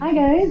Hi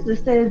guys,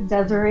 this is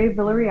Desiree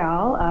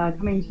Villarreal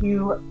coming to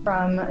you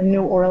from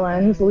New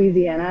Orleans,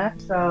 Louisiana.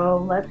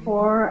 So let's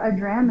pour a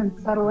dram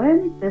and settle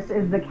in. This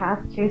is the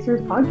Cast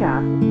Chasers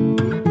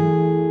podcast.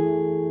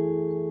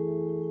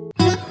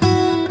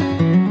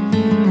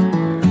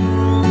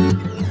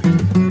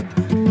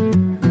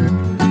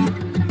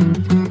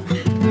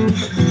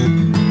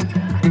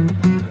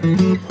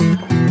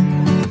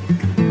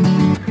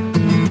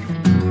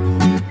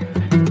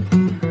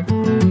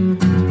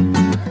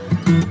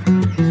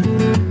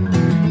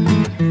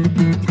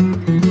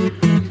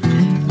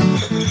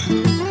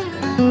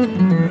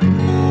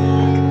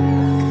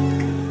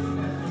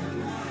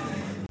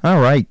 All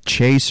right,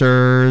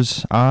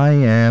 Chasers, I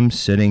am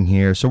sitting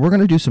here. So we're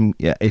going to do some,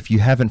 if you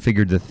haven't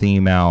figured the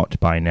theme out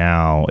by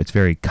now, it's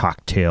very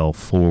cocktail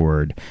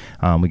forward.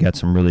 We got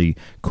some really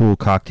cool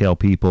cocktail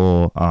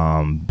people,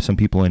 some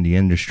people in the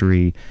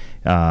industry.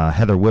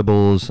 Heather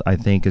Wibbles, I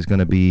think, is going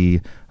to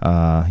be,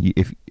 I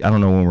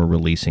don't know when we're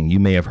releasing. You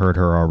may have heard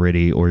her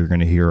already, or you're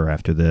going to hear her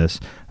after this.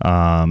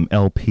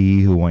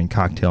 LP, who won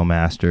Cocktail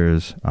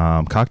Masters.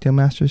 Cocktail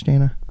Masters,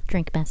 Dana?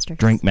 Drink Masters.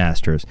 Drink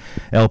Masters.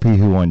 LP,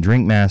 who won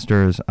Drink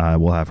Masters.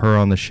 We'll have her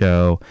on the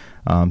show.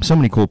 So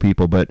many cool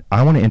people, but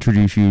I want to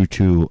introduce you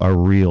to a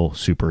real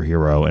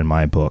superhero in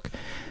my book.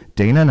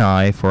 Dana and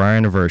I, for our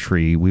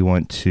anniversary, we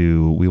went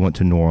to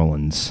New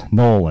Orleans,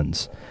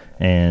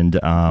 and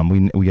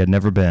we had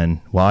never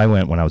been. Well, I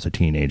went when I was a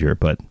teenager,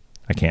 but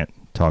I can't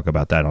talk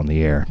about that on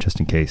the air, just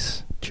in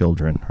case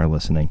children are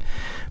listening.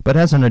 But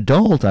as an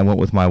adult, I went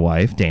with my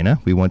wife, Dana.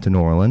 We went to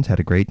New Orleans, had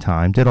a great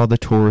time, did all the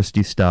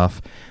touristy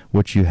stuff,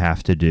 which you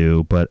have to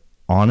do. But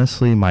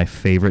honestly, my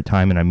favorite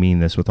time, and I mean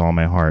this with all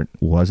my heart,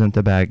 wasn't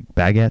the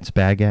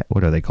baguettes.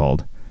 What are they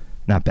called?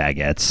 Not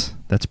baguettes.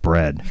 That's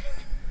bread.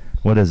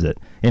 What is it?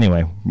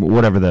 Anyway,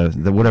 whatever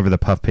the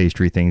puff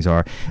pastry things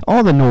are,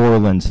 all the New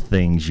Orleans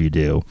things you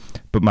do.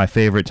 But my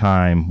favorite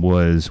time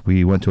was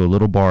we went to a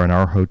little bar in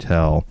our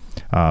hotel,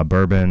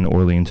 Bourbon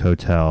Orleans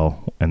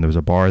Hotel, and there was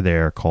a bar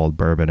there called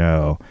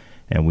Bourbon-O,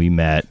 and we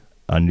met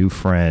a new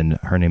friend.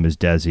 Her name is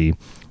Desi,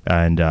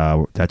 and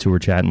that's who we're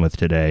chatting with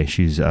today.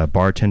 She's a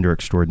bartender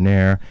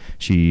extraordinaire.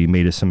 She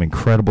made us some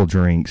incredible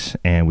drinks,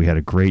 and we had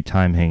a great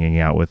time hanging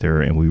out with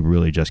her, and we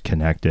really just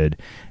connected,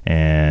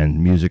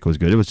 and music was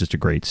good. It was just a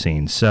great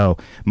scene. So,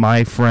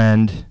 my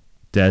friend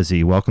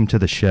Desi, welcome to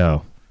the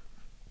show.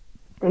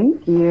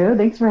 Thank you.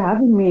 Thanks for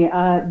having me.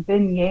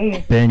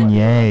 Beignets.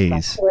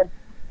 Beignets.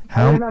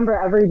 I remember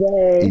every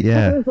day.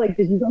 Yeah. I was like,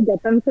 did you go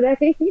get them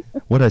today?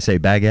 What did I say?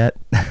 Baguette?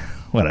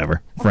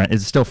 Whatever.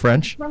 Is it still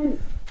French?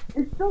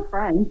 It's still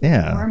French.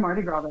 Yeah. We're in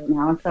Mardi Gras right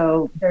now.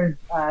 So there's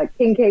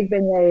king cake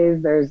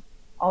beignets. There's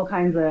all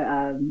kinds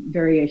of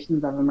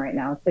variations of them right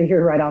now. So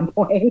you're right on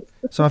point.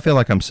 So I feel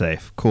like I'm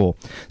safe. Cool.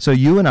 So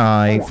you and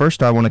I,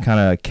 first I want to kind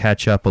of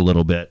catch up a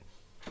little bit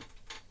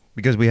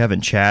because we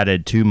haven't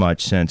chatted too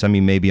much since. I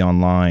mean, maybe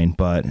online,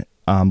 but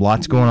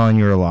lots going on in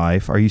your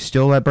life. Are you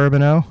still at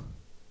Bourbon-O?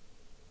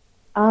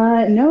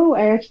 No,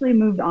 I actually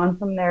moved on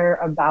from there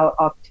about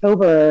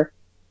October.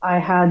 I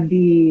had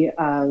the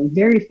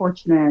very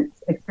fortunate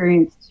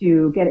experience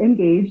to get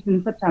engaged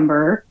in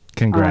September.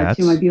 Congrats.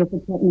 To my beautiful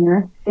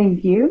partner.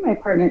 Thank you. My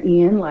partner,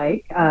 Ian,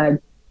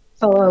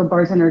 fellow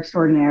bartender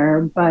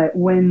extraordinaire. But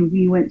when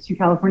we went to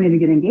California to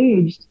get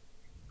engaged,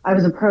 I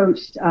was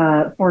approached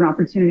for an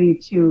opportunity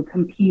to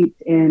compete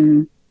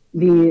in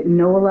the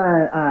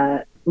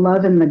NOLA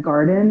Love in the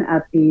Garden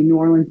at the New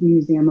Orleans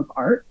Museum of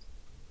Art.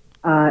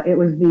 It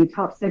was the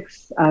top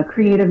 6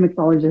 creative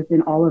mixologists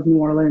in all of New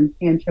Orleans,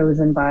 hand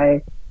chosen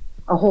by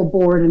a whole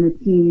board and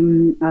a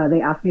team.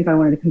 They asked me if I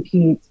wanted to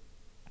compete.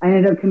 I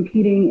ended up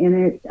competing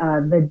in it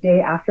the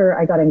day after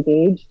I got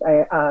engaged.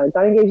 I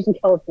got engaged in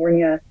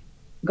California,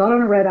 got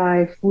on a red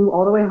eye, flew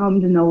all the way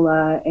home to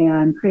NOLA,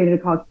 and created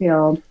a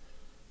cocktail,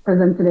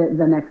 presented it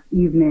the next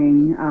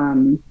evening.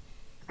 And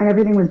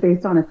everything was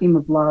based on a theme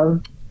of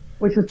love,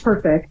 which was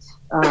perfect.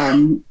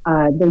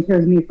 They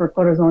chose me for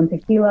Corazon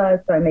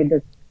Tequila, so I made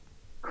this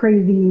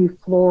crazy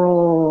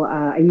floral.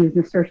 I used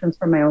nasturtiums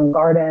from my own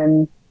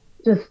garden.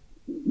 Just,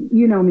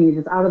 you know me,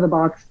 just out of the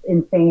box,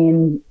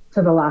 insane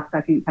to the last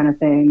second kind of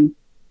thing.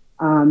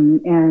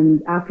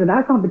 And after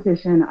that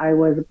competition, I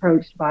was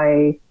approached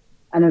by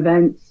an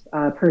event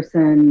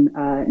person,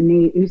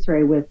 Nate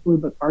Usre with Blue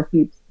Book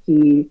Barkeeps.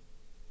 He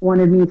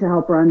wanted me to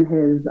help run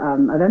his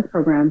events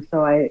program.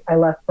 So I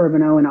left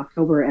Bourbon-O in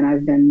October, and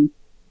I've been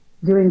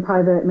doing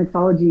private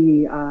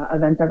mixology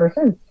events ever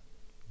since.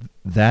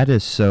 That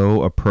is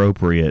so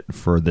appropriate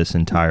for this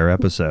entire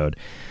episode.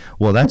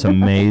 Well, that's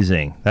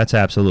amazing. That's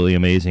absolutely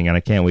amazing, and I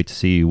can't wait to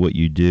see what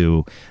you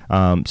do.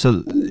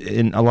 So,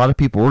 in a lot of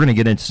people, we're going to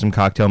get into some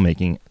cocktail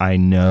making. I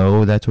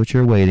know that's what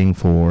you're waiting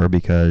for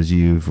because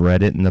you've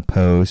read it in the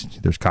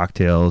post. There's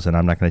cocktails, and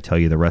I'm not going to tell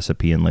you the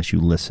recipe unless you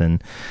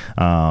listen.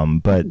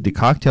 But the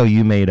cocktail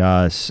you made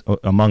us,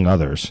 among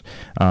others,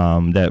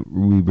 that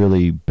we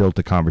really built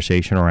a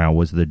conversation around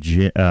was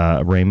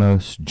the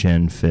Ramos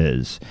Gin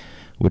Fizz,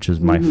 which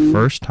is my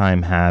first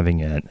time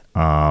having it.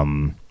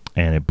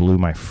 and it blew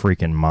my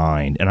freaking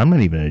mind. And I'm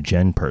not even a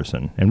gin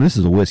person, and this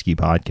is a whiskey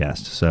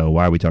podcast, so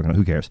why are we talking about?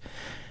 Who cares?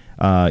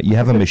 You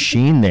have a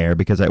machine there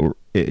because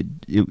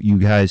you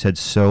guys had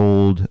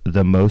sold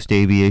the Most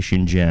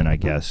Aviation gin, I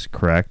guess,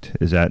 correct?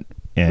 Is that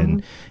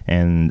and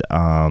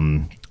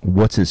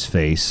what's his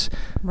face?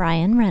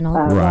 Ryan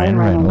Reynolds. Ryan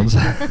Reynolds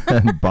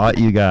bought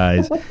you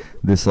guys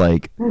this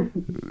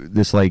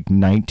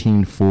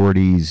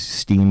 1940s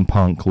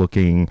steampunk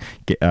looking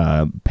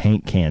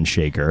paint can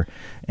shaker,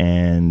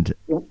 and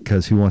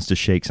because who wants to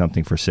shake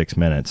something for 6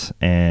 minutes?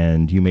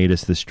 And you made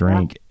us this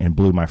drink and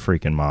blew my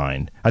freaking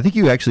mind. I think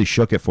you actually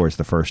shook it for us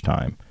the first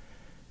time.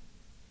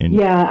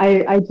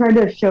 I tried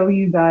to show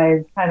you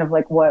guys kind of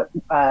like what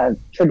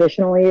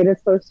traditionally it is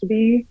supposed to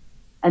be.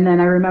 And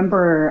then I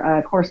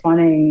remember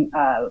corresponding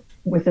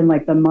within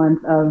like the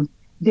month of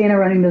Dana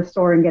running the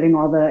store and getting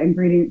all the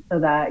ingredients so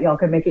that y'all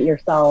could make it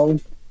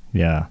yourselves.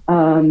 Yeah.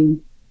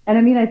 And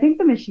I mean, I think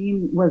the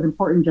machine was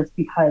important just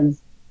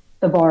because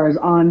the bar is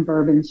on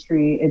Bourbon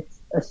Street. It's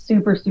a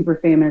super, super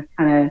famous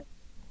kind of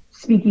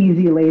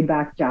speakeasy, laid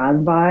back jazz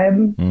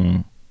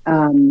vibe.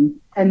 And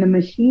the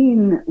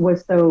machine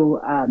was so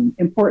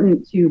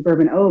important to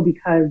Bourbon O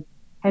because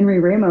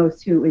Henry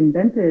Ramos, who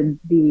invented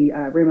the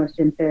Ramos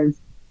Gin Fizz,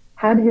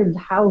 had his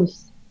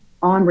house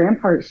on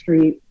Rampart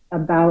Street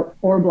about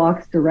 4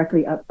 blocks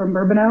directly up from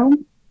Bourbon O.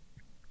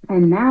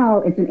 And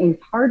now it's an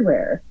Ace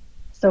Hardware.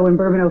 So when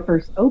Bourbon O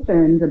first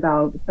opened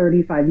about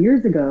 35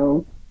 years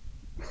ago,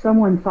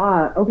 someone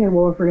thought, okay,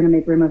 well, if we're going to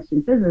make Ramos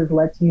Gin Fizzes,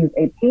 let's use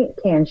a paint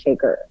can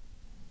shaker.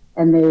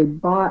 And they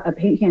bought a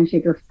paint can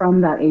shaker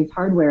from that Ace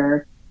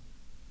Hardware.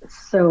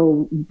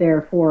 So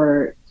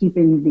therefore,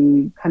 keeping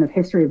the kind of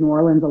history of New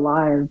Orleans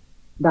alive,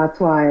 that's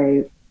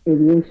why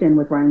Aviation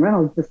with Ryan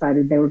Reynolds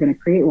decided they were going to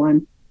create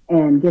one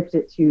and gift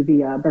it to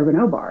the Bourbon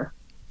O bar.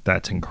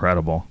 That's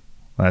incredible.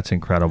 That's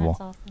incredible.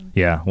 That's awesome.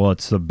 Yeah, well,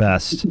 it's the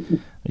best.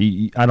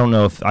 I don't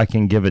know if I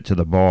can give it to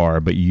the bar,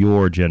 but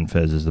your Gin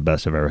Fizz is the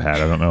best I've ever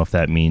had. I don't know if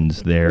that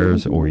means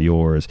theirs or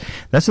yours.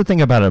 That's the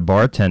thing about a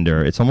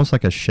bartender. It's almost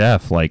like a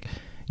chef. Like,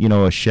 you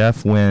know, a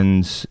chef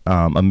wins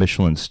a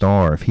Michelin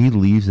star. If he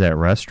leaves that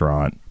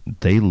restaurant,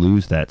 they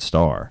lose that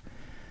star.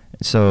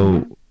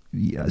 So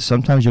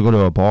sometimes you'll go to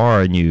a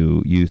bar and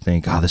you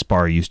think, oh, this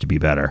bar used to be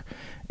better,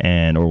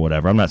 or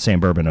whatever. I'm not saying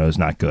Bourbon O is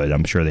not good.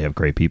 I'm sure they have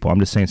great people. I'm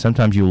just saying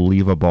sometimes you'll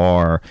leave a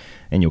bar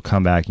and you'll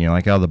come back and you're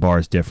like, oh, the bar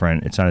is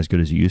different. It's not as good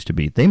as it used to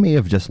be. They may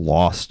have just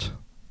lost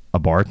a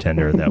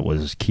bartender that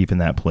was keeping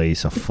that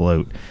place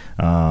afloat.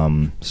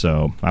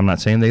 So I'm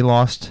not saying they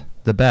lost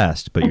the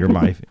best, but you're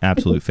my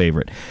absolute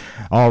favorite.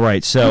 All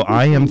right, so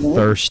I am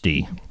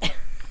thirsty,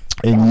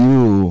 and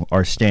you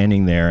are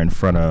standing there in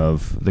front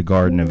of the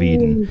Garden of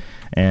Eden.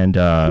 And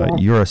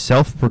you're a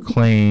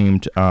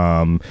self-proclaimed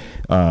matron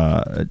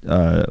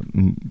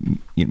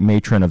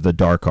of the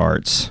dark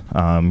arts.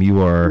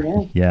 You are,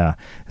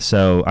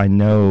 So I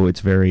know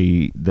it's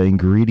the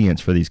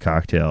ingredients for these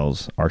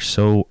cocktails are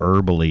so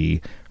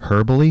herbally,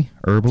 burbly,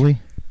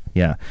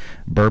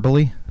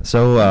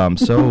 so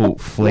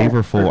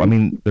flavorful. I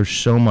mean, there's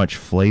so much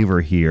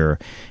flavor here,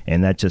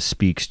 and that just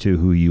speaks to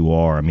who you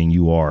are. I mean,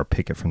 you are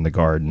Pick It from the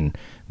Garden,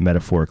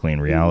 metaphorically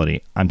in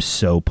reality. I'm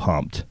so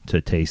pumped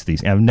to taste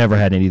these. I've never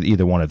had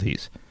either one of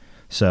these.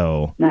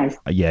 So nice.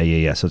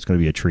 Yeah. So it's going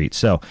to be a treat.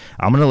 So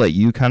I'm going to let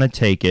you kind of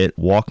take it,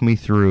 walk me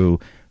through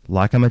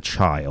like I'm a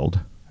child,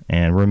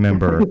 and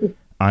remember,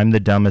 I'm the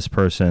dumbest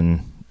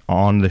person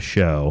on the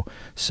show,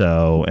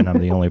 and I'm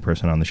the only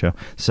person on the show,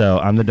 so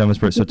I'm the dumbest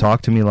person. So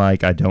talk to me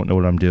like I don't know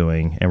what I'm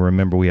doing, and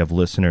remember, we have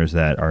listeners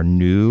that are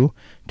new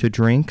to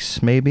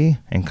drinks maybe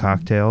and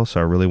cocktails,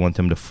 so I really want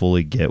them to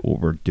fully get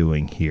what we're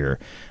doing here,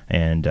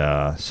 and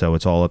so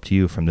it's all up to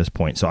you from this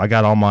point. So I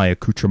got all my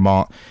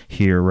accoutrement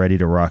here ready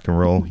to rock and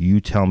roll.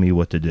 You tell me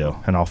what to do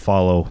and I'll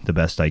follow the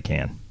best I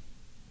can.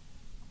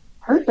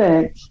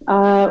 Perfect.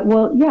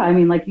 Well, yeah, I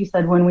mean, like you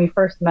said, when we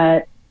first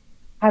met,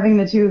 having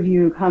the two of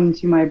you come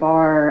to my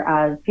bar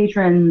as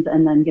patrons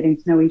and then getting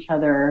to know each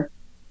other,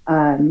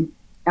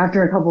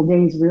 after a couple of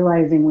days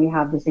realizing we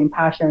have the same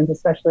passions,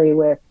 especially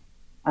with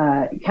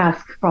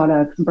cask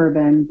products,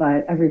 bourbon,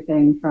 but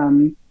everything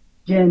from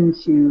gin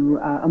to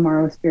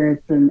Amaro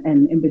spirits and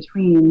in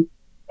between.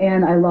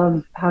 And I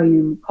love how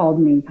you called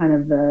me kind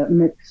of the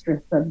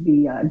mistress of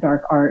the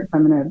dark arts.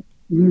 I'm going to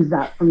use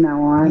that from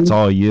now on. It's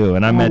all you,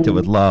 and I meant it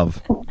with love.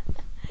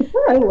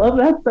 I love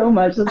that so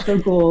much. That's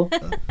so cool.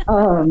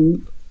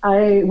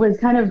 I was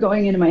kind of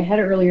going into my head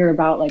earlier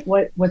about like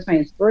what's my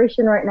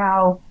inspiration right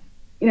now.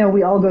 You know,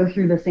 we all go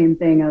through the same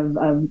thing of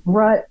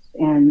rut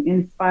and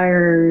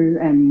inspire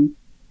and,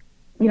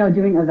 you know,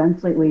 doing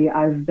events lately.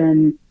 I've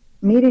been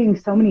meeting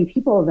so many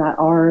people that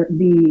are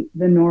the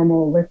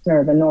normal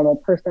listener, the normal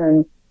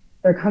person.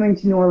 They're coming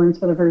to New Orleans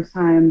for the first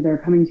time. They're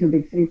coming to a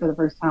big city for the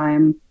first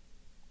time.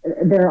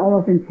 They're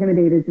almost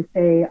intimidated to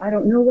say, I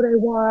don't know what I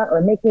want,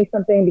 or make me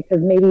something because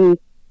maybe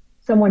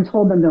someone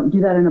told them don't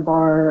do that in a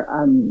bar.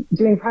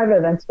 Doing private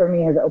events for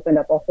me has opened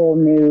up a whole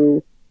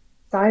new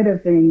side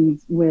of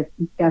things with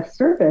guest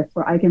service,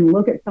 where I can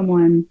look at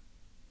someone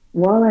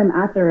while I'm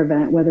at their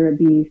event, whether it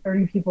be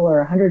 30 people or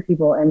 100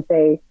 people, and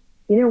say,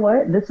 you know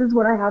what? This is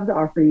what I have to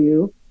offer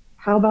you.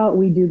 How about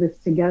we do this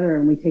together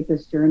and we take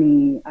this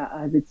journey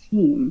as a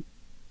team?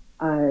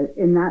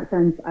 In that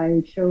sense,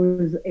 I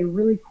chose a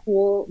really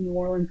cool New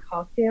Orleans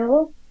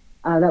cocktail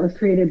that was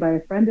created by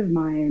a friend of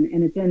mine,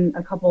 and it's in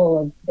a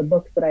couple of the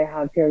books that I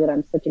have here that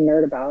I'm such a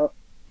nerd about,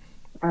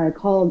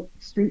 called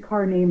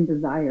Streetcar Named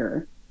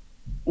Desire.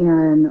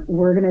 And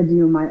we're going to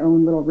do my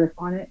own little riff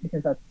on it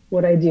because that's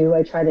what I do.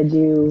 I try to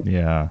do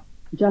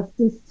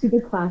justice to the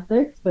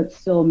classics, but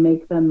still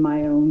make them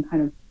my own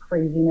kind of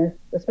craziness,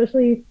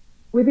 especially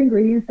with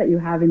ingredients that you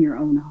have in your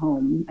own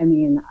home. I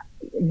mean,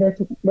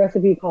 this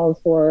recipe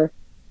calls for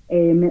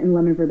a mint and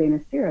lemon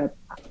verbena syrup.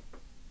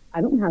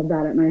 I don't have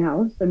that at my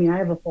house. I mean, I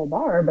have a full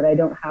bar, but I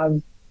don't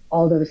have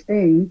all those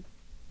things.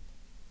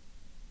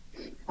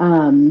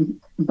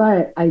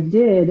 But I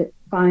did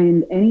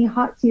find any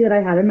hot tea that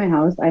I had in my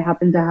house. I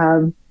happened to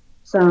have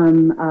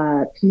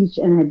some peach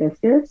and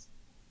hibiscus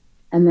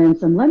and then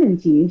some lemon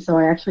tea. So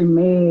I actually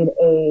made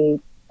a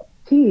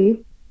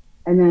tea,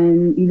 and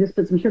then you just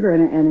put some sugar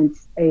in it, and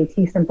it's a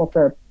tea simple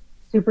syrup.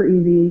 Super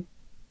easy.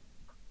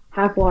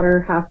 Half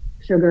water, half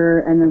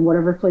sugar, and then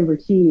whatever flavor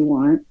tea you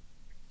want.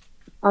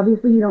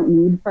 Obviously, you don't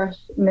need fresh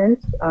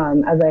mint,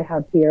 as I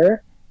have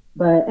here,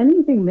 but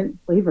anything mint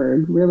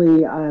flavored,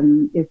 really,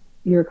 if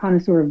you're a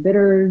connoisseur of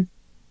bitters,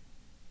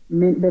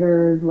 mint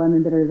bitters,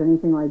 lemon bitters,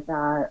 anything like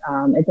that,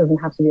 it doesn't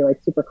have to be like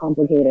super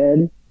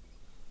complicated.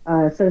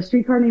 So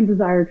Streetcar Named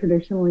Desire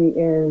traditionally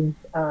is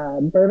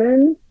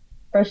bourbon,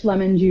 fresh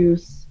lemon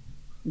juice,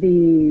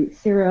 the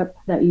syrup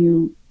that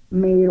you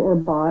made or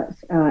bought,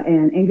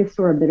 and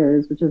Angostura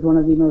bitters, which is one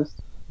of the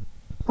most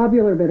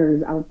popular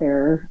bitters out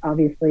there.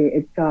 Obviously,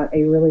 it's got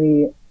a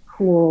really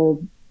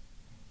cool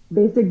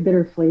basic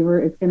bitter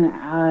flavor. It's going to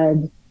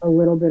add a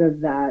little bit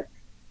of that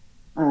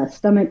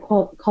stomach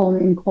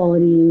calming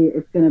quality.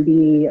 It's going to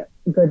be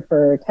good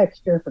for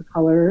texture, for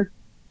color.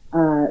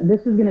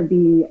 This is going to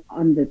be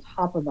on the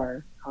top of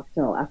our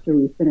cocktail after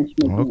we finish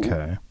making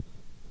it.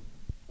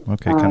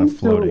 Okay, kind of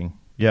floating.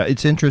 Yeah,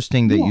 it's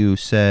interesting that you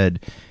said,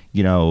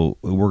 you know,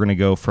 we're going to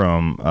go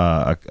from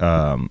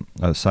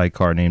a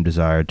sidecar named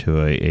Desire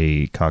to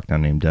a cocktail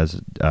named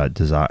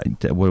Desire.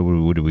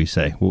 What did we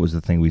say? What was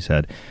the thing we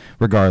said?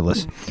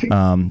 Regardless,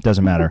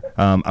 doesn't matter.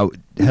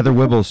 Heather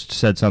Wibbles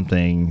said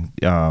something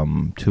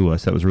to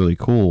us that was really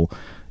cool.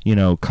 You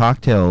know,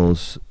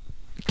 cocktails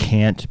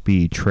can't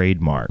be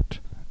trademarked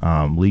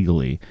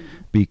legally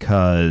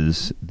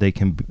because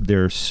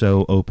they're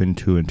so open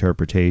to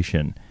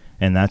interpretation.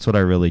 And that's what I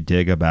really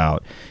dig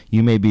about.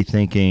 You may be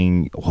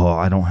thinking, well,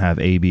 I don't have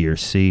A, B, or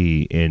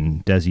C.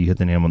 And Desi, you hit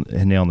the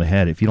nail on the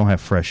head. If you don't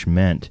have fresh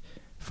mint,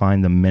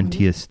 find the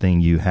mintiest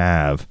thing you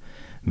have.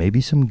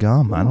 Maybe some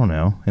gum, I don't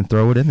know, and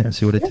throw it in there.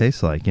 See what it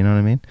tastes like. You know what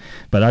I mean?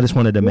 But I just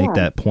wanted to make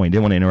that point.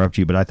 Didn't want to interrupt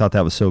you, but I thought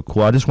that was so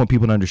cool. I just want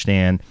people to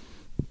understand,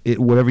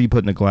 whatever you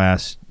put in the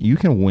glass, you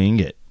can wing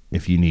it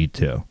if you need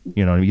to.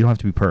 You know, you don't have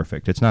to be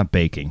perfect. It's not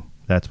baking.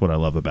 That's what I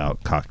love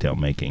about cocktail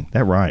making.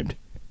 That rhymed.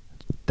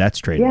 That's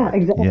trademark. Yeah,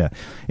 exactly. Yeah.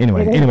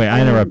 Anyway,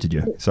 I interrupted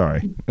you.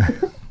 Sorry.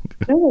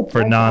 No,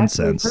 for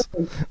nonsense.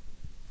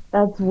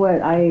 That's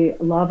what I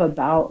love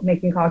about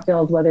making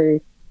cocktails, whether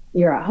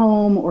you're at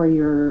home or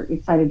you're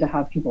excited to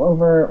have people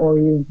over or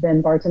you've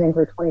been bartending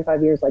for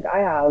 25 years like I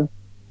have.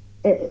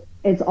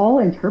 It's all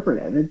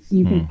interpretive.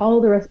 You can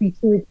follow the recipe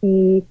to a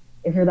T.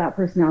 If you're that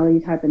personality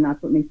type and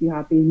that's what makes you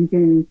happy, you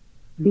can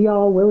be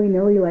all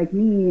willy-nilly like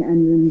me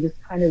and then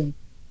just kind of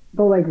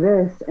go like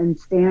this and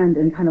stand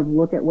and kind of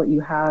look at what you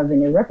have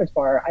in your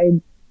repertoire. I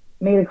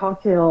made a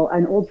cocktail,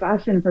 an old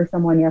fashioned for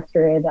someone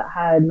yesterday that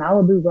had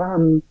Malibu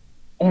rum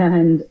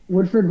and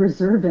Woodford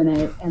Reserve in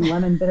it and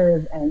lemon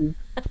bitters and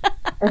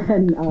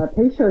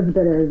Peychaud's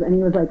bitters. And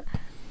he was like,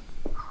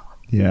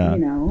 you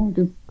know,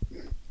 just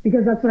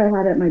because that's what I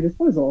had at my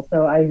disposal.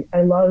 So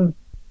I love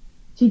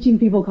teaching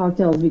people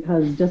cocktails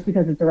because just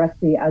because it's a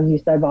recipe, as you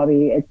said,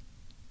 Bobby, it's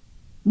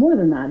more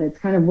than that. It's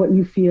kind of what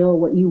you feel,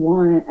 what you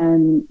want,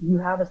 and you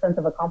have a sense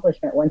of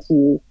accomplishment once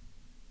you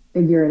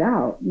figure it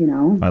out, you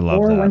know? I love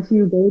or that. Once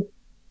you go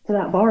to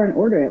that bar and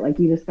order it, like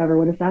you discover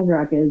what a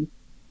Sazerac is,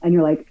 and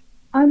you're like,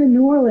 I'm in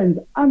New Orleans,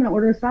 I'm going to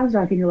order a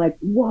Sazerac, and you're like,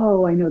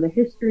 whoa, I know the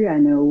history, I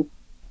know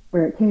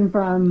where it came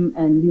from,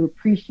 and you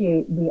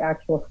appreciate the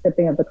actual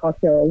sipping of the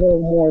cocktail a little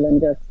more than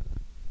just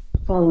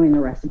following the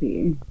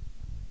recipe.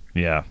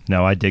 Yeah,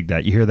 no, I dig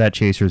that. You hear that,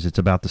 Chasers? It's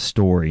about the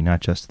story,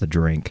 not just the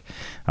drink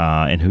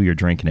and who you're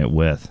drinking it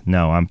with.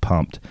 No, I'm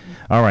pumped.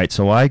 All right,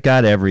 so I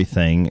got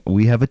everything.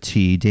 We have a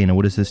tea. Dana,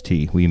 what is this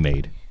tea we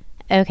made?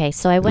 Okay,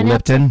 so I went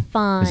Lipton? out to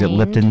find... Is it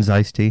Lipton's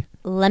iced tea?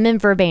 Lemon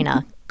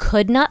verbena.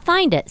 Could not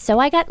find it, so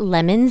I got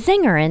lemon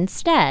zinger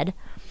instead.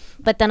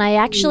 But then I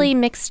actually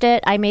mixed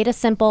it. I made a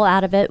simple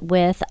out of it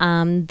with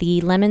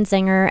the lemon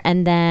zinger,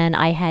 and then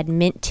I had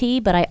mint tea,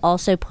 but I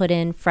also put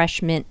in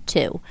fresh mint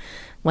too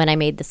when I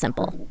made the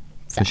simple.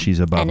 So she's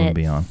above and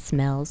beyond.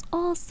 Smells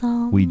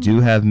awesome. We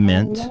do have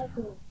mint,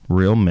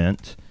 real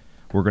mint.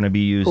 We're going to be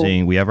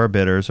using, we have our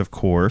bitters, of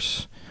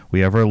course.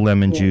 We have our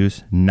lemon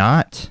juice,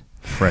 not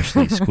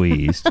freshly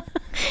squeezed,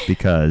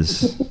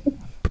 because,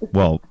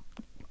 well,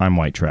 I'm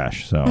white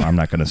trash, so I'm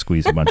not going to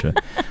squeeze a bunch of.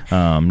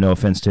 No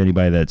offense to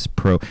anybody that's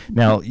pro.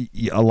 Now,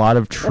 a lot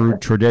of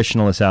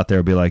traditionalists out there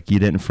will be like, "You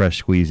didn't fresh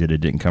squeeze it; it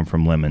didn't come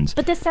from lemons."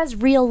 But this says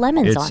real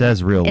lemons on it. It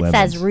says real lemons. It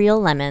says real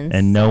lemons,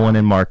 and no one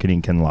in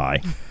marketing can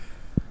lie.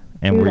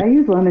 And Dude, I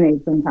use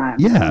lemonade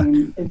sometimes. Yeah, I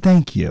mean,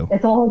 thank you.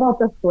 It's all about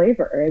the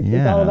flavor.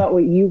 It's all about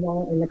what you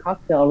want in the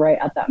cocktail right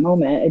at that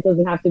moment. It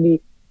doesn't have to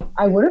be.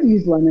 I would have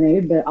used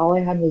lemonade, but all I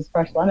had was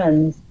fresh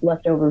lemons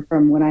left over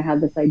from when I had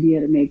this idea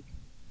to make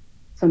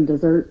some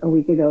dessert a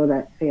week ago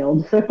that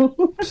failed.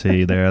 So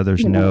see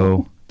there's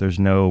no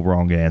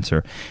wrong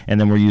answer. And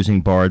then we're using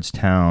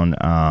Bardstown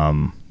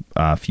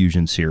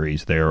Fusion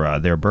Series.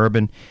 Their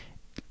bourbon.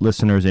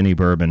 Listeners, any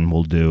bourbon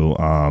will do.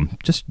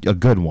 Just a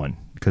good one.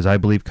 Because I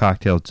believe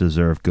cocktails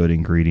deserve good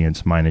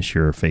ingredients, minus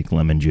your fake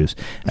lemon juice,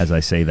 as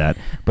I say that.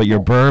 But your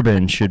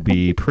bourbon should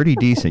be pretty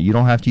decent. You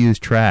don't have to use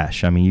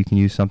trash. I mean, you can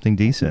use something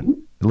decent.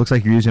 It looks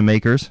like you're using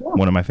Makers,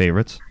 one of my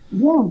favorites.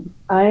 Yeah,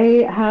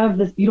 I have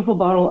this beautiful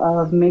bottle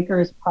of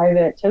Makers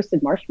Private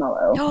Toasted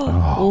Marshmallow.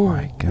 Oh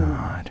my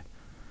God.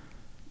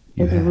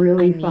 It's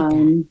really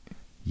fun.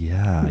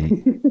 Yeah.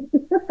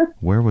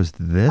 Where was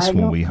this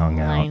when we hung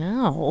out?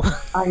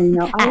 I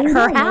know. At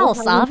her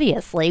house,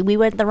 obviously. We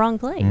went the wrong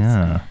place.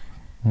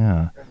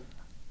 Yeah.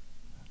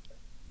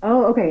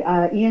 Oh, okay.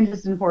 Ian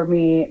just informed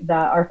me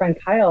that our friend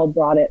Kyle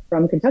brought it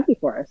from Kentucky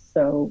for us.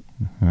 So,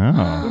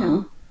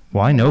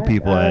 Well, I know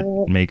people at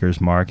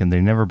Maker's Mark, and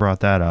they never brought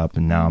that up,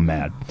 and now I'm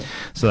mad.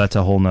 So that's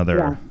a whole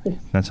nother.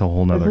 That's a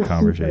whole nother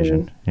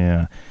conversation.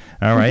 Yeah.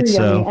 All right.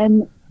 So.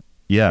 And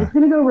yeah, it's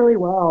going to go really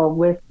well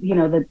with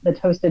the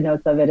toasted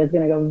notes of it is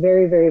going to go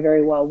very, very,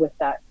 very well with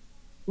that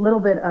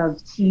little bit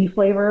of tea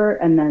flavor,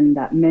 and then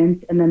that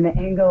mint, and then the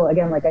Ango,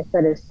 again, like I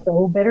said, is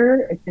so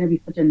bitter. It's going to be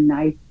such a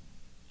nice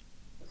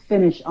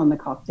finish on the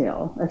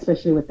cocktail,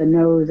 especially with the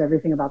nose,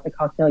 everything about the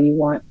cocktail. You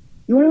want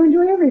to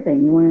enjoy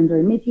everything. You want to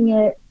enjoy making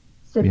it,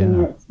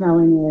 sipping it,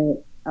 smelling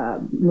it,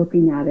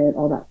 looking at it,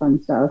 all that fun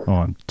stuff. Oh,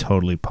 I'm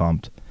totally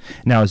pumped.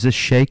 Now, is this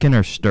shaken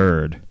or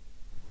stirred?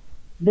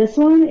 This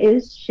one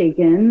is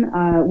shaken.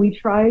 We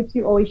try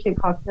to always shake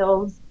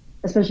cocktails,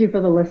 especially for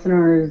the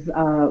listeners.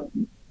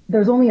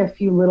 There's only a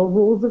few little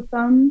rules of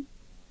thumb.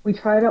 We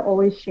try to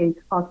always shake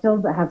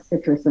cocktails that have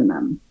citrus in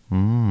them.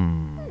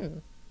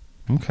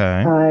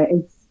 Okay.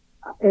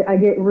 I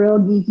get real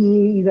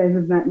geeky. You guys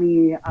have met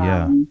me.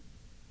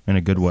 In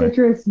a good way.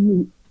 Citrus,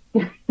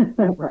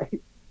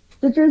 right.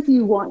 Citrus,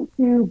 you want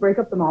to break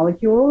up the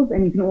molecules,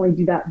 and you can only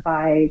do that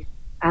by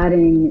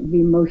adding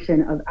the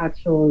motion of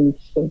actually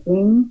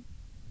shaking.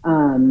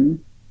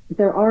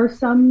 There are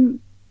some,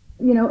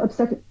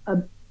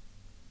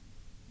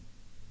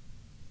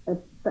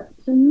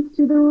 exceptions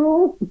to the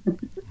rule.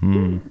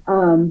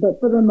 But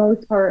for the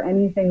most part,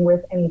 anything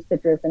with any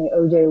citrus, any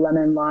OJ,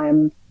 lemon,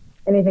 lime,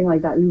 anything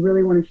like that, you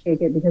really want to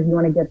shake it because you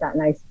want to get that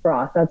nice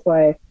froth. That's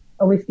why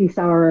a whiskey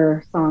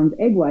sour sans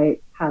egg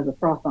white has a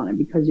froth on it,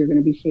 because you're going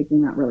to be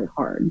shaking that really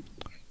hard.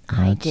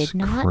 That's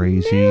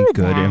crazy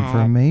good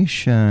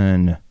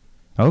information.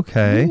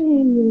 Okay.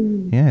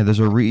 Yeah, there's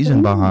a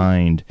reason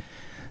behind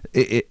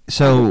it.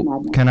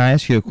 So can I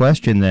ask you a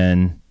question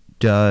then?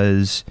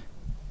 Does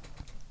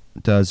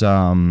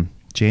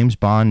James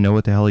Bond know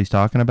what the hell he's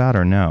talking about,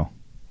 or no?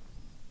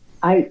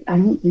 I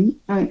don't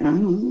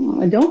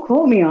know. Don't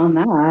quote me on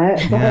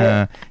that.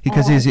 Yeah,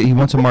 because he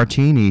wants a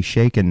martini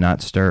shaken,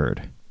 not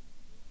stirred.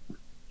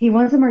 He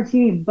wants a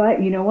martini,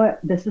 but you know what?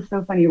 This is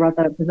so funny you brought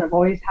that up, because I've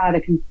always had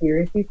a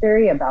conspiracy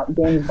theory about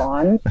James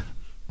Bond.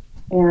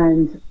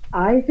 And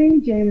I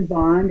think James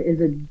Bond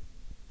is a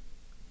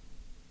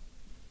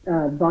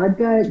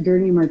vodka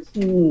dirty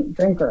martini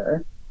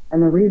drinker.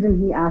 And the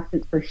reason he asks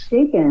it for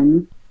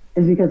shaken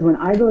is because when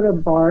I go to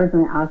bars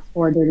and I ask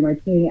for a dirty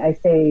martini, I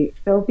say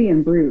filthy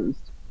and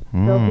bruised.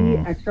 Filthy,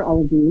 extra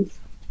olive juice.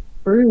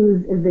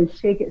 Bruised is they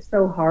shake it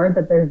so hard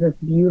that there's this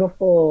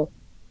beautiful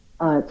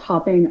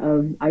topping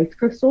of ice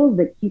crystals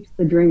that keeps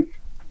the drink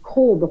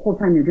cold the whole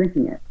time you're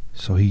drinking it.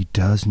 So he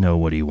does know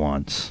what he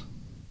wants.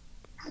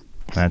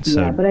 That's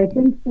but I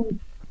think since,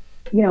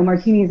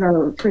 martinis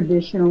are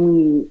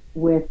traditionally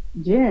with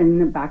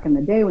gin back in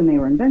the day when they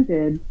were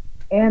invented,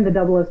 and the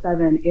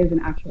 007 is an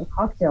actual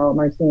cocktail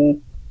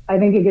martini, I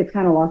think it gets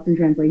kind of lost in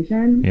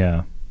translation.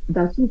 Yeah.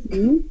 That's just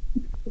me.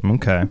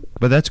 Okay.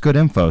 But that's good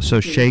info. So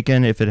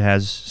shaken if it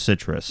has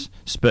citrus,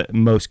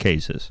 most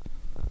cases.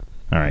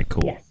 All right,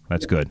 cool. Yes.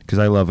 That's good, because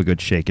I love a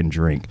good shaken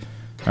drink.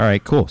 All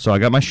right, cool. So I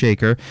got my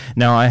shaker.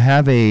 Now I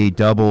have a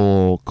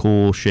double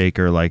cool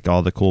shaker like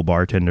all the cool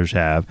bartenders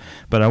have,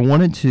 but I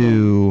wanted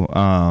to,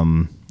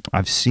 I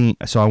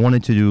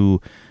wanted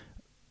to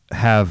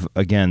have,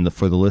 again,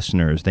 for the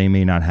listeners, they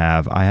may not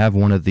have, I have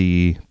one of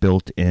the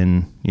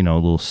built-in,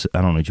 little,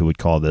 I don't know what you would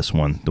call this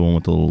one, the one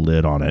with the little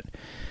lid on it.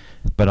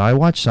 But I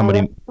watched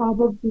somebody... That's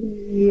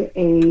probably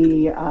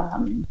a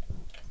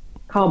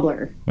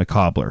cobbler. A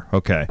cobbler,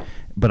 okay.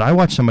 But I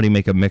watched somebody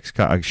make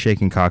a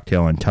shaken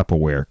cocktail in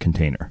Tupperware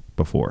container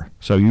before.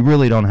 So you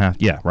really don't have...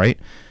 Yeah, right?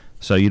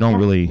 So you don't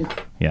really...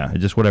 Yeah,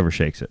 just whatever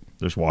shakes it.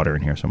 There's water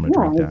in here, so I'm going to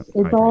drink that.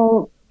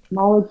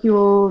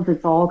 molecules.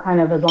 It's all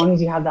kind of, as long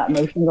as you have that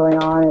motion going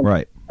on.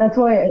 Right. That's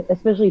why,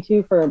 especially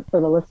too, for the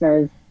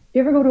listeners, if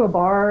you ever go to a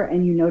bar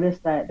and you notice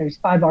that there's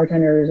 5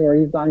 bartenders, or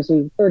you've gone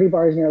to 30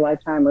 bars in your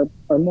lifetime,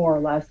 or more or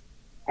less,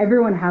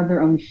 everyone has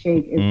their own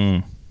shake.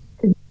 You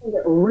can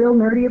get real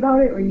nerdy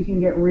about it, or you can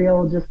get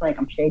real just like,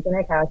 I'm shaking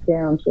a Cascade,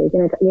 I'm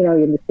shaking it,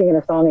 you're just singing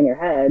a song in your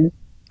head.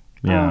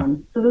 Yeah.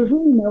 So there's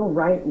really no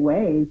right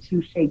way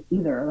to shake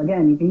either.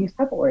 Again, you can use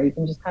Tupperware. You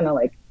can just kind of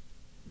like.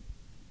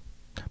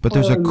 But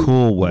there's a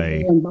cool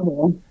way.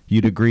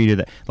 You'd agree to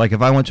that. Like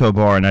if I went to a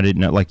bar and I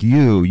didn't know, like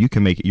you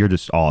can make it, you're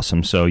just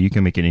awesome, so you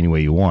can make it any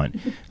way you want.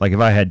 Like if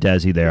I had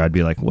Desi there, I'd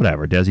be like,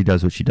 whatever, Desi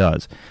does what she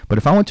does. But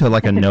if I went to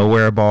like a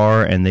nowhere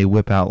bar and they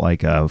whip out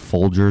like a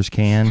Folgers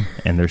can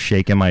and they're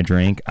shaking my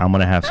drink, I'm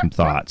going to have some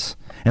thoughts.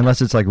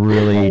 Unless it's like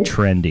really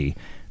trendy.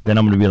 Then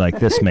I'm going to be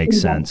like, this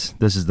makes sense.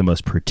 This is the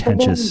most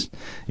pretentious.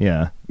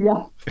 Yeah.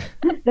 Yeah.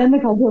 Then the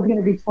cocktail is going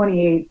to be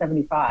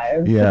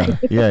 $28.75.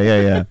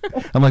 Yeah.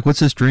 I'm like, what's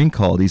this drink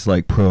called? He's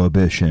like,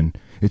 Prohibition.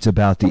 It's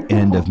about the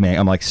end of May.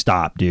 I'm like,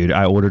 stop, dude.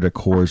 I ordered a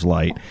Coors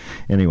Light.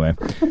 Anyway,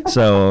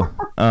 so,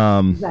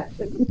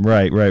 Exactly.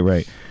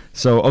 Right.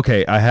 So,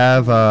 okay, I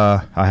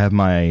have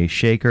my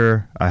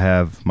shaker. I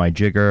have my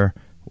jigger,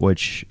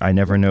 which I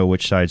never know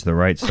which side's the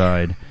right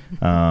side.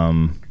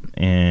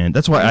 And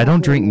that's why I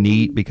don't drink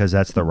neat, because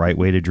that's the right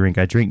way to drink.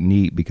 I drink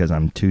neat because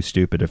I'm too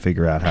stupid to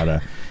figure out how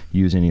to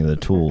use any of the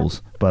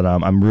tools. But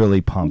I'm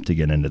really pumped to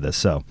get into this.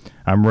 So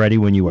I'm ready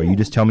when you are. You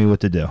just tell me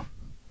what to do.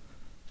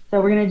 So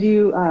we're going to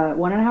do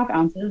 1.5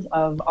 ounces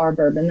of our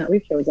bourbon that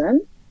we've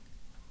chosen.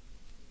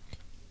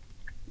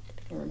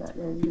 So that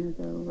is going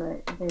to go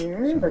right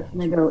there. That's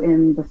going to go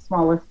in the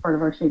smallest part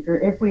of our shaker,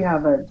 if we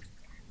have a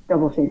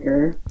double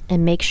shaker.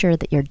 And make sure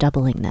that you're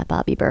doubling that,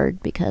 Bobby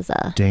Bird, because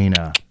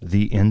Dana,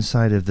 the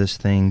inside of this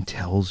thing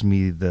tells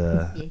me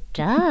it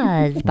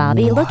does,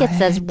 Bobby. What? Look, it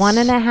says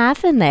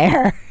 1.5 in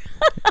there.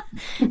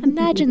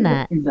 Imagine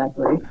that.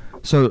 Exactly.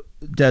 So,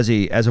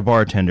 Desi, as a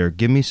bartender,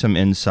 give me some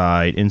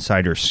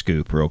insider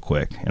scoop real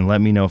quick, and let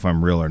me know if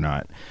I'm real or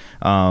not.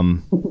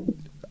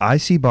 I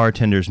see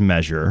bartenders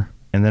measure,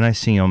 and then I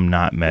see them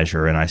not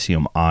measure, and I see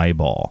them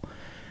eyeball.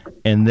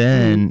 And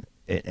then,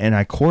 and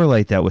I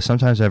correlate that with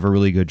sometimes I have a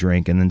really good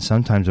drink, and then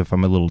sometimes if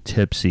I'm a little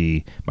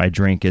tipsy, my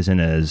drink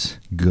isn't as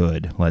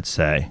good, let's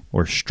say,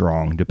 or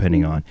strong,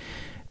 depending on.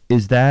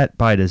 Is that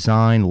by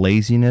design,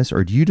 laziness,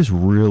 or do you just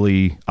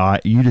really,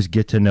 you just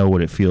get to know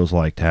what it feels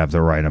like to have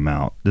the right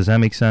amount? Does that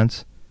make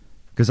sense?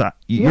 Because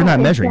you're not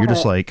measuring. You're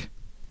just like,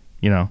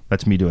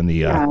 that's me doing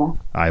the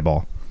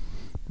eyeball.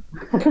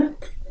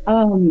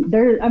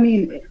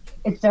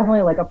 It's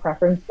definitely like a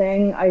preference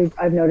thing.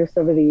 I've noticed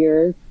over the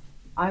years.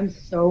 I'm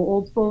so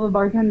old school of a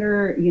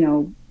bartender,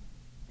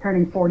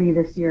 turning 40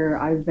 this year.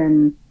 I've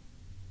been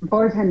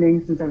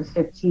bartending since I was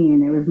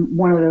 15. It was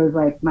one of those,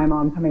 like, my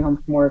mom coming home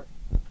from work,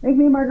 make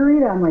me a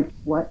margarita. I'm like,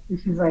 what? And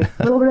she's like,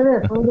 a little bit of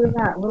this, a little bit of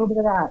that, a little bit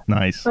of that.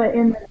 Nice. But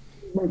in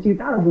the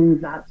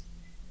 2000s, that's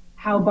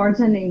how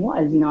bartending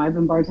was. I've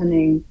been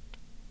bartending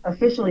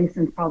officially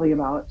since probably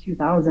about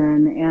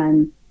 2000,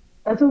 and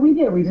that's what we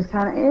did. We just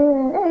kind of,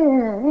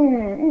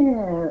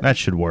 That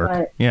should work.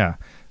 But yeah.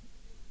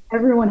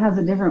 Everyone has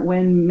a different.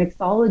 When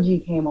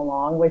mixology came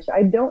along, which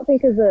I don't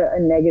think is a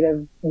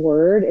negative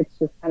word, it's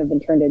just kind of been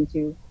turned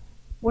into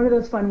one of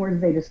those fun words.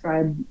 They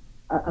describe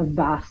a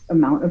vast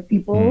amount of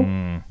people.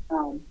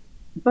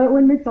 But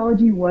when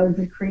mixology was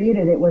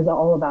created, it was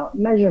all about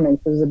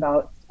measurements. It was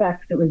about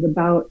specs. It was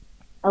about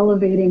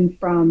elevating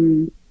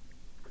from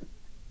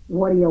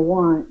what do you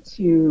want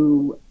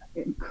to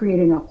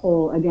creating a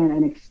whole, again,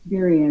 an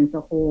experience,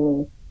 a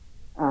whole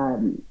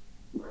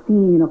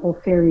scene, a whole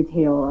fairy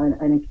tale,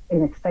 an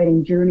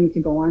exciting journey to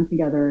go on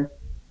together.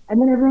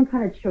 And then everyone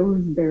kind of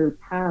chose their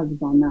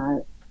paths on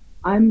that.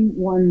 I'm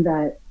one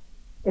that,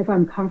 if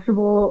I'm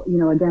comfortable,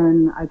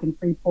 again, I can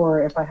free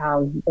pour if I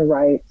have the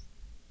right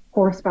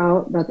pour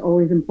spout. That's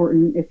always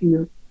important. If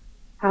you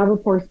have a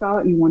pour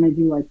spout, you want to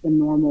do like the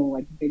normal,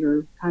 like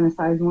bigger kind of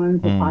size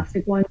ones, the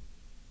plastic ones.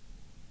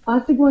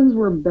 Plastic ones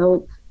were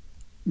built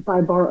by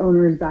bar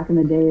owners back in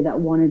the day that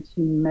wanted to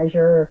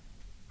measure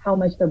how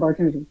much their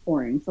bartenders were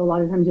pouring. So a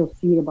lot of times you'll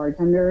see a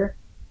bartender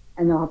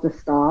and they'll have to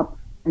stop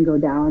and go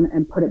down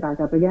and put it back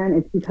up again.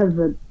 It's because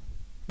the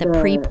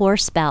pre-pour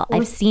spout.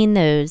 I've seen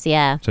those,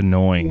 yeah. It's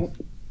annoying.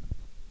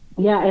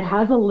 Yeah, it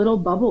has a little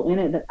bubble in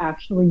it that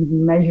actually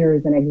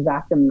measures an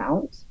exact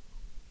amount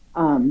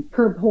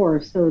per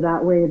pour. So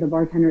that way the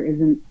bartender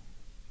isn't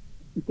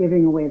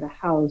giving away the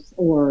house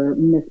or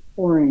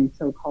mis-pouring,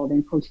 so-called,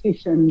 in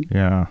quotations.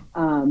 Yeah.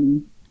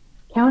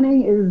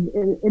 Counting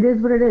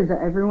is what it is.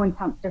 Everyone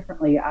counts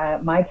differently.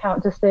 My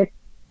count to 6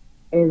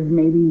 is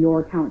maybe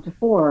your count to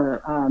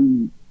 4.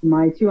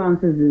 My 2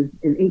 ounces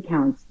is 8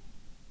 counts.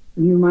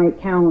 You might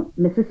count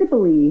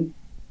Mississippi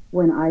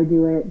when I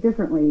do it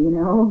differently,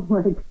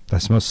 like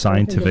that's the most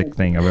scientific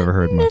thing I've ever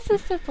heard.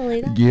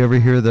 Mississippi. Do you ever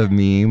hear the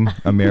meme?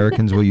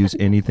 Americans will use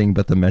anything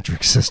but the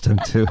metric system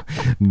to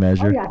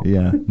measure. Oh,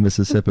 yeah.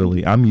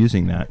 Mississippi. I'm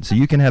using that. So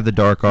you can have the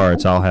dark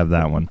arts. I'll have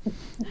that one.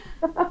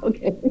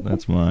 Okay.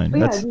 That's mine.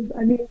 But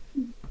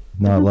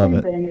No, I love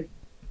it.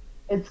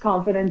 It's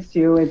confidence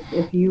too. It's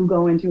if you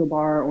go into a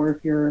bar or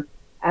if you're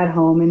at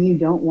home and you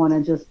don't want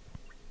to just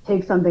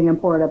take something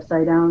and pour it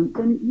upside down,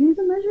 then use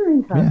a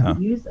measuring cup. Yeah.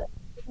 Use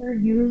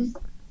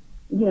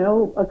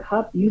a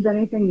cup. Use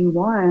anything you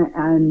want.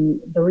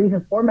 And the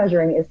reason for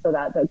measuring is so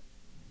that the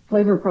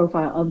flavor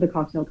profile of the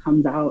cocktail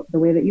comes out the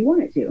way that you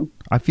want it to.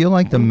 I feel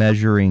like the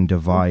measuring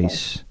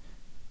device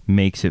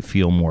makes it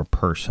feel more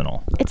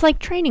personal. It's like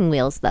training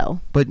wheels,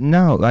 though. But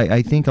no,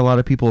 I think a lot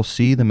of people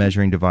see the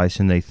measuring device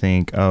and they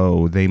think,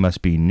 oh, they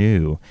must be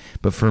new.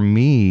 But for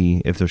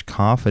me, if there's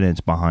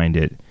confidence behind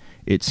it,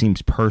 it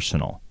seems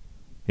personal.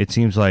 It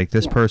seems like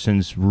this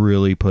person's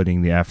really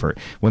putting the effort.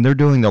 When they're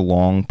doing the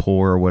long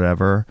pour or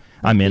whatever,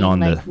 I'm in on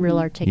the real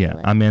articulate.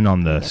 Yeah, I'm in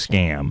on the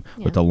scam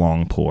with the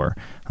long pour.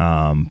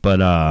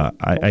 But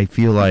I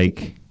feel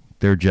like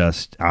they're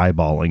just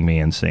eyeballing me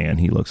and saying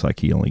he looks like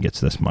he only gets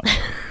this much.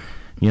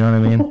 You know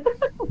what I mean?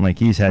 Like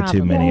he's had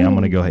too many. I'm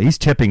gonna go. He's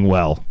tipping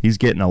well. He's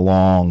getting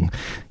along.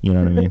 You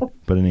know what I mean?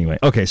 But anyway,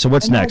 okay. So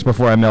what's next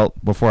before I melt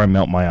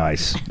my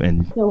ice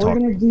and so talk? We're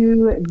gonna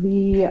do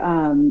the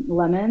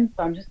lemon.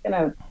 So I'm just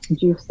gonna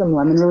juice some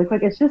lemon really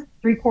quick. It's just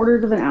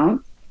 3/4 of an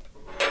ounce.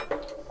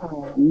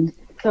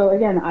 So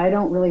again, I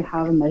don't really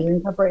have a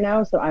measuring cup right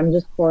now, so I'm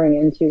just pouring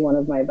into one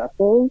of my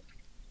vessels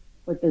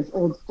with this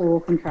old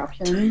school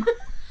contraption.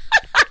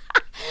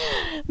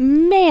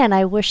 Man,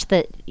 I wish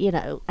that,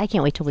 I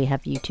can't wait till we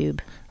have YouTube.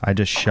 I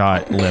just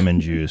shot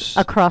lemon juice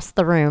across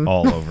the room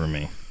all over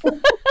me.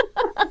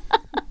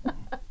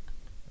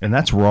 And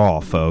that's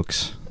raw,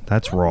 folks.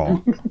 That's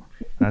raw.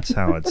 That's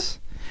how it's.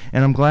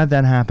 And I'm glad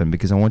that happened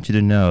because I want you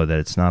to know that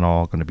it's not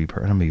all going to be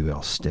I'm going to be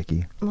all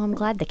sticky. Well, I'm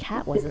glad the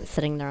cat wasn't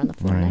sitting there on the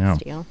floor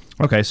next to you.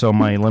 Okay, so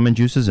my lemon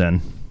juice is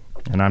in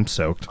and I'm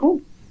soaked.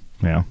 Cool.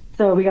 Yeah.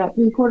 So we got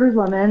 3/4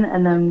 lemon,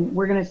 and then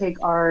we're going to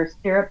take our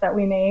syrup that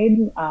we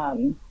made,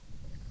 and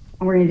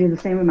we're going to do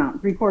the same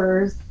amount,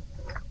 3/4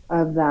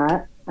 of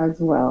that as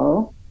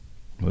well.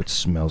 Oh, it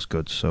smells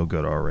good, so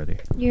good already.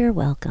 You're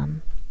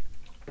welcome.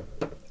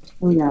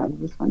 Oh yeah,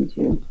 this one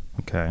too.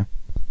 Okay.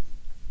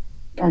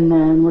 And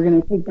then we're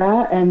going to take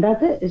that, and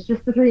that's it. It's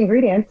just the 3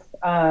 ingredients.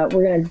 We're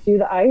going to do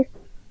the ice,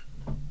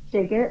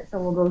 shake it, so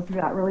we'll go through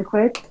that really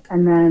quick.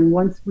 And then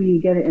once we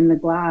get it in the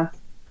glass,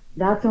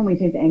 that's when we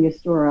take the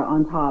Angostura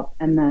on top,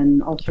 and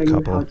then I'll show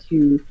you how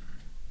to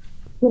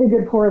get a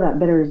good pour of that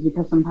bitters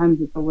because sometimes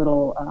it's a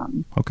little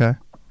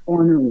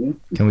ornery.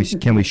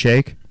 Can we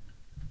shake?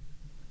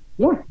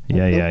 Yeah.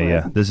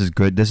 Yeah. This is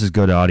good. This is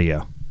good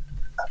audio.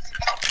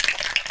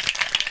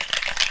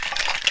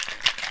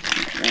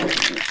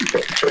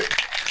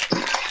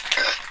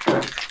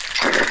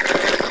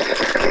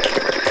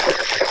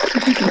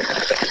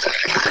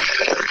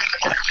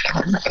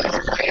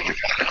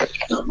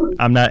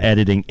 I'm not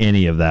editing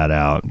any of that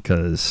out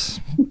because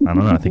I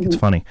don't know. I think it's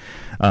funny.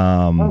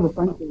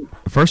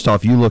 First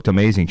off, you looked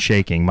amazing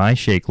shaking. My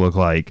shake looked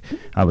like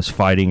I was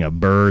fighting a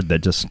bird that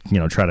just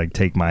tried to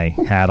take my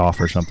hat off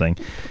or something.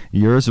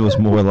 Yours was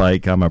more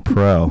like I'm a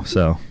pro.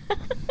 So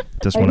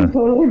just want to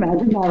totally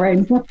imagine that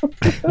right now.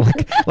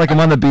 like I'm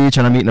on the beach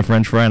and I'm eating a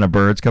French fry and a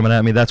bird's coming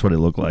at me. That's what it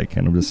looked like,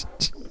 and I'm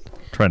just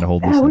trying to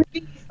hold this.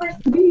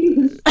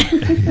 Bees.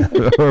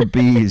 Or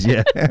bees,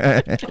 yeah.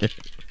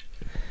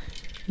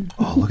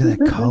 Oh, look at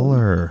that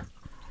color.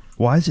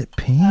 Why is it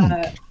pink?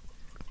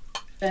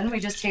 Then we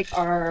just take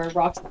our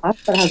rocks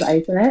glass that has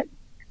ice in it.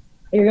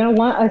 You're going to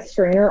want a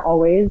strainer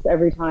always,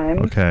 every time.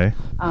 Okay.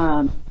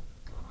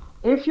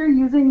 If you're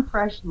using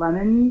fresh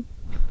lemon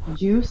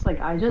juice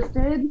like I just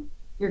did,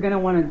 you're going to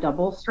want a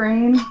double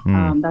strain.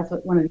 That's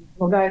what one of the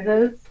little guys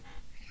is.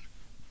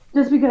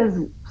 Just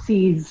because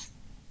seeds,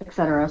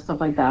 etc., stuff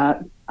like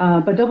that.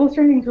 But double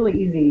straining is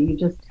really easy. You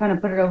just kind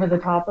of put it over the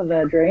top of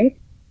the drink.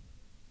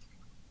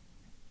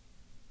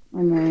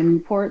 And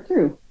then pour it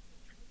through.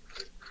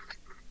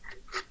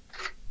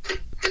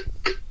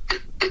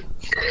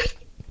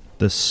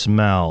 The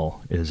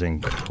smell is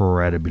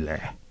incredible.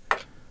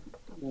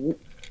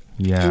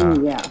 Yeah.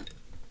 Ooh,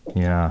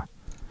 yeah.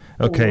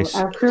 Okay. So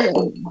after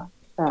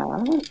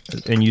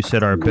that, and you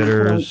said our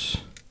bitters.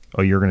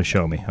 Oh, you're going to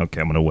show me.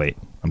 Okay, I'm going to wait.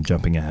 I'm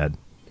jumping ahead.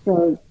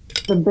 So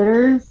the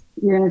bitters,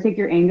 you're going to take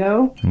your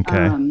Ango.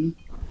 Okay. And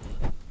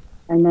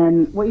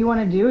then what you want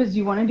to do is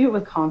you want to do it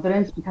with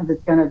confidence because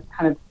it's going to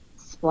kind of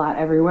splat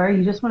everywhere.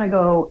 You just want to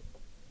go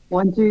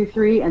 1, 2,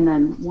 3, and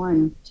then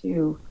 1,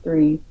 2,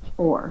 3,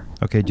 4.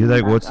 Okay, do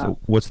that.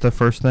 What's the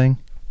first thing?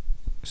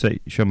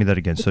 Show me that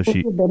again. So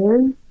take your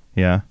bitters.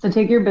 Yeah. So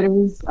take your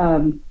bitters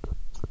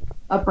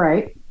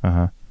upright.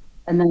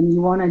 And then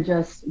you want to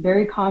just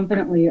very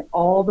confidently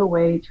all the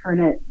way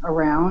turn it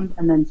around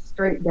and then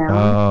straight down.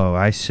 Oh,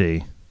 I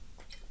see.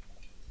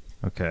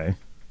 Okay.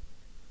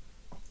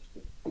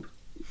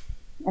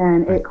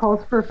 And it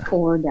calls for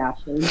 4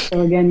 dashes.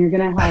 So again, you're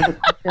going to have a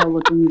cocktail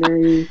looking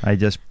very...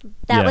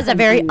 That was a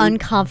very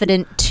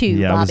unconfident 2,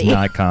 Yeah, Bobby. I was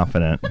not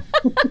confident.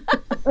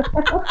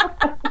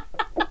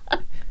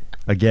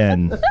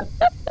 Again,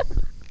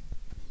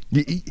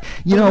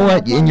 You know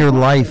what? In your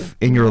life,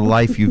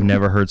 you've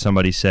never heard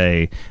somebody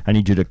say, "I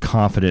need you to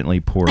confidently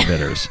pour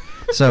bitters."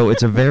 So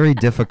it's a very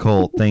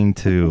difficult thing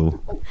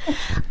to.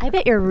 I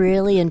bet you're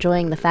really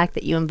enjoying the fact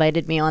that you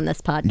invited me on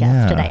this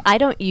podcast today. I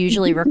don't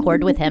usually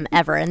record with him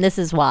ever, and this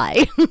is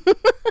why.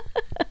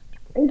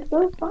 It's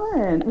so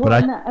fun. Well,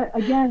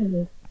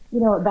 again,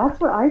 that's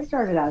what I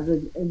started as.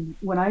 Is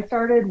when I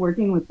started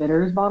working with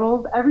bitters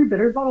bottles, every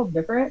bitters bottle is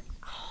different.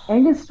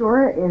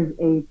 Angostura is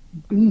a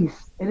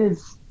beast. It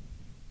is,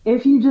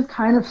 if you just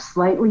kind of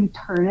slightly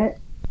turn it,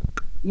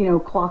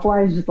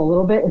 clockwise just a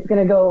little bit, it's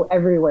going to go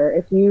everywhere.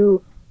 If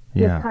you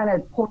just kind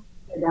of pull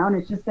it down,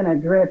 it's just going to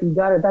drip. You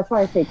got it. That's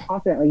why I say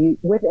confidently.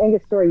 With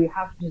Angostura, you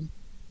have to just,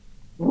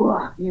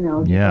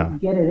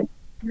 get it.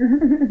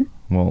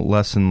 Well,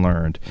 lesson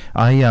learned.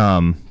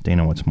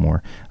 Dana, what's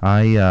more?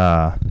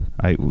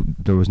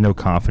 There was no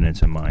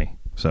confidence in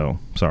so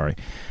sorry.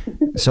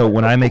 So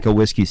when I make a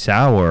whiskey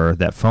sour,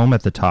 that foam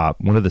at the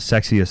top, one of the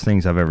sexiest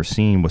things I've ever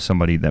seen was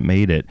somebody that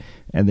made it,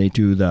 and they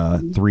do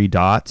the 3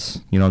 dots.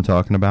 You know what I'm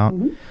talking about?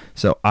 Mm-hmm.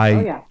 So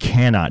I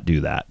cannot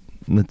do that.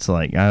 It's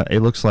like,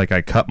 it looks like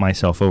I cut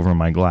myself over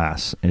my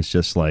glass. It's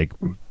just like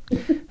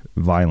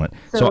violent.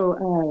 Trick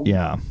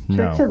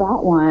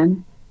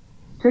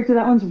to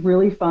that one's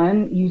really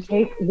fun. You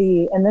take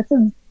and this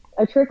is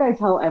a trick I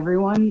tell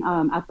everyone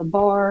at the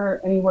bar,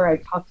 anywhere I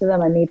talk to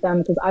them, I meet them,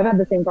 because I've had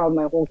the same problem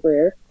my whole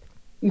career.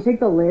 You take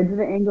the lid to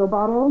the Ango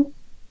bottle,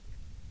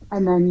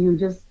 and then you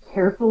just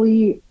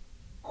carefully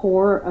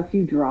pour a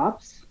few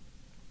drops.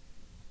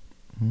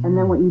 And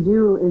then what you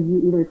do is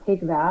you either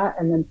take that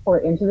and then pour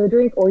it into the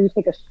drink, or you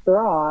take a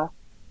straw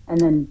and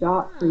then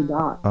dot 3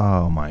 dots.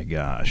 Oh my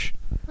gosh.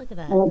 Look at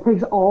that. And it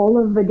takes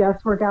all of the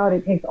guesswork out.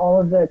 It takes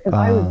all of because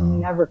I was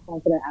never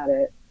confident at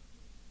it.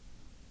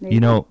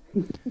 Maybe.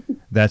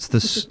 That's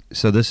this.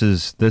 So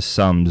this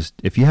sums,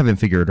 if you haven't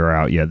figured her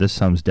out yet, this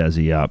sums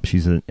Desi up.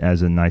 She's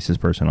as the nicest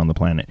person on the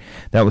planet.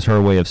 That was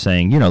her way of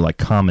saying, like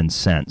common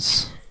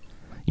sense.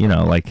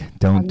 Like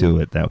don't do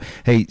it that way.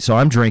 Hey, so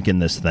I'm drinking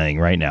this thing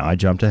right now. I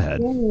jumped ahead.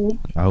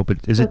 I hope it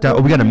is it.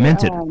 We got to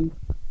mint it.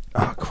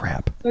 Oh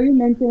crap. So you're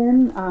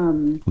minting.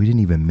 We didn't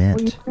even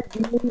mint. What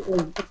you want to do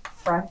is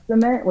express the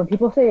mint. When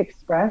people say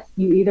express,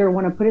 you either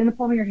want to put it in the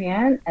palm of your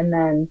hand and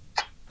then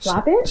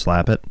slap it.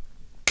 Slap it.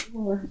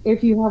 Or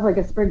if you have like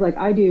a sprig like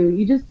I do,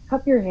 you just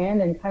cup your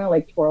hand and kind of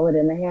like twirl it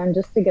in the hand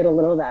just to get a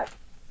little of that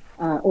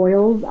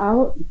oils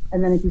out.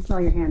 And then if you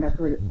smell your hand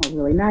afterward, it smells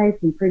really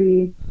nice and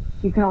pretty.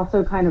 You can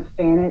also kind of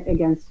fan it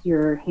against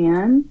your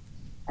hand.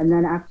 And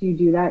then after you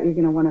do that, you're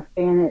going to want to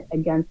fan it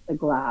against the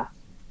glass.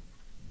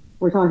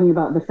 We're talking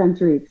about the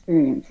sensory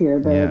experience here.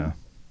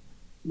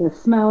 The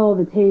smell,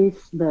 the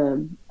taste,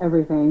 the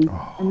everything.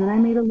 Oh. And then I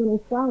made a little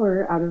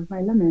flower out of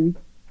my lemon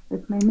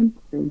with my mint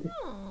sprig.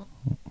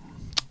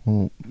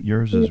 Well,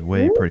 yours is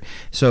way pretty.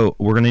 So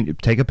we're going to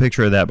take a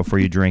picture of that before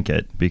you drink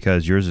it,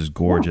 because yours is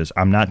gorgeous.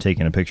 I'm not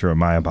taking a picture of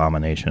my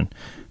abomination,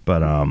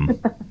 but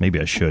maybe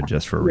I should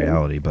just for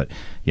reality. But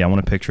yeah, I want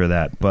a picture of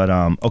that. But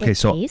okay,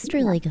 so it tastes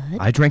really good.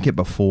 I drank it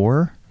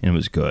before and it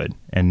was good,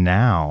 and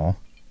now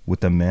with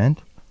the mint,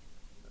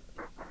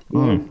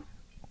 oh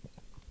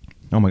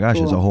my gosh,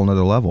 it's a whole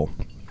nother level.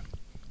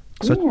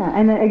 So,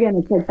 and then, again,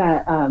 it's like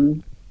that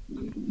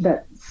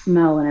that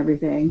smell and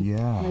everything.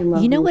 Yeah.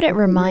 You know what it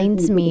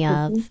reminds me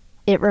of?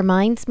 It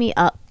reminds me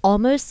of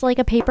almost like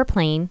a paper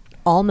plane,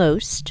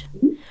 almost.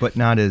 But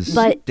not as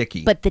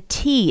sticky. But the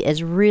tea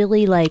is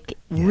really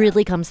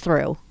really comes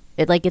through.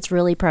 It's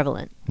really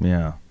prevalent.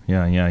 Yeah.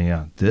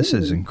 This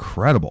is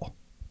incredible.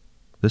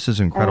 This is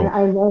incredible.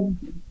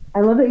 And I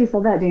love that you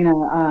said that, Dana.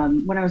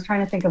 When I was trying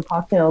to think of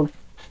cocktails,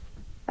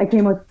 I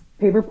came with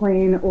Paper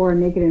Plane or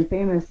Naked and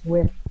Famous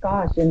with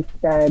Scotch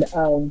instead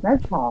of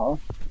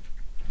Mezcal.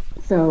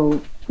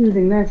 So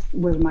choosing this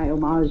was my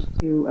homage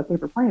to a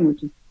Paper Plane,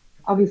 which is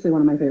obviously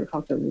one of my favorite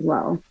cocktails as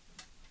well.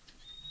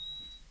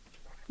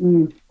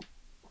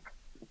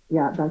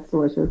 Yeah, that's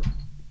delicious.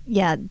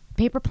 Yeah,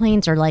 Paper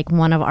Planes are like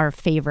one of our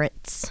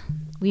favorites.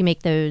 We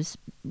make those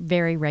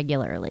very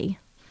regularly.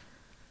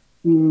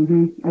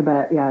 I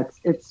bet. Yeah,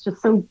 it's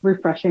just so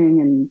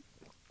refreshing, and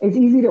it's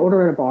easy to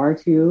order at a bar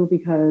too,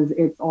 because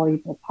it's all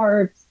equal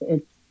parts.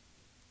 It's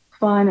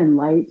fun and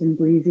light and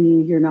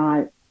breezy. You're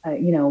not,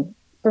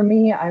 for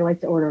me, I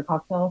like to order a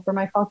cocktail for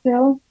my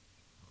cocktail.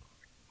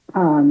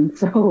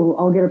 So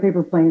I'll get a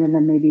Paper Plane and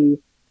then maybe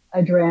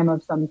a dram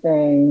of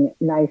something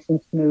nice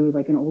and smooth,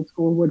 like an old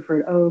school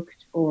Woodford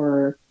Oaked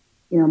or,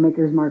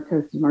 Maker's Mark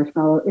Toasted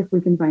Marshmallow, if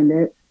we can find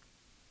it.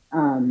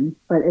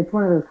 But it's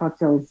one of those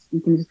cocktails you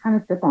can just kind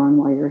of sip on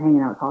while you're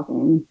hanging out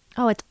talking.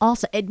 Oh, it's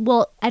also,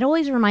 it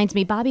always reminds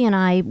me, Bobby and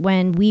I,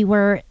 when we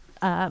were,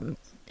 I'd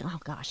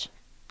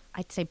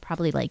say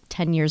probably like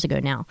 10 years ago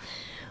now,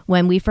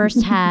 when we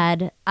first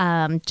had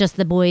just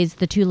the boys,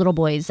 the 2 little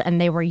boys,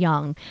 and they were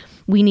young,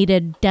 we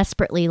needed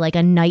desperately like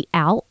a night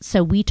out.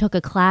 So we took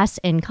a class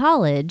in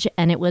college,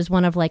 and it was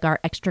one of like our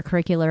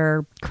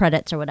extracurricular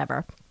credits or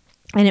whatever.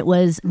 And it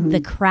was the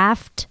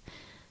craft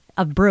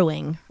of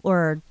brewing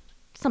or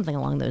something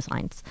along those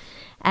lines.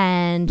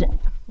 And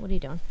What are you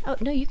doing? Oh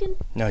no, you can.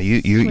 No,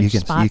 you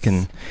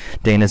can.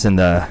 Dana's in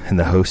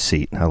the host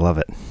seat. I love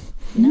it.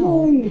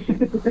 No,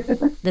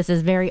 this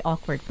is very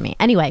awkward for me.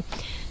 Anyway,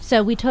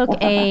 so we took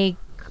a.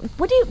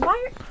 What do you?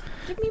 Why?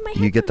 Give me my.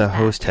 You get the back.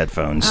 host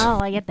headphones. Oh,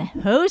 I get the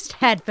host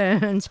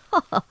headphones.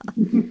 Oh,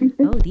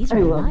 these are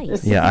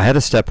nice. Yeah, I had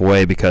to step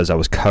away because I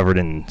was covered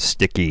in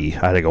sticky.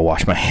 I had to go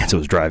wash my hands. It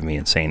was driving me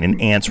insane,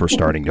 and ants were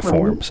starting to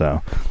form.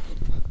 So.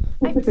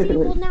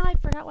 Well, now I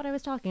forgot what I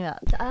was talking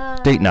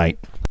about. Date night.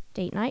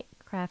 Date night,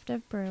 craft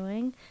of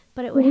brewing,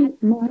 but it had.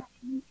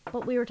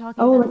 But we were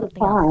talking about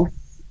something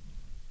else.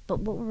 But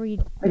what were we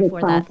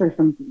before that? Or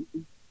something.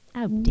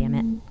 Oh, damn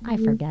it. I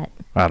forget.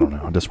 I don't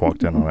know. I just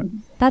walked in on it.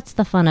 That's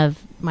the fun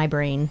of my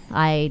brain.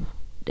 I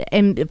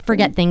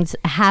forget things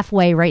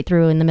halfway right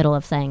through in the middle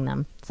of saying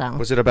them. So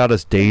was it about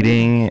us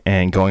dating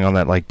and going on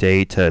that like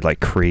date to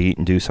like create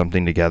and do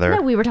something together?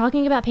 No, we were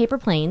talking about paper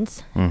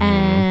planes.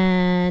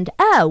 And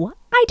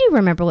I do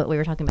remember what we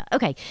were talking about.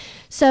 Okay.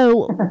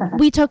 So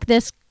we took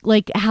this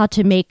like how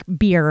to make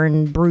beer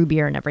and brew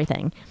beer and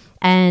everything.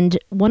 And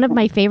one of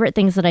my favorite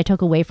things that I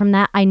took away from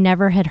that, I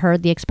never had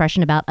heard the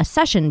expression about a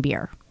session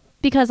beer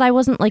because I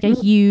wasn't like a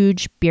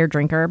huge beer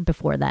drinker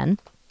before then.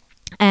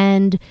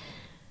 And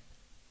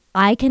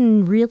I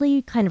can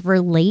really kind of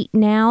relate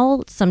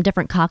now some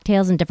different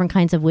cocktails and different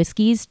kinds of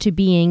whiskeys to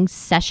being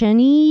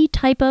session-y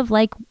type of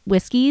like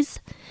whiskeys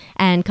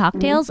and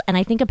cocktails. And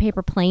I think a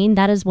paper plane,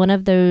 that is one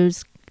of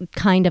those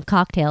kind of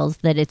cocktails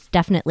that it's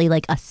definitely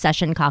like a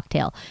session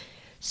cocktail.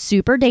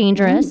 Super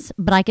dangerous,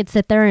 but I could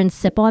sit there and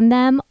sip on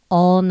them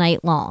all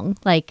night long.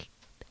 Like,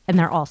 and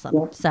they're awesome.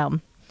 Yep.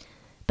 So,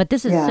 but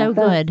this is so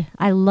good.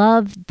 I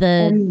love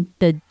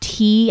the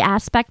tea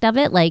aspect of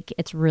it. Like,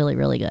 it's really,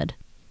 really good.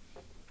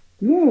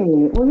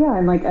 Yay. Well, yeah.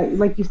 And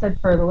like you said,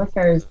 for the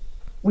listeners,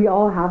 we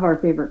all have our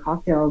favorite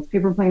cocktails.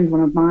 Paper Plane's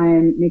one of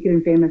mine. Naked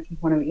and Famous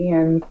is one of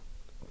Ian's.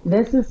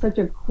 This is such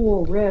a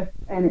cool riff,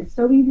 and it's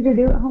so easy to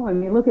do at home. I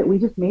mean, look we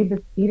just made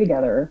this tea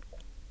together.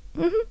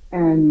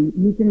 And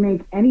you can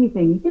make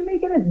anything. You can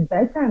make it a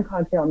bedtime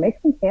cocktail. Make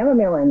some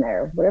chamomile in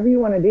there. Whatever you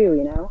want to do,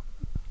 you know?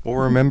 Well,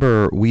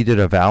 remember, we did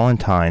a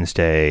Valentine's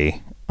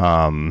Day.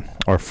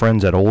 Our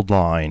friends at Old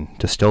Line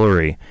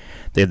Distillery,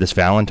 they had this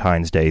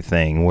Valentine's Day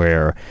thing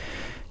where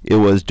it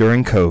was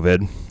during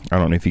COVID. I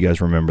don't know if you guys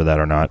remember that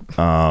or not.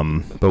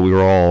 But we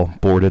were all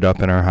boarded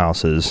up in our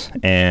houses.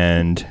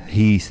 And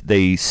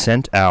they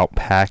sent out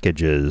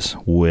packages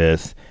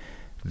with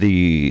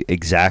the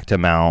exact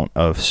amount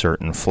of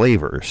certain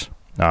flavors,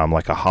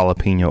 like a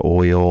jalapeno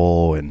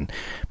oil,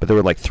 but there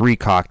were like 3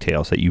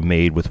 cocktails that you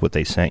made with what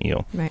they sent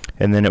you. Right.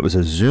 And then it was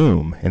a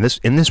Zoom in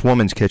this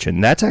woman's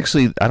kitchen. That's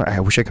actually, I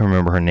wish I could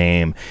remember her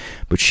name,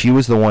 but she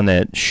was the one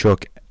that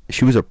shook.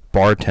 She was a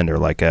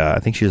bartender, I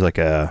think she was like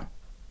a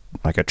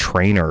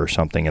trainer or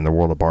something in the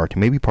world of bartending,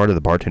 maybe part of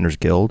the Bartenders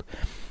Guild.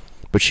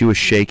 But she was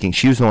shaking.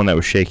 She was the one that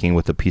was shaking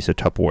with a piece of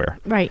Tupperware.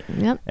 Right.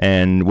 Yep.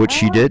 And what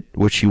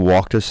she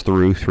walked us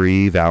through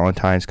 3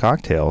 Valentine's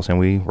cocktails. And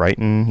we were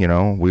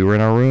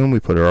in our room.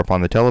 We put her up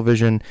on the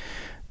television.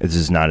 This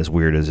is not as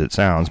weird as it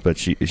sounds, but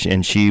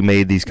she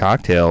made these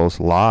cocktails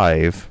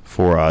live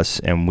for us.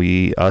 And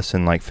us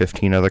and like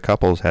 15 other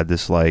couples had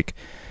this like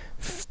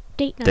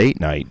date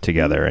night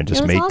together and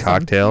just made awesome.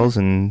 Cocktails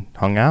and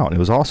hung out. It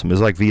was awesome. It was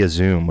like via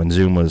Zoom when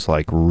Zoom was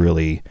like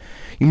really.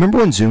 You remember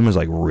when Zoom was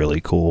like really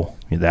cool?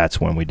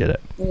 That's when we did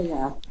it.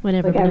 Yeah. When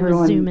everybody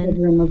was Zooming.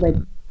 Everyone was like,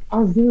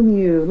 I'll Zoom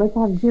you. Let's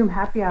have Zoom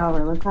happy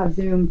hour. Let's have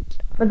Zoom.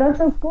 But that's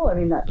so cool. I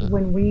mean, that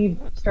when we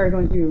started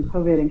going through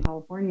COVID in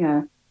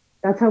California,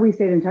 that's how we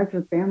stayed in touch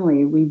with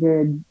family. We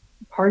did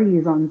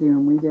parties on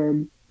Zoom. We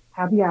did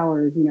happy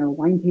hours,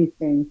 wine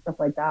tasting, stuff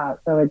like that.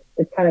 So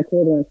it's kind of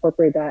cool to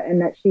incorporate that.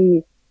 And that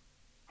she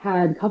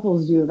had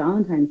couples do a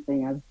Valentine's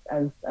thing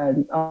as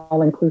an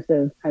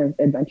all-inclusive kind of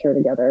adventure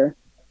together.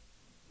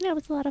 Yeah, it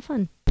was a lot of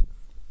fun.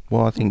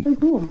 Well,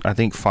 I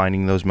think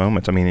finding those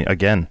moments. I mean,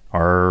 again,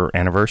 our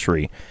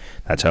anniversary.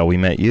 That's how we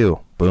met you.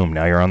 Boom,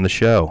 now you're on the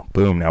show.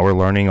 Boom, now we're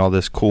learning all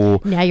this cool.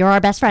 Now you're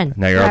our best friend.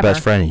 Now you're our best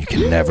friend, and you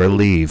can never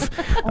leave.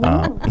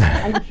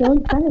 I'm so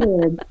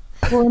excited.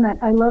 Well, and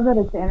I love that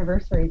it's the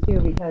anniversary too,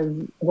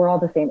 because we're all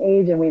the same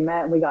age, and we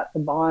met and we got to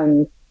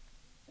bond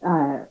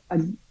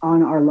on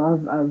our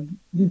love of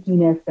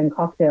geekiness and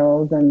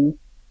cocktails and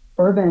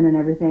bourbon and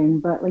everything.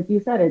 But like you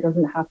said, it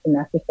doesn't have to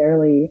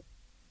necessarily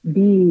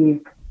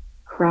be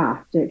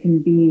craft. It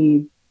can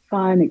be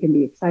fun, it can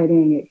be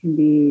exciting, it can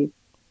be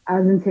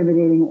as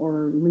intimidating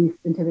or least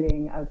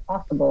intimidating as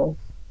possible.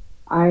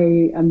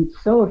 I am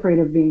so afraid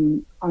of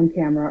being on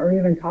camera or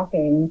even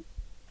talking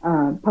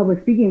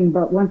public speaking,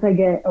 but once I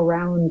get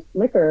around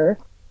liquor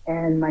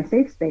and my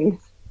safe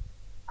space,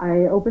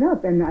 I open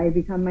up and I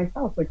become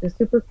myself, which is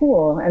super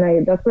cool.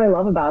 And that's what I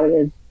love about it,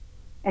 is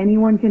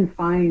anyone can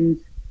find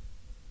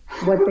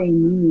what they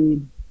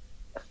need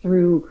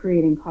through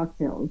creating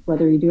cocktails,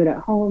 whether you do it at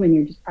home and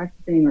you're just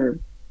practicing or,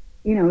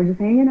 just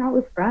hanging out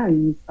with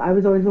friends. I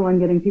was always the one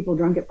getting people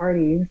drunk at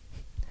parties.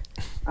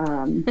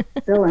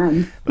 Still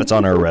am. That's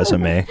on our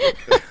resume.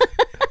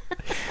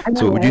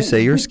 So what would you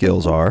say your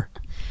skills are?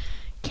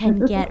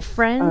 Can get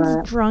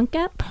friends drunk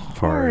at parties.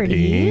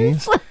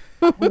 parties.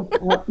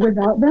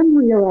 Without them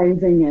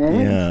realizing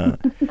it. Yeah.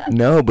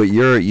 No, but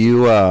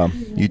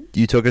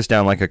you took us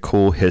down like a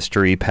cool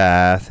history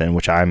path,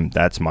 and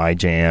that's my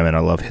jam, and I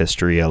love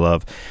history. I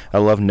love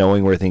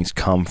knowing where things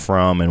come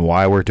from and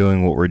why we're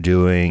doing what we're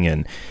doing,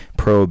 and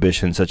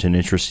Prohibition, such an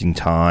interesting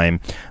time.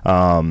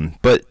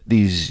 But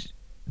these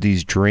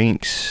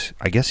drinks,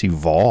 I guess,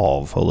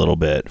 evolve a little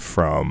bit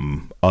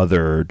from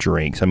other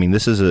drinks. I mean,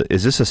 is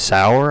this a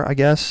sour, I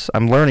guess?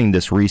 I'm learning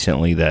this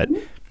recently that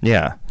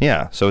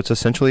yeah. So it's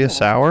essentially a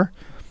sour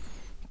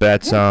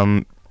that's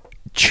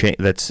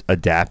that's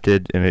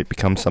adapted and it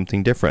becomes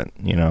something different,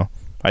 you know.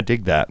 I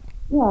dig that.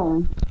 Yeah.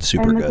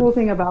 Super and the good. cool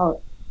thing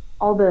about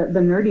all the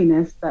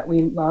nerdiness that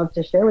we love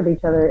to share with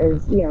each other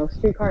is, you know,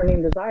 Streetcar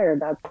Named Desire.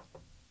 That's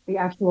the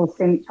actual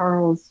St.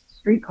 Charles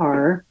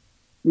streetcar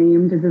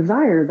named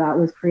Desire that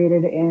was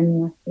created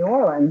in New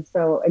Orleans.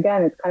 So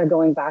again, it's kind of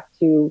going back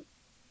to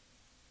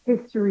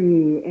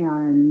history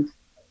and,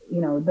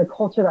 you know, the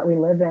culture that we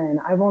live in.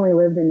 I've only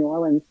lived in New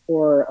Orleans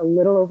for a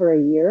little over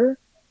a year,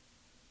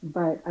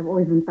 but I've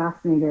always been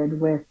fascinated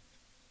with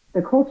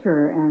the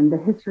culture and the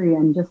history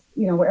and just,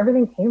 you know, where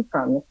everything came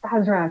from. The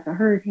Sazerac, the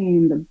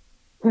Hurricane, the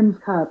Pimm's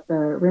Cup, the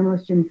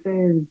Ramos Gin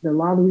Fizz, the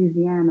La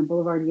Louisiane, the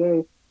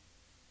Boulevardier.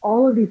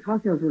 All of these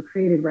cocktails were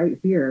created right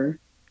here.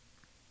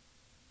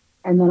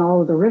 And then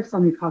all of the riffs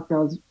on these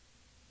cocktails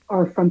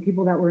are from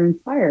people that were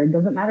inspired.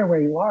 Doesn't matter where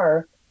you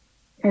are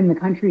in the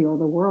country or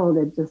the world.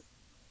 It just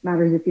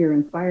matters if you're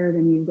inspired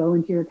and you go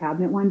into your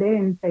cabinet one day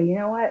and say, you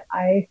know what,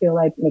 I feel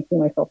like making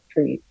myself a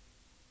treat.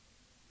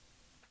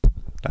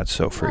 That's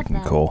so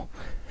freaking cool.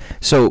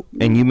 So,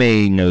 and you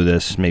may know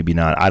this, maybe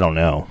not, I don't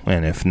know.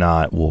 And if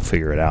not, we'll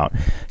figure it out.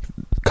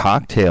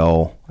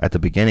 Cocktail at the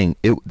beginning,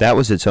 that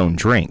was its own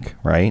drink,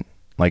 right?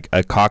 Like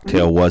a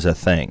cocktail was a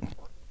thing.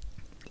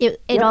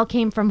 It all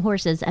came from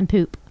horses and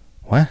poop.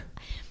 What?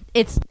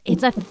 It's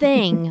a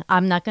thing.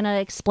 I'm not going to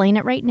explain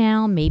it right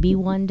now. Maybe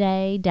one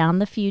day down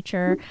the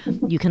future,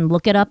 you can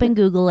look it up and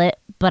Google it.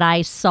 But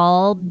I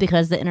saw,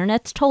 because the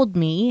internet's told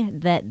me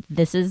that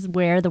this is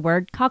where the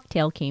word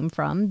cocktail came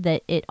from,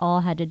 that it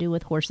all had to do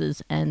with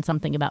horses and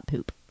something about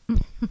poop.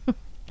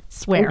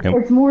 Swear.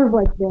 It's more of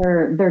like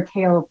their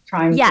tale of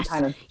trying to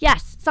kind of...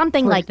 Yes,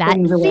 something like that.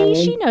 See,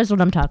 she knows what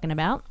I'm talking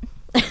about.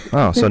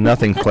 Oh, so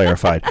nothing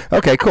clarified.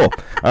 Okay, cool.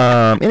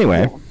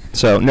 Anyway...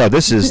 So no,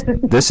 this is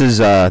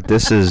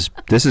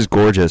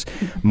gorgeous.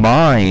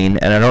 Mine,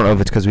 and I don't know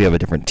if it's because we have a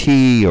different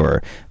tea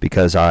or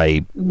because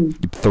I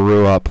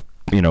threw up,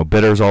 you know,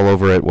 bitters all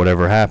over it.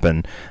 Whatever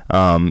happened,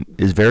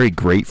 is very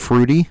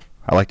grapefruity.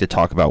 I like to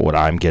talk about what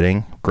I'm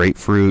getting: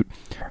 grapefruit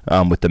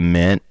with the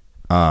mint,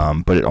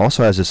 but it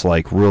also has this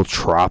like real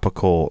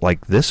tropical.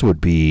 Like this is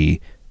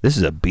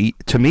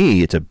to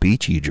me, it's a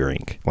beachy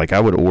drink. Like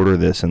I would order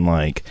this and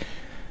like,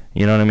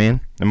 you know what I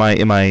mean?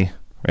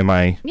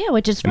 Yeah,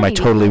 which is funny. Am I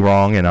totally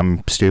wrong and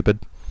I'm stupid?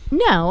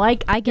 No,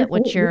 I get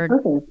what you're.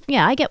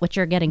 Yeah, I get what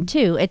you're getting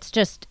too.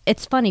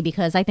 It's funny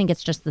because I think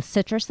it's just the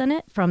citrus in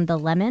it from the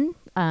lemon,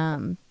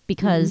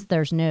 because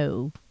there's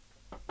no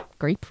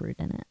grapefruit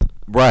in it.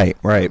 Right,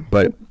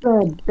 but it's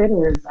the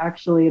bitters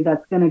actually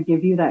that's going to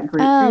give you that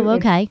grapefruit. Oh,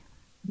 okay.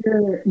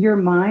 Your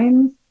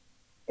mind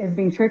is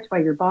being tricked by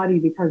your body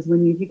because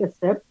when you take a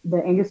sip,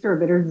 the Angostura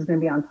bitters is going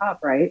to be on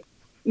top, right?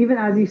 Even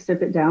as you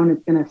sip it down,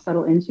 it's going to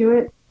settle into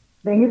it.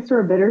 The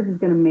Angostura bitters is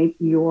going to make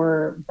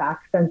your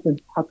back senses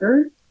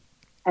pucker,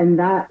 and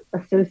that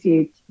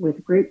associates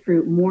with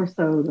grapefruit more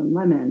so than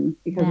lemon,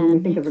 because when we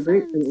think of a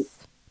grapefruit,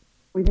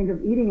 we think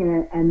of eating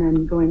it and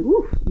then going,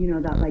 oof, you know,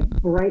 that like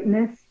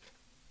brightness.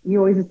 You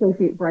always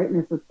associate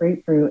brightness with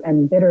grapefruit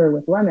and bitter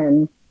with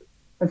lemon,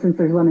 but since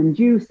there's lemon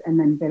juice and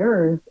then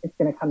bitters, it's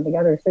going to come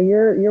together. So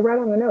you're right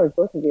on the nose,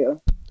 both of you.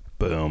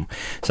 Boom.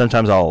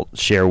 Sometimes I'll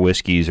share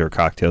whiskeys or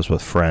cocktails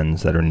with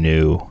friends that are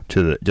new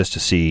just to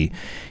see,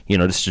 you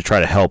know, just to try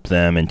to help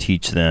them and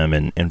teach them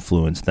and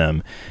influence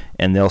them.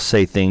 And they'll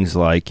say things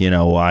like, you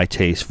know, well, I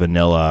taste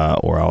vanilla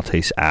or I'll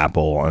taste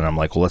apple. And I'm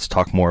like, well, let's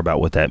talk more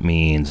about what that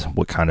means.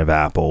 What kind of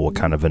apple? What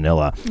kind of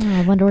vanilla? Oh,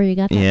 I wonder where you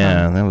got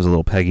that from. That was a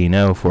little Peggy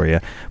no for you.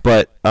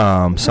 But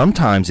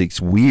sometimes it's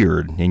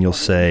weird. And you'll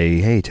say,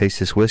 hey, taste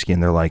this whiskey.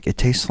 And they're like, it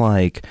tastes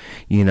like,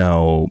 you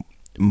know,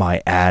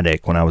 my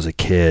attic when I was a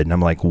kid. And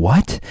I'm like,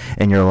 what?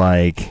 And you're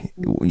like,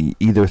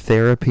 either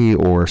therapy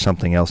or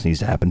something else needs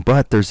to happen.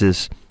 But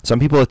there's some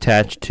people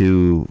attach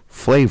to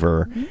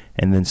flavor,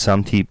 and then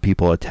some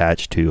people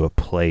attach to a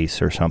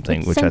place or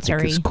something, which sensory. I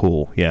think is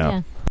cool.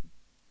 Yeah.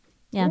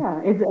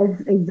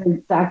 It's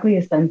exactly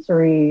a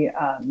sensory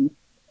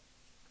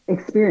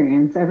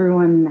experience.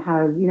 Everyone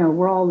has, you know,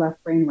 we're all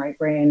left brain, right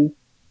brain.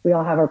 We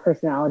all have our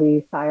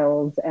personality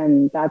styles,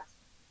 and that's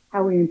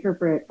how we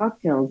interpret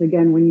cocktails.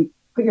 Again, when you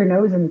put your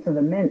nose into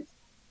the mint,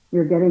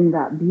 you're getting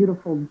that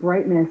beautiful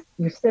brightness.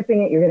 You're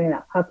sipping it, you're getting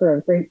that pucker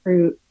of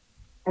grapefruit.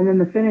 And then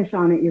the finish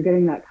on it, you're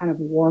getting that kind of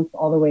warmth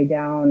all the way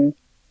down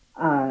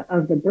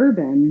of the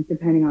bourbon,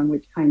 depending on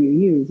which kind you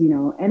use, you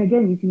know. And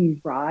again, you can use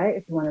rye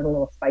if you want it a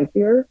little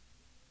spicier.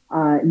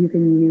 You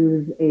can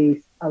use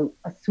a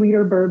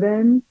sweeter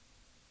bourbon.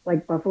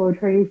 like Buffalo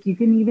Trace. You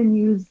can even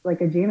use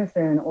like a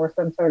Jameson or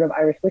some sort of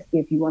Irish whiskey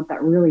if you want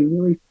that really,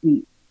 really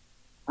sweet.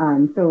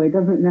 So it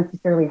doesn't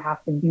necessarily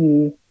have to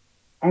be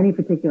any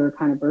particular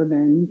kind of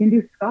bourbon. You can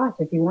do Scotch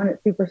if you want it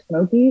super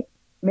smoky.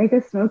 Make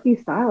a smoky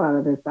style out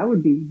of this. That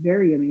would be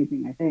very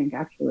amazing, I think,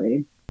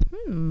 actually.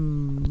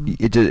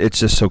 It's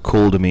just so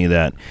cool to me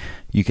that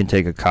you can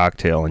take a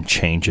cocktail and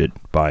change it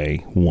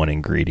by one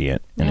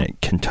ingredient, and it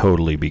can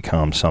totally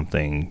become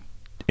something.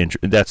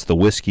 That's the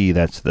whiskey,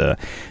 that's the,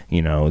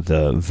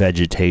 the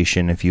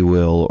vegetation, if you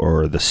will,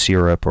 or the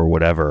syrup or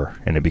whatever,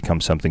 and it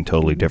becomes something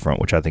totally different,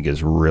 which I think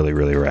is really,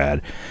 really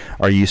rad.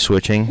 Are you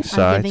switching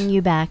sides? I'm giving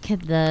you back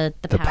the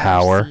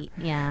power seat.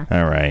 Yeah.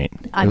 All right.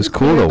 I'm it was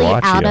cool to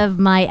watch out you. of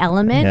my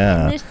element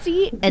in this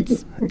seat.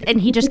 And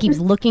he just keeps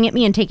looking at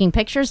me and taking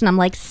pictures, and I'm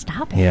like,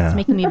 stop it. Yeah. It's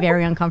making me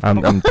very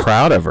uncomfortable. I'm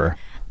proud of her.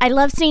 I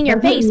love seeing your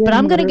face, but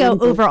I'm going to go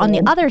over on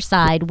the other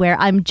side where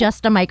I'm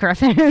just a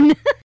microphone.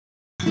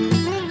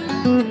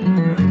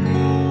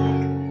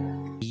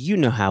 You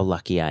know how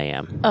lucky I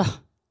am. Oh,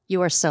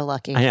 you are so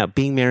lucky. I know.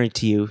 Being married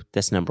to you,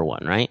 that's number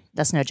one, right?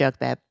 That's no joke,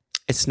 babe.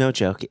 It's no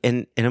joke.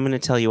 And I'm going to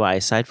tell you why.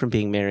 Aside from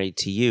being married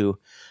to you,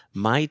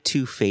 my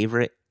two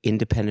favorite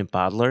independent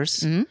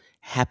bottlers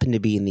happen to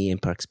be in the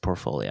Impex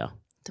portfolio.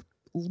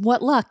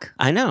 What luck.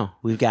 I know.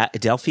 We've got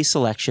Adelphi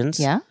Selections.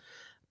 Yeah.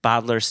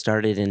 Bottler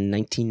started in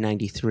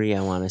 1993,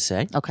 I want to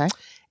say. Okay.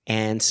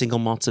 And Single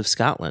Malts of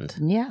Scotland.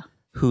 Yeah.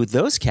 Who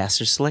those casks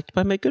are selected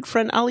by my good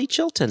friend Ollie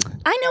Chilton.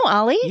 I know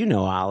Ollie. You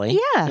know Ollie.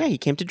 Yeah. Yeah, he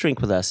came to drink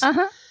with us.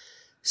 Uh-huh.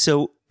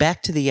 So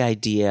back to the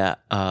idea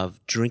of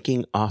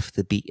drinking off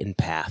the beaten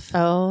path.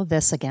 Oh,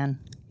 this again.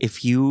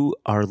 If you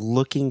are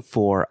looking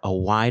for a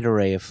wide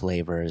array of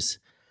flavors,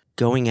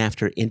 going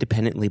after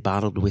independently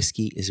bottled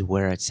whiskey is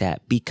where it's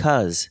at,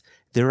 because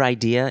their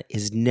idea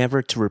is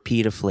never to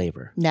repeat a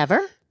flavor.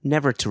 Never?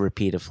 Never to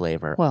repeat a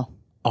flavor. Well.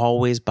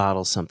 Always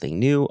bottle something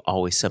new,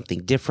 always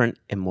something different,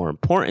 and more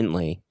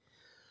importantly,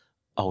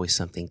 always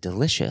something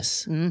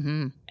delicious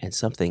and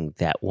something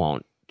that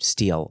won't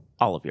steal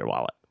all of your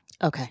wallet.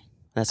 Okay.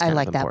 That's I kind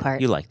like of that important.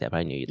 part. You like that.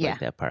 I knew you'd like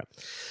that part.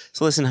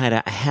 So listen,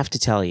 Haida, I have to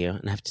tell you,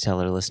 and I have to tell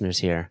our listeners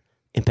here,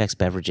 Impex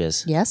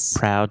Beverages, yes,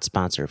 proud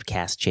sponsor of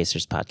Cask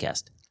Chasers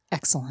podcast.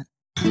 Excellent.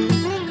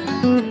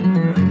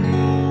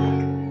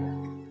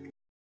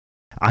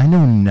 I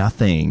know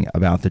nothing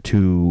about the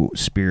two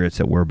spirits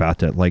that we're about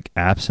to, like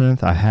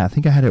absinthe. I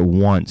think I had it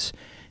once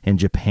in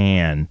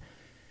Japan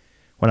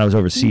when I was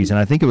overseas, and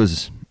I think it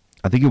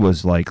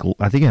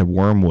had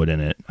wormwood in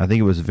it. I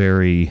think it was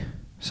very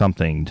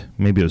something.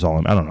 Maybe it was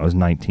all, I don't know. I was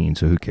 19,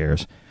 so who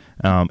cares?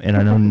 And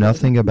I know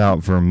nothing about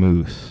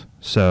vermouth,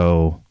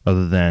 so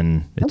other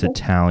than it's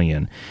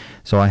Italian.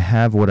 So I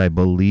have what I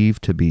believe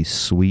to be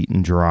sweet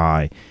and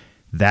dry.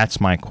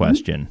 That's my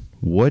question.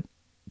 What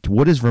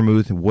is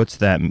vermouth? What's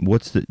that?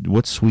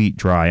 What's sweet,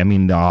 dry? I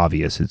mean, the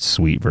obvious, it's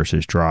sweet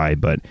versus dry,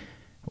 but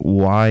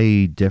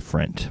why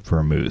different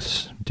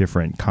vermouths?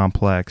 Different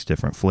complex,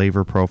 different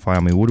flavor profile? I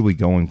mean, what are we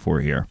going for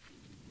here?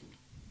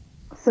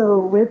 So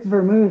with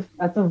vermouth,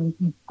 that's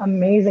an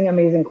amazing,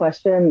 amazing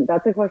question.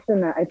 That's a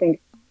question that I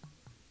think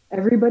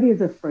everybody is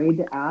afraid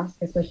to ask,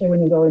 especially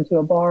when you go into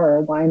a bar or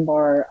a wine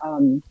bar.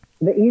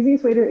 The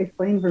easiest way to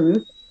explain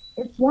vermouth,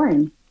 it's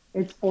wine.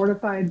 It's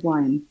fortified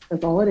wine.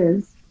 That's all it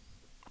is.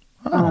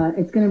 Oh.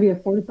 It's going to be a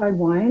fortified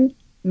wine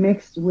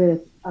mixed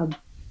with a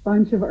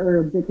bunch of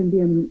herbs. It can be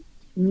a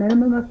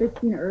minimum of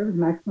 15 herbs,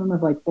 maximum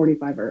of like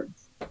 45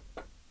 herbs.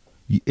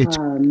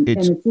 And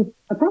it's just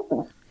a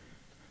process.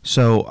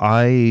 So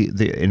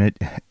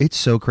it's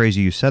so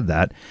crazy you said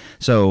that.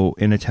 So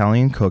in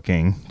Italian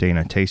cooking,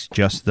 Dana, tastes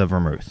just the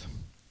vermouth.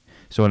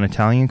 So in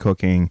Italian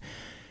cooking,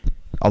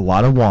 a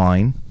lot of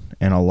wine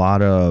and a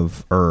lot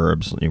of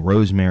herbs, like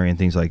rosemary and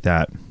things like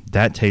that.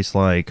 That tastes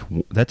like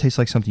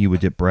something you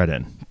would dip bread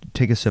in.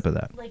 Take a sip of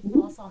that. Like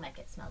balsamic,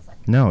 it smells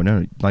like.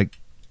 No,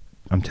 like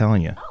I'm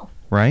telling you. Oh.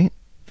 Right?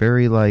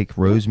 Very like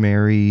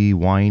rosemary,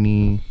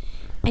 winey.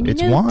 And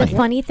it's wine. The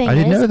funny thing is, I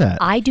didn't know that.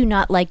 I do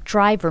not like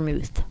dry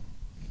vermouth.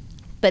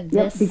 But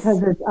this...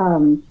 because it's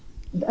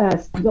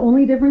the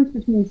only difference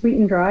between sweet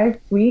and dry.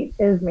 Sweet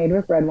is made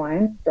with red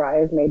wine.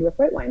 Dry is made with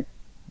white wine.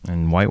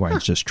 And white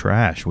wine's just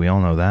trash. We all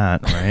know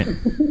that, right?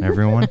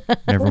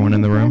 Everyone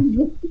in the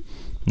room.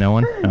 No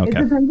one? Okay. It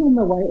depends on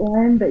the white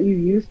wine that you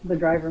use for the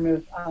dry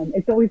vermouth.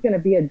 It's always going to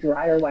be a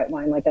drier white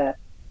wine, like a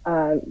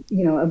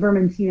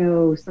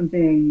Vermentino,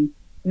 something,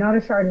 not a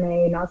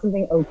Chardonnay, not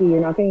something oaky.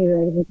 You're not going to use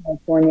anything from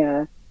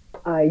California.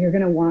 You're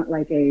going to want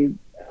like a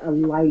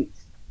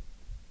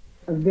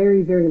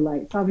very, very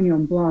light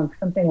Sauvignon Blanc,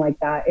 something like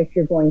that, if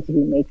you're going to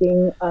be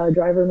making a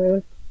dry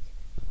vermouth.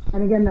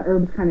 And again, the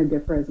herbs kind of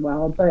differ as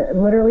well. But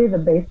literally the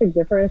basic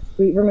difference,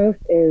 sweet vermouth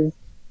is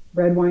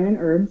red wine and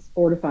herbs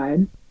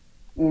fortified,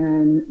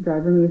 and dry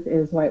vermouth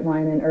is white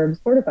wine and herbs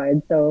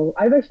fortified. So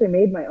I've actually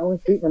made my own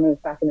sweet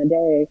vermouth back in the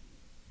day.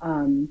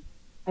 And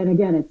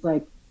again, it's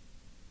like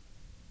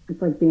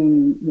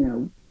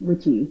being,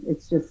 witchy.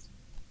 It's just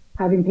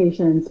having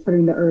patience,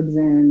 putting the herbs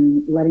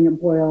in, letting it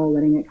boil,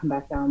 letting it come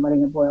back down,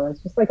 letting it boil.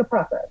 It's just like a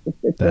process. It's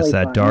That's really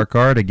that fun. dark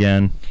art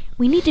again.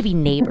 We need to be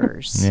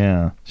neighbors.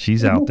 Yeah,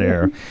 she's out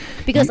there.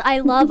 Because I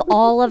love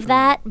all of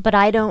that, but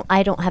I don't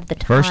have the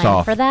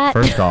time for that.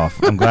 First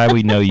off, I'm glad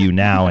we know you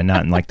now and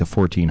not in like the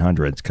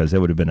 1400s, because it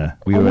would have been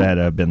we would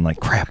have been like,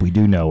 crap, we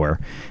do know her,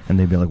 and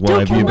they'd be like, well,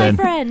 Don't kill my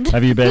friend.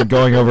 have you been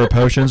going over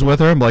potions with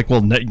her? I'm like,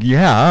 well,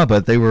 yeah,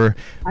 but they were.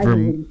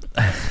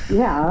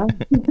 Yeah.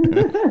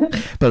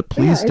 But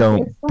please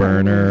don't it's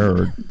burn her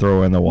or throw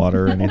her in the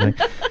water or anything.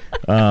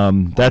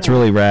 That's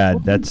really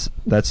rad.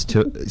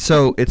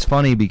 So it's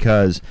funny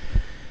because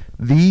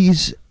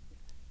these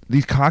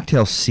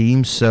cocktails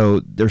seem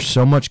there's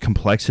so much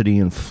complexity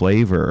and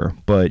flavor,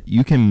 but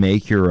you can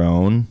make your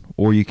own,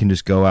 or you can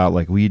just go out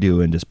like we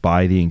do and just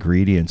buy the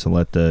ingredients and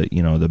let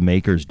the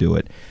makers do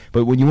it.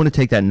 But when you want to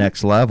take that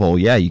next level,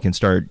 yeah, you can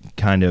start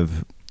kind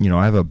of,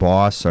 I have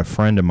a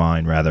friend of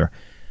mine rather,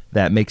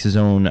 that makes his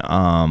own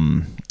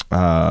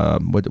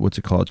what's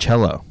it called,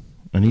 cello.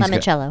 And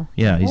Limoncello.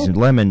 Yeah, he's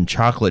lemon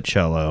chocolate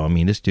cello. I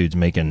mean, this dude's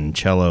making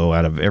cello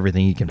out of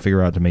everything he can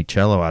figure out to make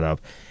cello out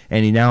of.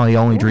 And he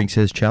only drinks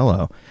his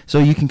cello. So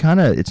you can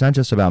it's not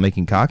just about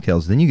making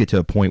cocktails. Then you get to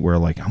a point where,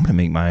 like, I'm going to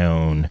make my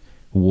own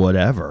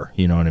whatever,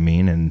 you know what I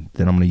mean? And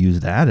then I'm going to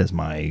use that as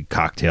my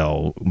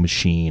cocktail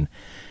machine.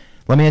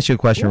 Let me ask you a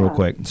question real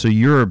quick. So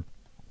you're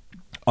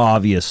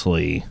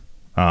obviously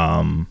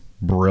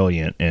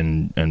brilliant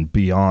and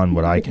beyond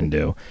what I can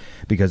do,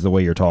 because the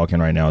way you're talking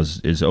right now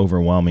is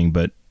overwhelming.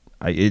 But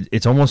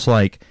it's almost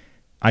like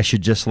I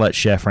should just let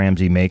Chef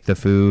Ramsay make the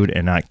food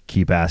and not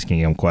keep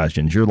asking him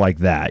questions. You're like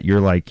that. You're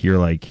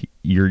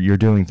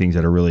doing things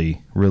that are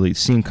really, really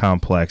seem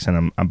complex,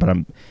 and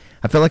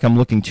I feel like I'm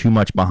looking too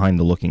much behind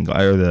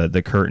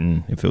the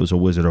curtain. If it was a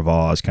Wizard of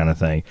Oz kind of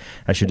thing,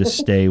 I should just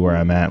stay where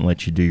I'm at and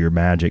let you do your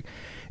magic.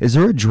 Is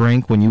there a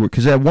drink when you were,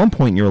 because at one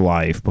point in your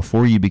life,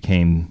 before you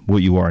became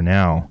what you are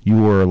now, you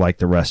were like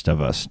the rest of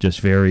us,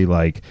 just very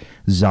like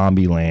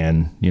zombie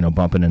land,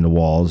 bumping into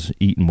walls,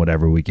 eating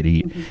whatever we could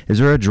eat. Mm-hmm. Is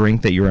there a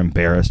drink that you're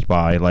embarrassed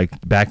by? Like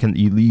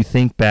you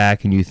think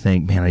back and you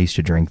think, man, I used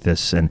to drink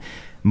this. And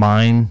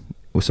mine,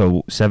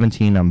 so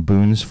 17, I'm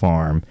Boone's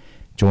Farm,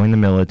 joined the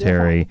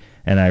military,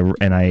 and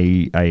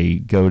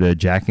I go to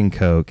Jack and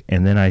Coke,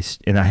 and then I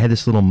had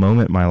this little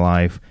moment in my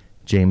life,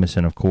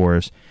 Jameson, of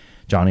course,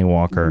 Johnny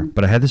Walker.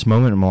 But I had this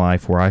moment in my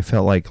life where I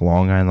felt like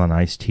Long Island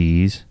iced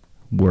teas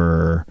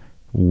were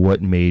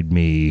what made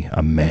me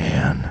a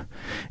man.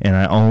 And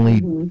I only,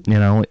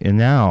 and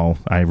now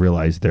I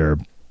realize they're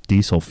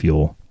diesel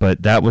fuel.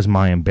 But that was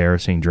my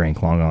embarrassing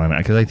drink, Long Island,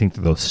 because I think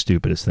they're the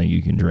stupidest thing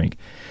you can drink.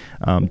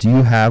 Do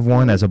you have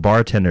one as a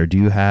bartender? Do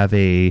you have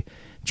a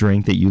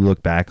drink that you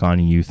look back on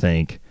and you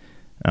think,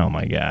 oh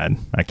my God,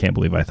 I can't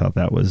believe I thought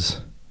that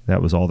was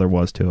all there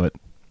was to it?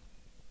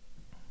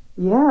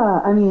 Yeah,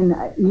 I mean,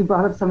 you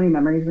brought up so many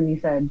memories when you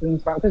said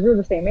Boone's Farm, because we're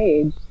the same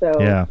age. So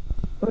yeah,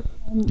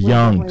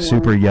 young,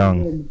 super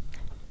young.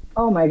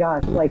 Oh my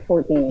gosh, like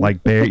 14.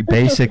 Like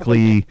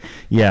basically,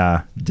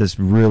 yeah, just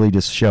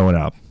showing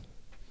up.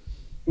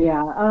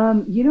 Yeah,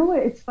 you know what?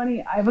 It's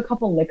funny. I have a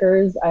couple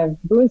liquors. I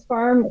have Boone's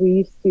Farm. We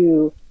used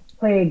to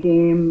play a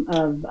game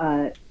of.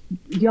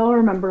 Do y'all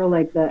remember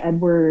like the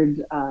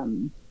Edward?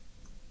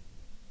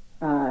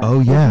 Oh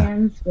yeah,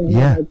 hands, when you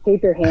like,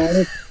 tape your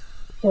hands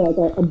to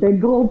like a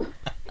big gulp,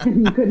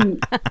 and you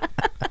couldn't,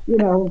 get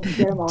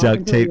them off.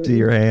 Duct tape to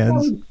your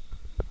hands.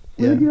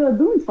 We would do a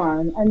Boone's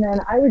Farm, and then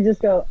I would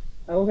just go,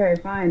 okay,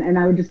 fine, and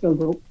I would just go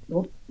gulp,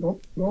 gulp,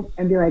 gulp, gulp,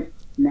 and be like,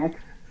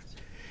 next.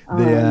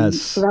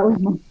 Yes. So that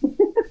was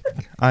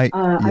my.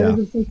 I was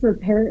obsessed with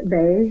Parrot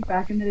Bay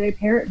back in the day.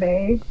 Parrot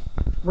Bay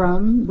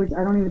rum, which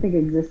I don't even think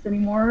exists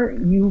anymore.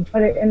 You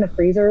put it in the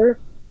freezer,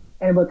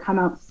 and it would come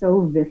out so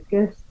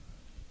viscous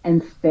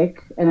and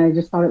thick, and I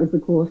just thought it was the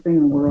coolest thing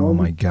in the world. Oh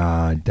my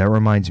God, that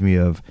reminds me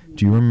of.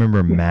 Do you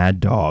remember Mad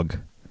Dog?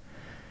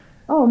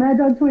 Oh, Mad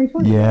Dog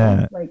 2020.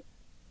 Yeah. Like.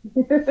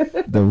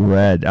 The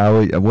red,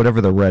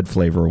 whatever the red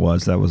flavor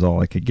was, that was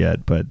all I could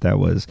get. But that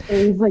was.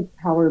 It was like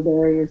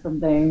Powerberry or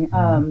something.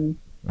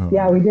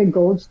 Yeah, we did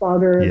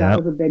Goldschlager. Yeah. That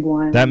was a big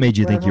one. That made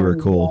you think you were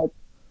cool. Like,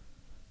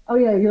 oh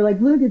yeah, you're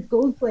like, look, it's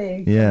gold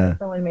flakes. Yeah.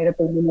 Someone made up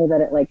a rumor that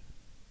it like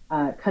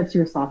cuts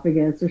your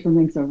esophagus or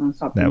something, so everyone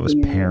stopped. That was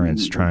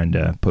parents trying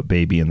to put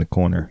baby in the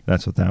corner.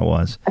 That's what that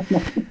was.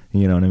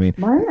 You know what I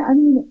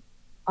mean?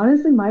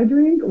 Honestly, my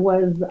drink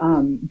was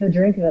the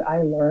drink that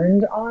I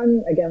learned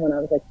on, again, when I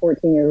was like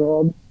 14 years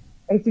old.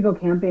 I used to go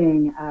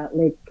camping at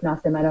Lake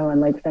Canasta Meadow and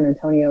Lake San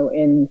Antonio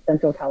in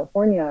Central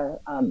California,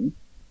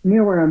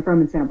 near where I'm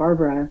from in Santa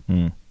Barbara.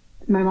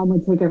 My mom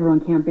would take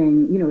everyone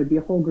camping. It'd be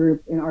a whole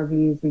group in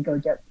RVs. We'd go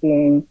jet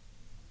skiing.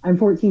 I'm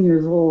 14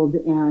 years old,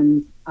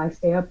 and I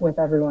stay up with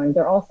everyone.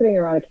 They're all sitting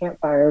around a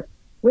campfire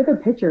with a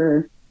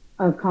picture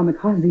of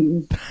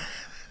kamikazes.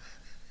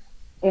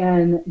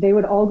 And they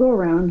would all go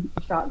around,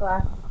 a shot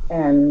glass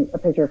and a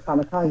picture of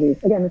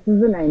kamikazes. Again, this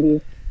is the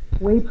 90s,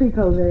 way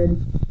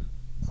pre-COVID.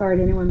 Sorry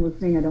to anyone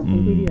listening, I don't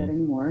think we do that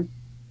anymore.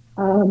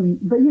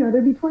 But,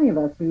 there'd be 20 of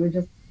us. We would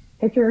just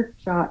picture,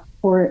 shot,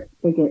 pour it,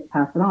 take it,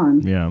 pass it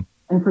on. Yeah.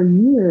 And for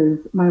years,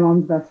 my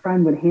mom's best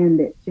friend would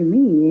hand it to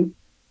me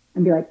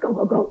and be like, go,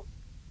 go, go.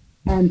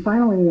 And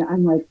finally,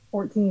 I'm like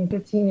 14,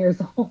 15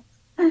 years old.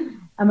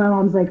 And my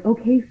mom's like,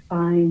 okay,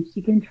 fine.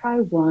 She can try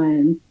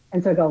one.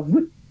 And so I go,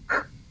 whoop,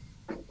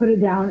 put it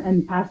down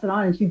and pass it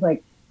on. And she's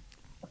like,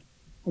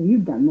 have you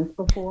done this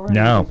before? And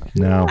I'm No, like,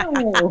 no,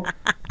 no.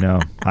 no.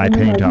 High And then,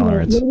 pain like,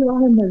 tolerance.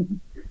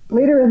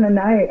 Later in the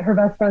night, her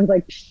best friend's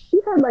like, she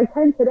had like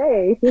 10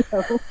 today. You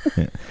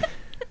know?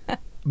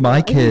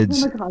 My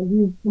kids,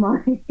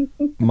 Mine.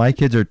 my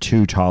kids are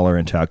too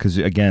tolerant out because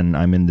again,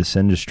 I'm in this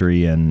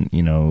industry and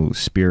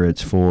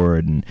spirits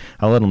forward, and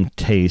I let them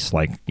taste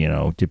like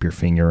dip your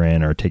finger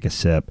in or take a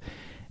sip,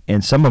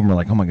 and some of them are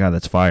like, oh my god,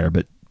 that's fire,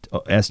 but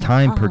as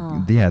time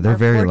they're Our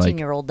very like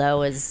 14-year-old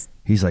though is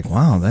he's like,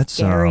 wow, that's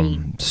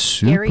very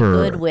super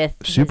good with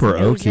super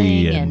his oaky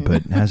nosing and and-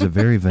 but has a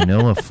very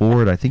vanilla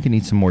forward. I think it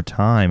needs some more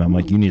time. I'm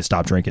like, you need to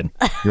stop drinking.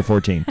 You're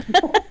 14.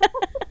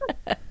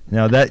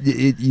 Now that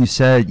you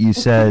said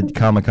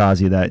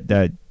kamikaze,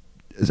 that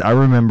is, I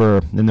remember,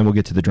 and then we'll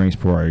get to the drinks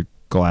before our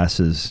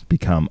glasses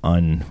become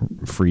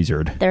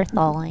unfreezered. they're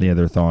thawing. Yeah,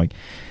 they're thawing.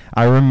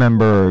 I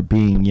remember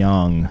being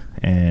young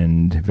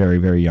and very,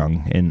 very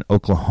young in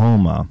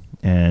Oklahoma,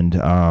 and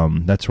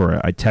that's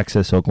where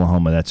Texas,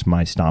 Oklahoma. That's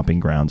my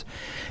stomping grounds.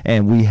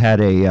 And we had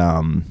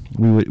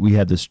we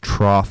had this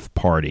trough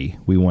party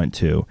we went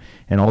to,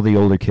 and all the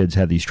older kids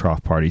had these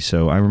trough parties.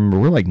 So I remember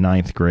we're like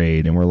ninth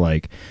grade, and we're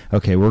like,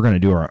 okay, we're gonna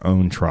do our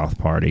own trough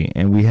party,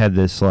 and we had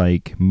this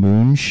like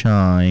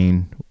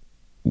moonshine.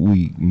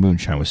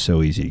 Moonshine was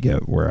so easy to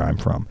get where I'm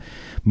from.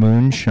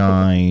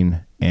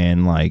 Moonshine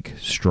and like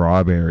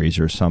strawberries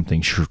or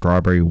something,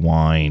 strawberry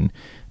wine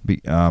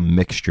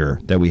mixture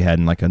that we had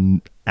in like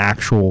an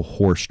actual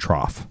horse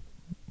trough,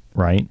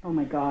 right? Oh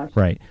my gosh.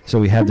 Right. So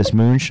we had this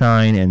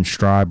moonshine and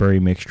strawberry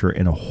mixture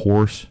in a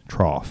horse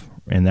trough,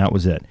 and that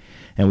was it.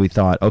 And we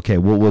thought, okay,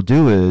 what we'll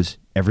do is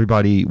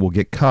everybody will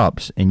get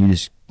cups, and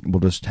we'll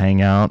just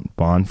hang out,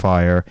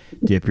 bonfire,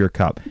 dip your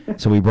cup.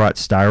 So we brought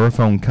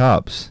styrofoam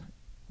cups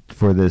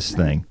for this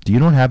thing. Do you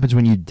know what happens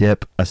when you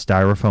dip a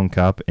styrofoam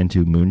cup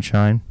into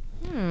moonshine?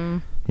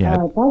 Yeah,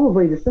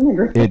 Probably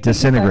disintegrates. it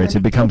disintegrates.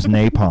 It becomes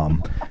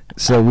napalm.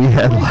 So we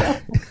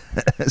had,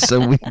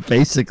 so we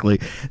basically,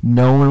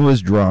 no one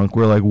was drunk.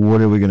 We're like,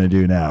 what are we gonna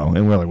do now?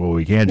 And we're like, well,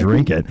 we can't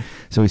drink it.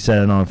 So we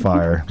set it on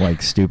fire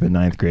like stupid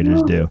ninth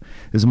graders do.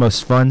 It was the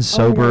most fun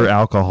sober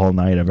alcohol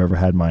night I've ever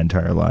had in my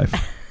entire life.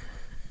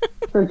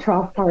 So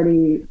trough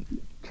party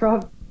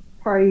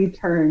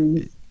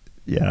turns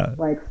Yeah,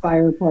 like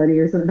fire party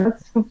or something.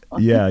 That's so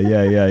fun.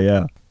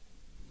 yeah.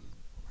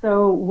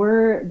 So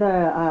we're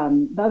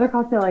the other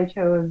cocktail I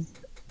chose.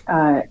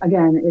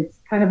 Again, it's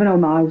kind of an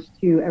homage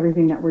to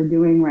everything that we're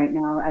doing right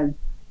now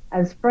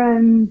as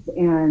friends,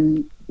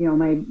 and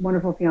my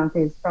wonderful fiance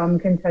is from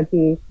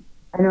Kentucky.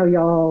 I know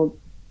y'all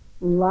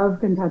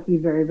love Kentucky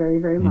very, very,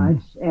 very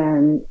much,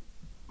 and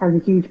has a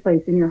huge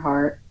place in your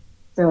heart.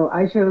 So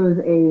I chose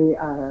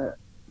a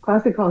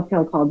classic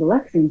cocktail called the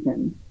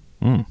Lexington.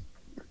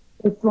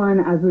 This one,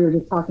 as we were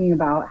just talking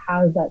about,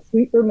 has that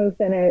sweet vermouth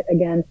in it.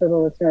 Again, for the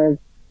listeners,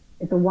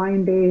 it's a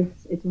wine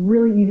base. It's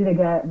really easy to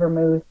get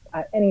vermouth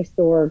at any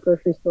store.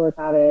 Grocery stores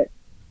have it.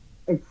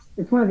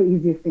 It's one of the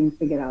easiest things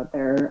to get out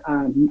there.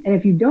 And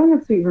if you don't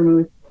have sweet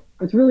vermouth,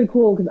 it's really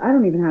cool because I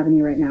don't even have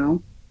any right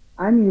now.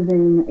 I'm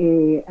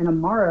using an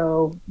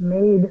Amaro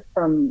made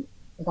from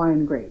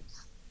wine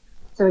grapes.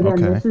 So again,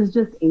 Okay. this is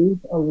just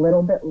aged a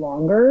little bit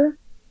longer.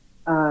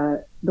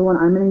 The one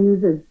I'm going to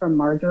use is from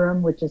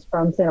Marjoram, which is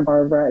from Santa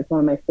Barbara. It's one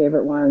of my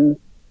favorite ones.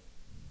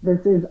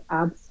 This is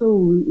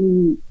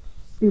absolutely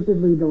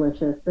stupidly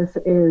delicious. This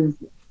is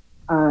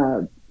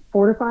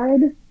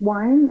fortified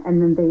wine,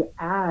 and then they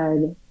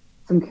add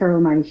some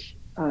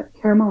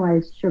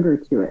caramelized sugar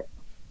to it.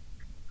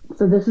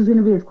 So this is going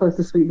to be as close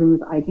to sweet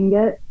vermouth I can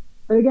get.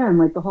 But again,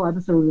 like the whole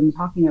episode we've been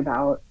talking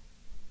about,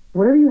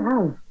 whatever you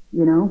have,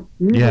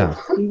 use Yeah.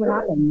 it, see what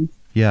happens.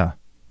 Yeah,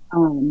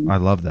 I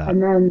love that.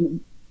 And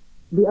then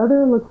the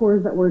other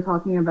liqueurs that we're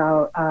talking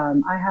about,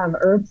 I have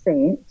Herb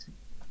Saint,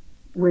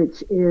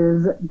 which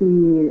is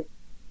the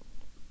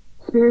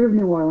spirit of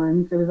New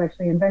Orleans. It was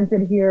actually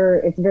invented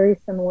here. It's very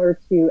similar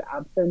to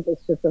absinthe. It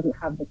just doesn't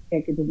have the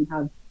kick. It doesn't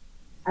have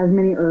as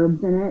many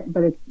herbs in it,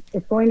 but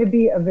it's going to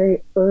be a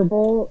very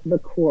herbal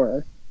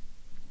liqueur.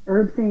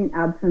 Herb Saint,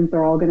 absinthe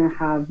are all going to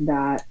have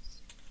that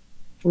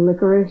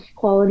licorice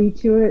quality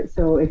to it.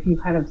 So if you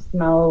kind of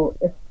smell,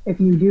 if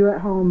you do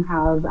at home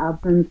have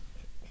absinthe,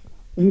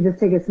 if you just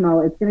take a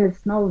smell, it's going to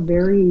smell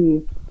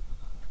very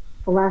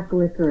black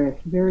licorice,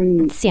 very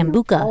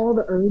Sambuca. all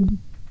the herbs.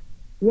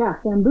 Yeah,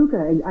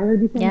 Sambuca. I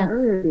heard you say Yeah. that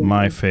earlier. Dan.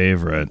 My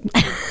favorite.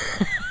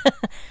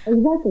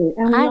 Exactly.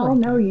 And we I all like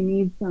know you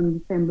need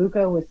some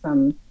Sambuca with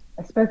some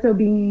espresso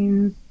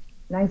beans,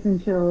 nice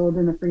and chilled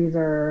in the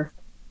freezer.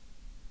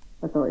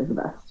 That's always the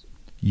best.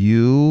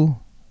 You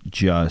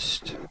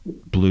just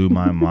blew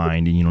my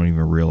mind, and you don't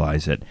even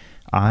realize it.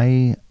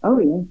 I Oh,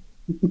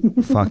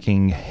 yeah.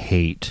 fucking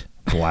hate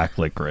black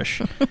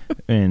licorice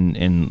and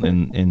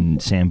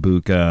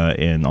Sambuca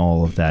and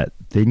all of that.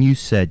 Then you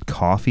said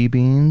coffee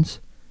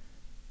beans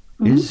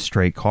is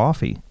straight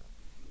coffee.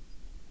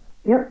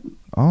 Yep.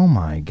 Oh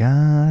my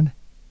God.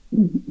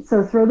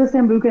 So throw the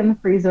Sambuca in the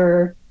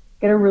freezer,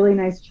 get a really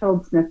nice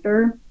chilled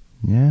snifter,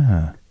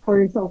 Yeah. pour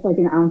yourself like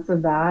an ounce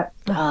of that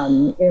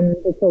in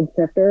the chilled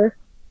snifter.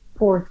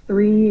 Pour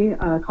 3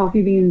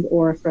 coffee beans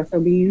or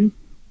espresso beans,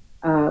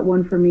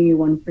 one for me,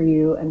 one for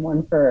you, and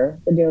one for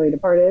the dearly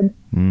departed,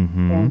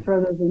 and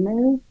throw those in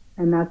there.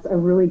 And that's a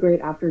really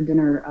great after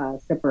dinner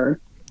sipper.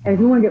 And if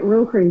you want to get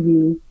real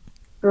crazy,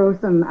 throw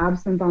some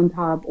absinthe on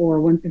top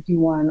or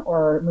 151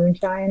 or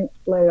moonshine,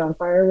 light it on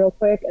fire real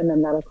quick, and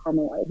then that'll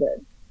caramelize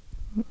it.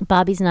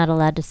 Bobby's not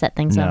allowed to set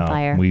things on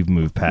fire. We've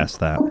moved past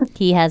that.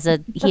 He has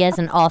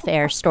an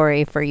off-air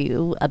story for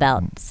you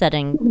about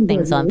setting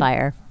things on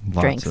fire.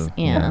 Drinks.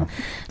 Yeah.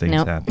 Things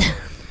Nope. happen.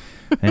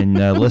 And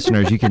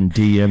listeners, you can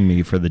DM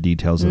me for the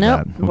details of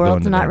Nope. that. We'll go World's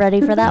into not there. ready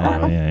for that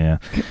one. Yeah.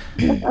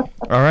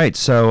 All right,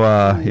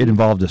 so it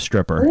involved a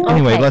stripper.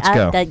 Anyway, Okay, let's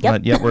go.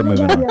 yep. We're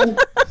moving on.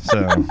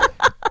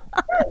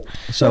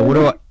 So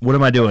what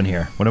am I doing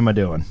here? What am I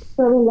doing?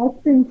 So the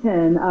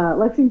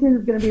Lexington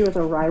is going to be with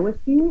a rye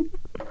whiskey.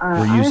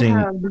 We're using.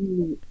 I have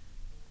the,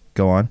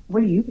 Go on.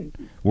 what do you think?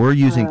 We're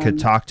using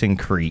Catoctin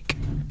Creek,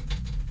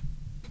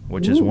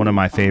 which is one of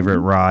my favorite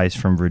ryes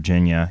from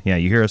Virginia. Yeah,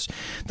 you hear us,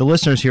 the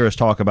listeners hear us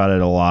talk about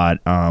it a lot.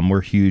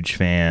 We're huge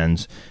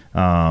fans.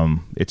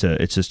 It's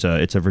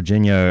a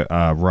Virginia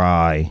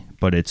rye,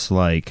 but it's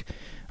like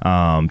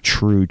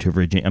true to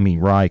Virginia. I mean,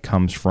 rye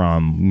comes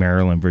from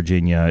Maryland,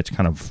 Virginia. It's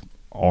kind of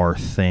our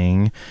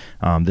thing,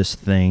 this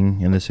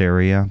thing in this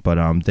area,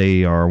 but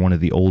they are one of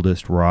the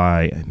oldest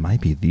rye. It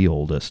might be the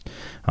oldest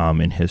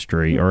in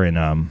history, or in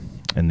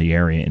the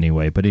area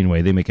anyway. But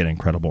anyway, they make an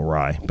incredible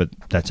rye. But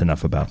that's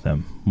enough about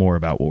them. More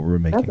about what we're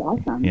making. That's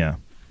awesome. Yeah.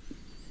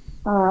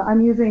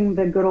 I'm using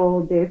the good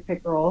old Dave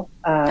Pickerel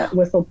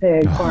Whistle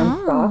Pig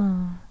farm stock.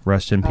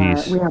 Rest in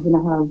peace. We happen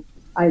to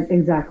have,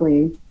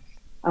 exactly.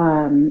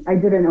 I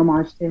did an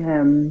homage to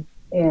him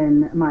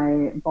in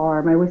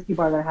my whiskey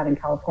bar that I had in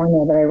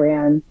California that I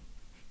ran,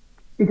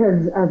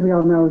 because as we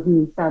all know,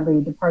 he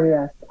sadly departed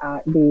us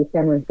at the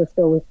San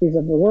Francisco Whiskeys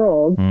of the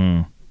World.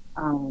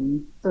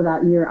 So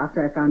that year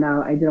after I found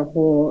out, I did a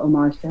whole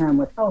homage to him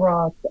with Fell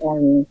Rock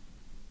and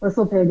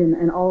Whistle Pig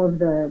and all of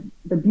the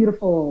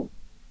beautiful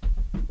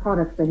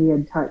products that he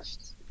had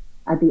touched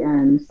at the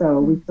end.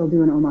 So we still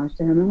do an homage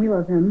to him, and we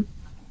love him.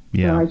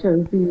 Yeah. So I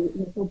chose the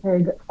Whistle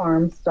Pig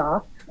farm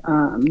stock.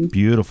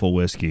 Beautiful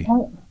whiskey.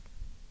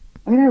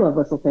 I mean, I love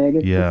Whistle Pig.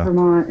 It's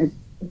Vermont. It's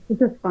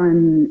such a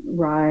fun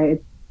rye.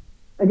 It's,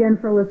 again,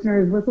 for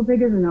listeners, Whistle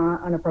Pig is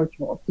not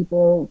unapproachable.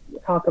 People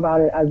talk about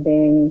it as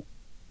being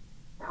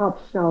top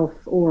shelf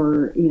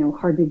or,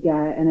 hard to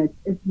get, and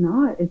it's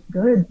not. It's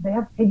good. They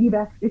have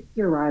Piggyback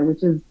 6-year rye,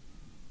 which is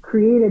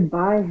created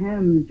by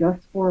him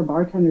just for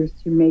bartenders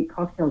to make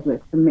cocktails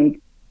with, to make,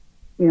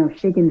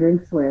 shaken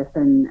drinks with,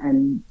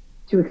 and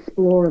to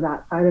explore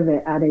that side of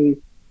it at a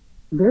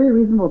very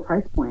reasonable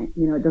price point.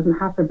 It doesn't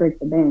have to break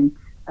the bank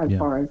as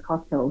far as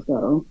cocktails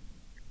go.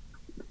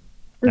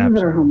 This is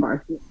at our home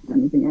bar.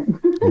 I'm using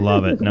it.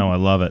 Love it. No, I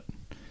love it.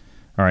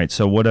 All right.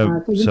 So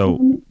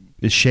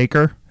is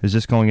shaker? Is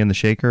this going in the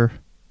shaker?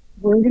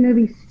 We're going to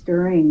be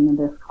stirring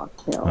this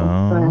cocktail.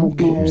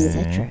 Okay.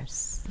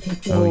 Citrus.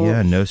 Oh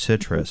yeah, no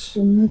citrus.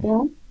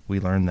 We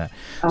learned that.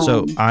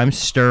 So I'm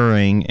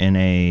stirring in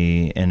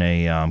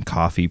a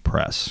coffee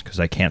press because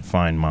I can't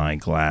find my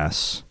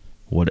glass.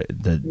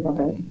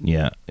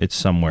 Yeah, it's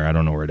somewhere. I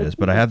don't know where it is,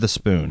 but I have the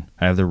spoon.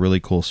 I have the really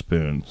cool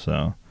spoon.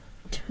 So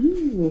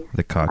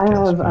the cocktail.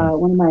 I have spoon.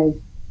 one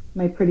of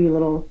my pretty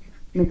little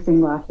mixing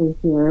glasses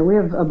here. We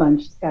have a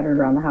bunch scattered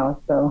around the house,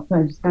 so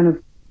I just kind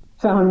of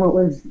found what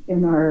was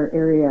in our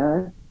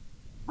area.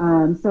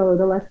 So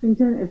the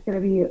Lexington is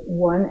going to be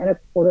 1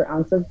 1/4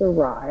 ounce of the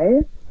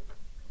rye.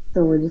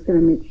 So we're just going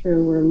to make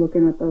sure we're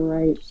looking at the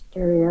right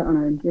area on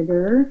our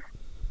jigger.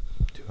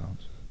 2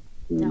 ounces.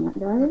 That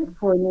guy,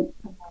 pour it in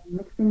a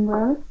mixing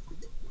glass.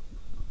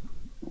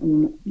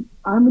 And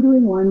I'm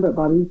doing 1, but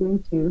Bobby's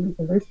doing 2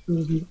 because there's 2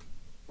 of you.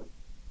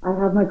 I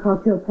have my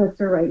cocktail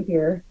tester right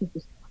here. He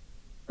just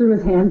threw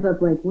his hands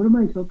up like, what am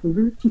I talking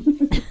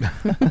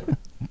about?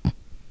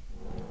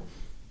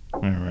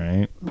 All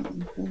right.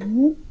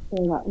 Okay.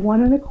 So I got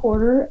 1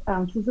 1/4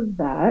 ounces of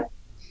that.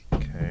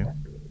 Okay.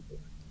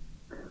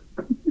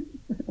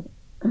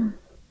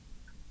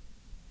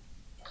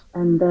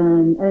 And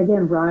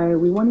again, rye,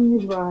 we want to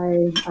use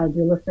rye, as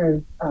your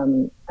listeners,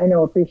 I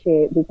know,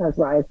 appreciate, because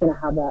rye is going to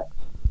have that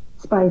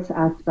spice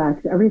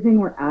aspect. Everything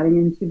we're adding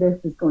into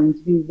this is going to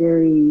be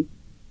very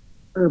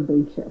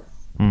herbaceous.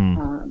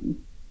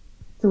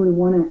 So we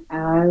want to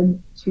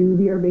add to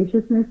the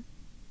herbaceousness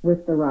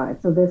with the rye.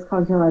 So this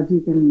cocktail, as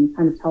you can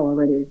kind of tell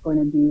already, is going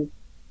to be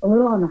a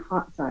little on the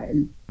hot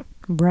side.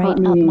 Right Hot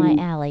up meaning, my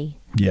alley.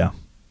 Yeah.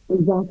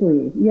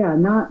 Exactly. Yeah,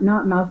 not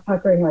mouth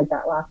puckering like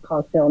that last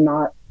cocktail,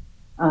 not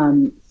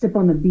sip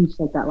on the beach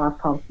like that last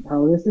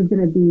cocktail. This is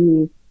going to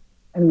be,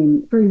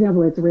 for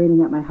example, it's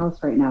raining at my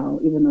house right now,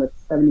 even though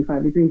it's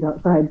 75 degrees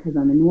outside because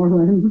I'm in New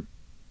Orleans.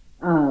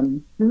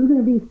 This is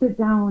going to be sit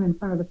down in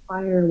front of the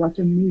fire, watch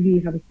a movie,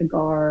 have a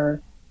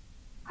cigar,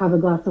 have a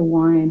glass of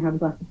wine, have a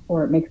glass of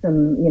port, make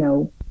some,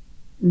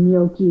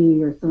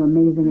 gnocchi or some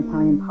amazing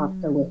Italian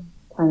pasta with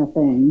kind of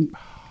thing.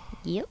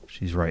 Yep.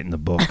 She's writing the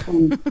book.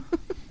 And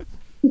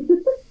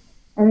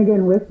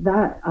again, with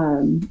that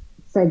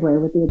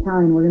segue with the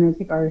Italian, we're going to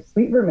take our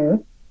sweet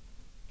vermouth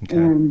Okay.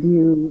 and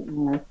do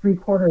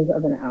 3/4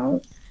 of an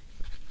ounce.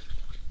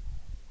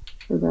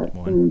 So that's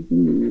going to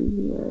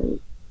be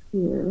right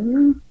here.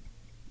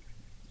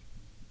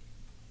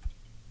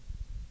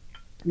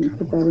 And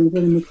put that into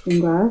the mixing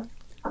glass.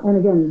 And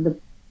again, the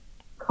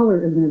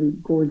color is going to be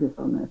gorgeous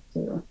on this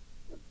too.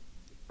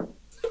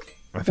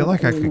 I feel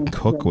like I could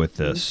cook with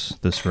this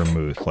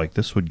vermouth. Like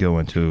this would go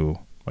into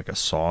like a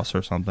sauce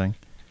or something.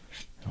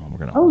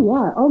 Oh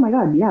yeah! Oh my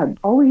God! Yeah,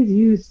 always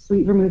use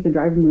sweet vermouth and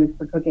dry vermouth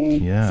for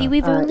cooking. Yeah. See,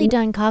 we've only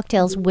done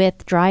cocktails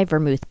with dry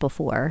vermouth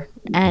before,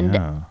 and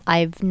Yeah.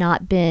 I've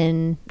not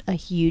been a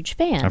huge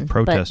fan. I've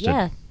protested.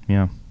 But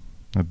Yeah.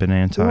 I've been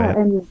anti Yeah, it.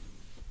 and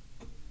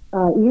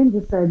Ian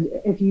just said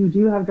if you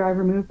do have dry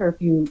vermouth or if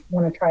you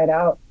want to try it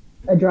out,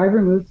 a dry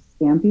vermouth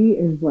scampi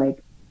is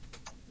like.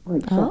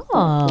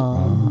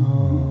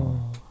 Oh.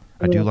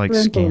 I do like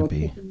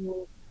scampi.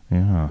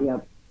 Yeah.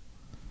 Yep.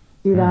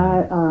 Do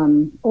that,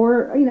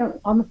 or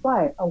on the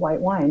fly, a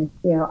white wine.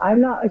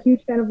 I'm not a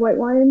huge fan of white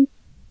wine.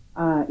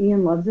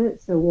 Ian loves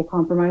it, so we'll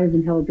compromise,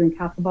 and he'll drink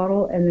half the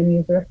bottle and then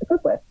use the rest to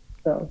cook with.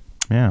 So.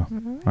 Yeah.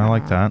 I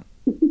like that.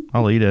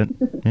 I'll eat it.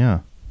 Yeah.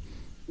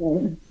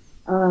 Right.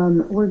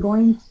 We're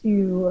going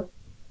to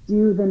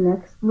do the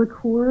next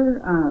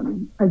liqueur,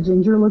 a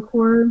ginger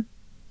liqueur.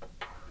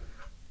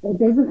 It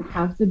doesn't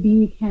have to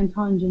be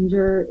Canton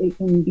ginger. It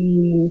doesn't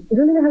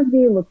even have to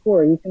be a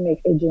liqueur. You can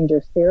make a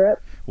ginger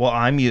syrup. Well,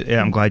 I'm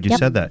glad you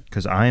said that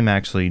because I'm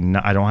actually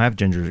not, I don't have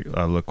ginger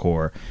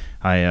liqueur.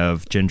 I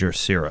have ginger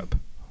syrup.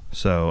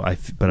 So I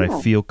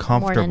feel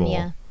comfortable. Morning,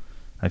 yeah.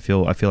 I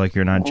feel like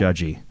you're not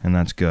judgy, and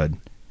that's good.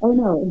 Oh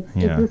no,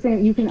 it's the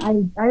same. You can.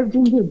 I have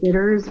ginger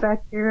bitters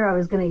back here. I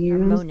was going to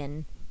use.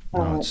 Monin.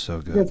 Oh, it's so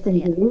good. Just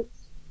in case.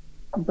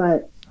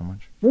 But How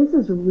much? this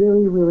is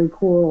really, really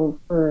cool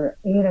for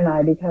Ian and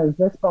I because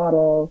this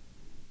bottle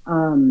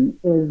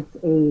is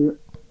a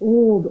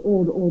old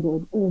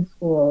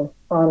school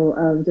bottle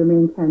of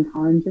Domaine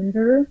Canton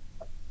ginger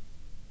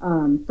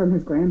from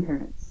his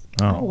grandparents.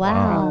 Oh,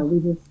 wow.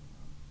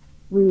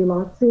 We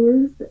lost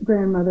his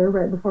grandmother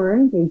right before our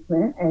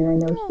engagement, and I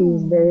know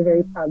she's very,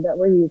 very proud that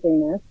we're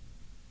using this.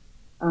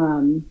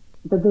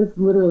 But this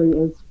literally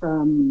is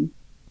from,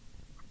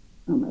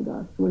 oh my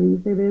gosh, what do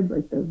you say, babe?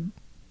 Like the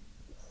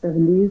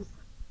 70s,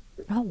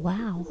 Oh,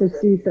 wow.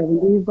 60s,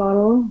 70s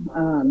bottle.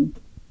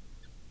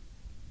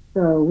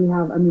 So we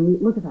have,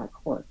 look at that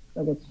cork.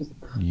 Like it's just,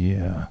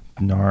 Yeah.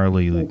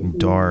 Gnarly,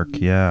 dark.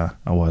 Yeah.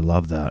 Oh, I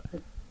love that.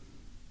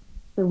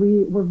 so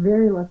we're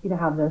very lucky to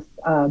have this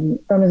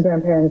from his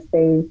grandparents.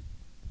 They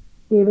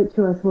gave it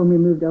to us when we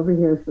moved over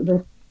here. So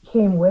this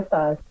came with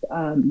us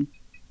on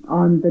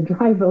the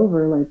drive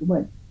over,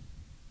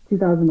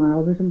 2,000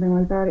 miles or something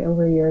like that,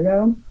 over a year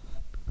ago.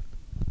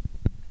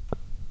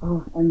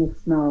 Oh, and the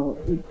smell.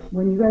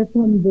 When you guys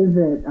come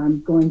visit,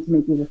 I'm going to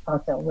make you this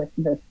cocktail with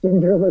this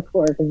ginger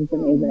liqueur because it's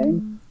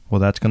amazing. Well,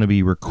 that's going to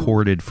be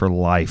recorded for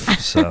life,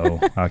 so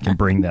I can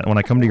bring that. When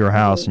I come to your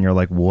house and you're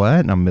like,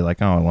 what? And I'm going to be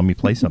like, oh, let me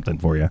play something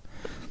for you.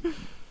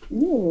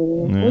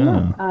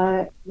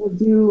 Yeah. We'll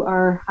do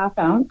our half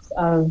ounce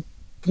of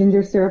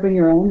ginger syrup in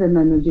your end and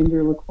then the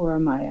ginger liqueur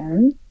on my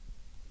end.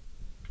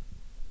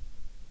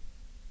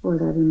 Pour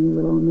that in your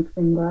little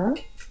mixing glass.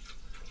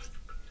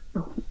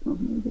 Oh, it smells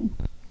amazing.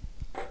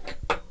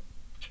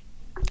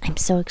 I'm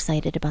so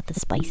excited about the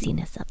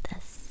spiciness of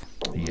this.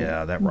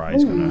 Yeah, that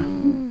rye's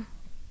going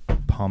to...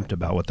 Pumped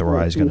about what the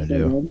rye's going to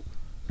do.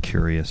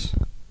 Curious.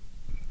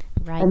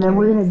 Right. And then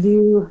we're going to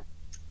do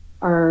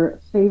our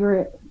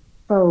favorite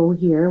faux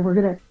here.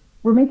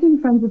 We're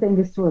making friends with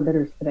Angostura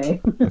bitters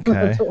today. Okay.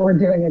 That's what we're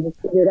doing. I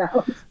just figured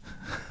out.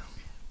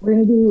 We're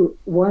going to do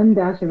 1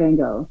 dash of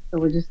Ango. So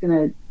we're just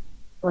going to,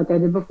 like I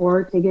did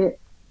before, take it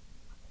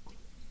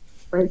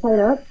right side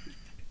up.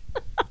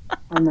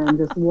 And then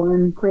just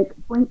one quick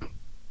blink.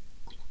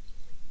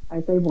 I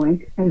say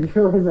boink. I just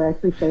realized I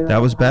actually say that.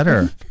 That was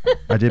better.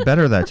 I did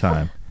better that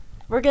time.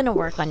 We're going to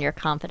work on your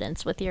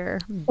confidence with your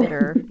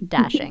bitter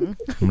dashing.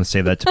 I'm going to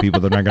say that to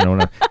people. They're not going to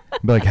want to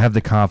be like, have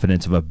the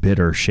confidence of a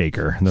bitter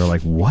shaker. And they're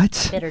like,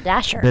 what? Bitter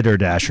dasher. Bitter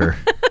dasher.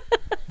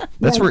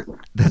 That's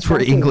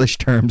where English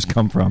terms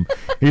come from.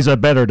 He's a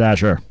bitter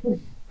dasher.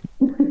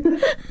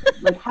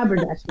 Like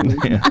haberdashery.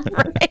 Yeah.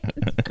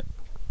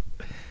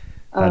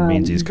 That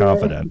means he's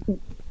confident.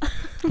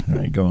 All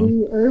right, go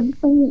on. The herb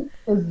saint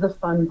is the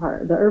fun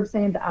part. The herb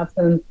saint, the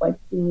absinthe,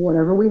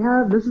 whatever we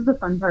have, this is the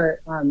fun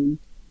part.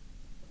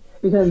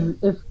 Because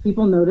if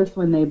people notice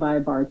when they buy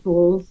bar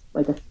tools,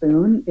 like a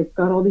spoon, it's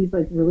got all these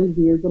really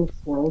weird little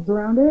swirls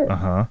around it.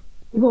 Uh-huh.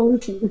 People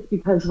always think it's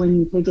because when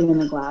you take it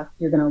in a glass,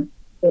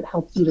 it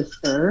helps you to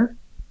stir.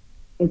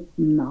 It's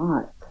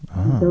not.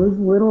 Oh. Those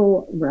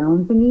little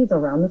round thingies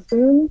around the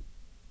spoon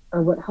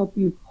are what help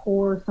you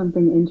pour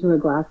something into a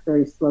glass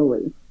very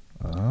slowly.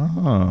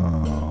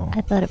 Oh.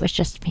 I thought it was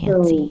just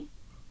fancy.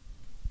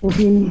 So if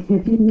you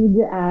need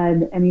to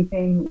add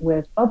anything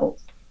with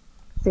bubbles,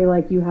 say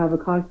like you have a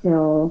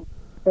cocktail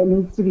that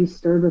needs to be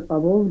stirred with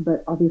bubbles,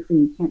 but obviously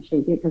you can't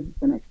shake it because it's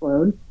going to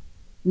explode.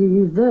 You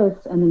use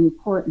this and then you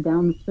pour it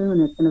down the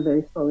spoon. It's going to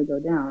very slowly go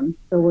down.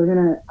 So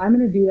I'm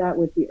going to do that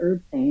with the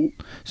herb paint.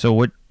 So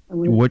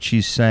what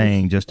she's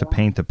saying, just to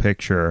paint the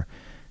picture,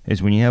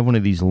 is when you have one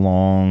of these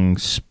long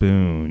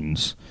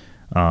spoons,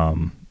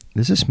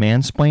 is this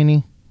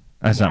mansplaining?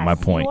 That's not my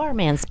point. You are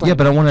mansplaining. Yeah,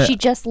 but I want to. She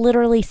just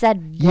literally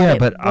said. Yeah,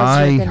 but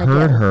I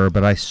heard her,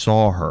 but I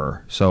saw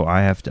her, so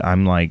I have to.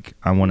 I'm like,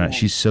 I want to.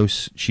 She's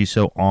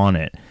so on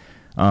it.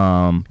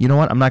 You know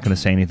what? I'm not going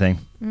to say anything,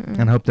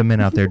 and I hope the men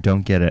out there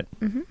don't get it.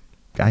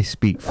 I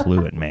speak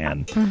fluent,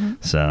 man.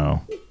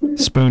 So,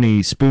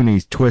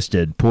 spoonies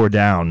twisted, pour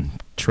down,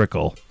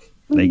 trickle.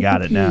 They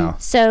got it now.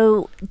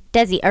 So,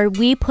 Desi, are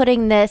we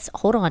putting this?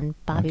 Hold on,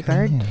 Bobby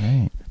Bird.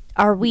 Right.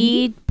 Are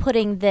we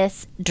putting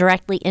this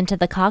directly into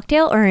the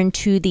cocktail or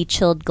into the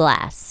chilled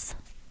glass?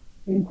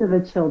 Into the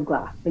chilled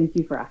glass. Thank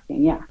you for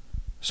asking. Yeah.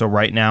 So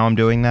right now I'm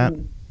doing that.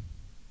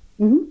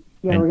 Yeah,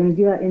 we're going to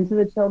do that into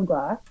the chilled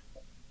glass.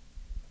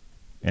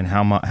 And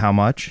how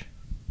much?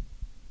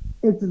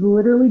 It's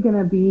literally going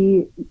to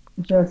be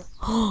just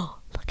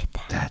Look at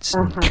that. That's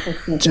a half a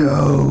second.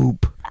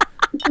 dope.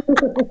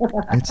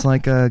 It's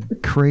like a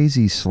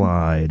crazy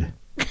slide.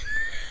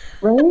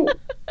 Right?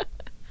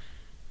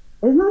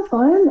 Isn't that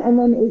fun? And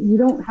then you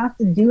don't have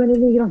to do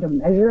anything. You don't have to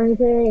measure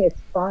anything.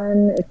 It's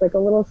fun. It's like a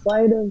little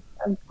slide of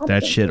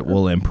That shit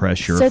will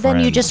impress your So friends. then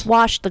you just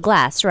wash the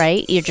glass,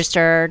 right? You just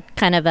are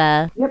kind of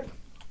a... Yep.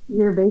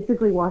 You're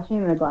basically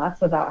washing the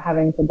glass without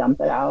having to dump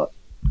it out.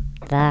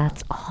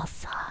 That's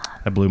awesome.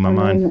 That blew my And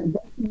mind. then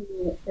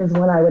this is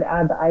when I would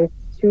add the ice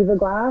to the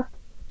glass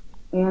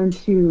and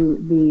to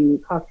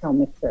the cocktail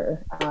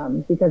mixer.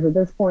 Because at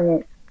this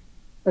point,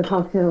 the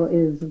cocktail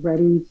is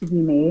ready to be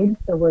made.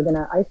 So we're going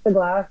to ice the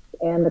glass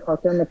and the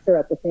cocktail mixer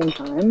at the same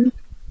time.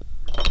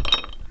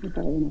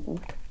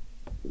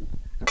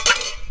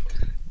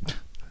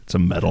 It's a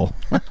metal.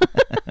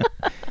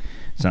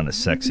 It's not as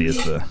sexy as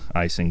the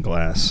icing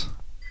glass.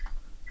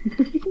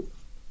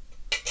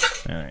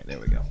 All right, there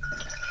we go.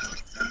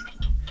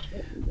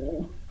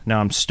 Now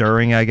I'm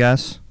stirring, I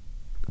guess.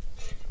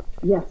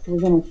 Yes, we're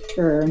going to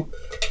stir.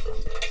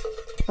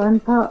 Fun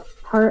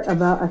part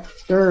about a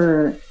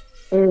stir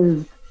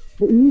is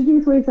the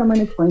easiest way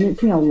someone explained it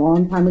to me a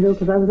long time ago,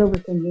 because I was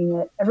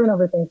overthinking it. Everyone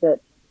overthinks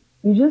it.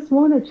 You just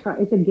want to try.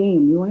 It's a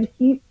game. You want to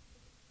keep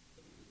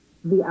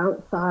the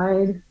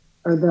outside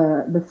or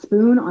the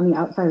spoon on the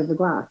outside of the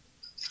glass.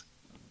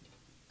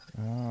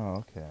 Oh,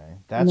 okay.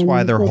 That's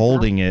why they're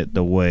holding it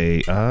the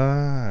way.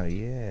 Ah,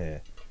 yeah.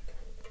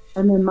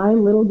 And then my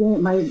little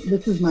game,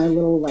 this is my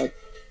little like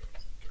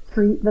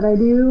treat that I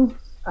do.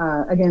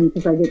 Again,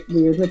 because I get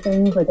weird with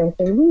things, like I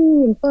say,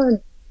 wee and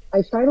fun.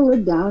 I try to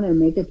look down and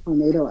make a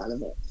tornado out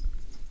of it.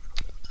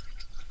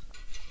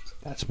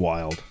 That's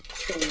wild.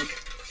 So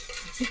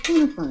it's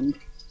kind of fun.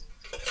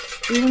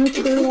 You want to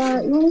stir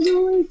that? You want to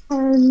do like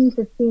 10,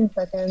 15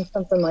 seconds,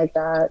 something like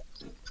that.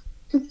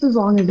 Just as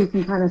long as you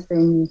can kind of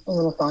sing a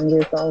little song to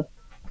yourself.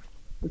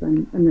 Because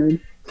I'm a nerd.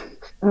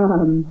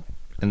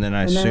 And then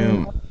I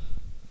assume...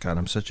 God,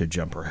 I'm such a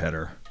jumper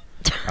header.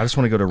 I just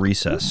want to go to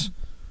recess.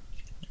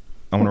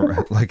 I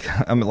want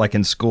to, I'm like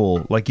in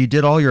school. Like you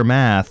did all your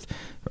math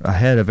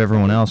ahead of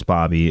everyone else,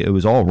 Bobby. It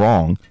was all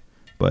wrong.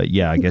 But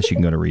yeah, I guess you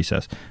can go to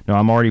recess. No,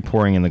 I'm already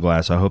pouring in the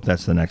glass. I hope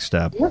that's the next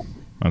step. Yep.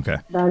 Okay.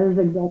 That is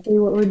exactly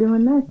what we're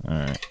doing next. All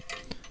right.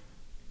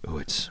 Oh,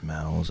 it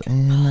smells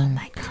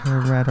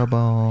incredible.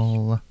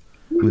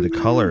 Ooh, the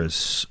color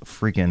is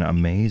freaking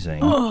amazing.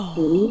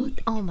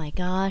 Oh my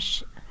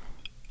gosh.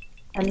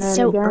 And It's then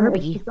so again, herby.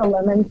 it's just a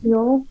lemon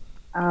peel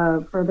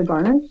for the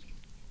garnish.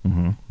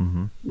 Easy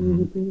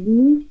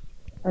peasy.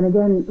 And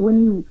again,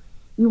 when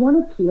you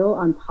want to peel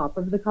on top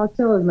of the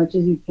cocktail as much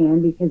as you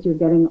can, because you're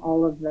getting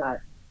all of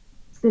that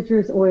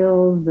citrus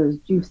oils, those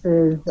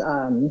juices.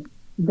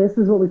 This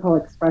is what we call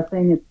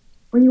expressing. It's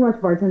when you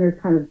watch bartenders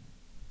kind of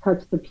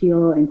touch the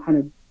peel and kind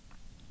of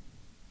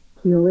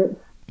peel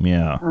it.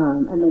 Yeah.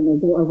 And then they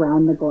go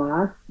around the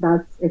glass.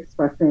 That's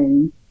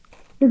expressing.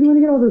 Because you want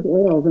to get all those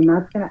oils, and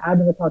that's going to add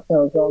to the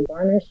cocktail as well.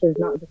 Garnish is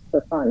not just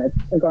for fun.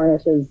 The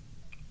garnish is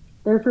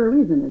there for a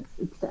reason.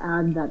 It's to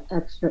add that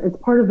extra. It's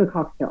part of the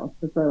cocktail.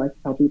 That's what I like to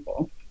tell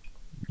people.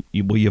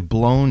 You've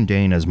blown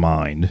Dana's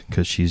mind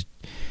because she's...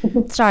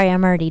 Sorry,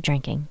 I'm already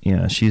drinking.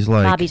 Yeah, she's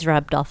like... Bobby's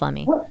rubbed off on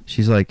me.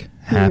 She's like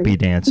happy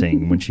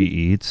dancing when she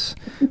eats.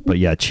 But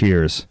yeah,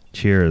 cheers.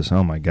 Cheers.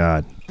 Oh my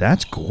God.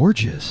 That's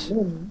gorgeous.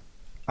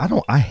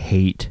 I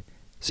hate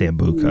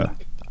Sambuca.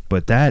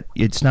 But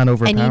it's not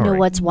overpowering. And you know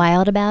what's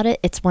wild about it?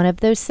 It's one of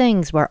those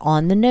things where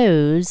on the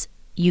nose,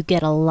 you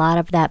get a lot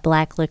of that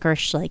black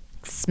licorice like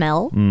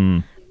smell.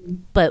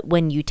 But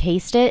when you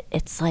taste it,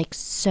 it's like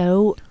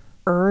so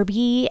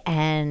herby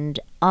and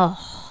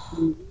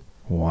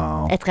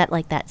wow. It's got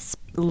like that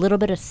little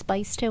bit of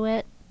spice to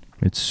it.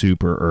 It's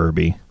super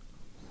herby.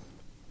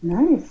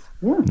 Nice.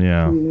 Yeah.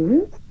 Yeah.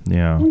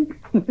 Yeah.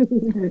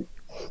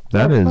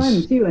 That's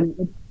fun too, and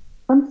it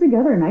comes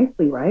together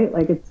nicely, right?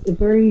 Like it's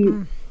very,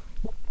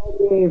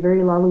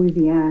 very La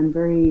Louisiane,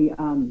 very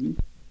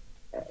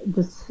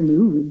just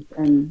smooth.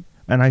 And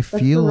I that's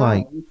feel the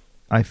like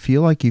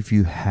ride. if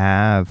you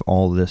have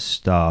all this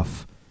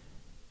stuff,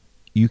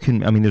 you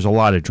can. I mean, there's a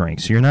lot of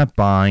drinks, so you're not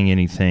buying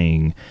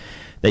anything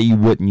that you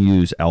wouldn't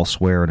use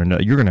elsewhere. And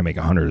you're going to make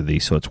 100 of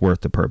these, so it's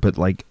worth the But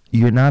like,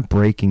 you're not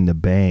breaking the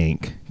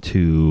bank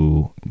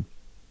to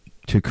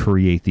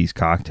create these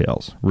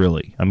cocktails,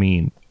 really. I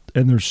mean,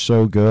 and they're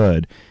so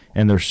good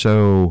and they're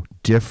so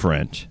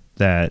different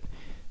that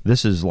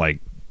this is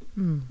like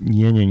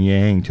yin and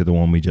yang to the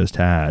one we just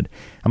had.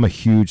 I'm a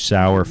huge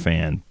sour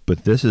fan,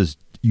 but this is,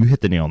 you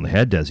hit the nail on the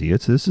head, Desi.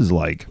 This is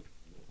like,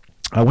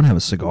 I want to have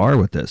a cigar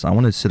with this. I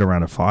want to sit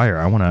around a fire.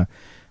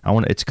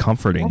 It's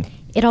comforting.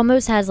 It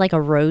almost has like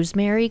a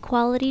rosemary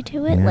quality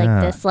to it. Yeah.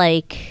 Like this,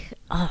 like,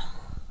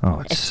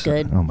 oh, it's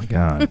good. Oh my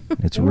God.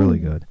 It's really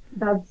good.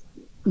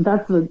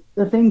 That's the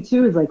thing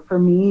too, is like, for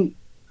me,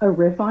 a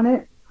riff on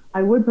it,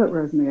 I would put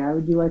rosemary. I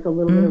would do like a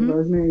little bit of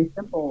rosemary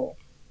simple,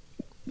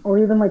 or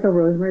even like a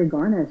rosemary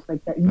garnish,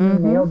 like that. You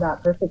nailed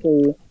that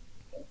perfectly.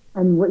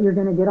 And what you're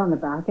going to get on the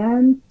back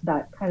end,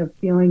 that kind of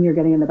feeling you're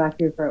getting in the back of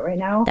your throat right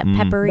now, That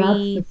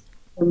peppery. that's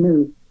the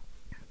move.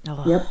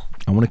 Oh. Yep,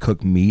 I want to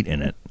cook meat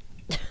in it.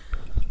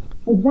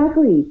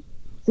 exactly.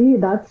 See,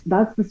 that's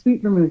the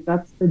sweet vermouth.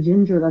 That's the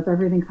ginger. That's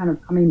everything kind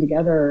of coming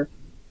together,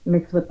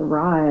 mixed with the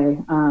rye.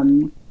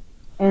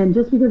 And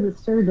just because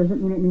it's stirred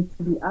doesn't mean it needs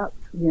to be up.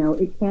 You know,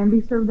 it can be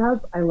served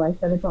up. I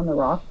like that it's on the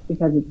rocks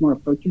because it's more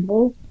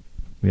approachable.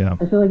 Yeah.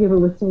 I feel like if it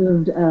was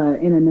served in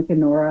a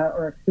Nicanora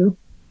or a coupe,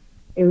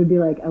 it would be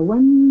like a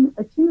 1,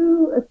 a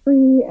 2, a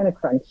 3, and a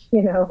crunch,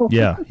 you know?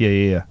 Yeah.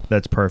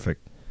 That's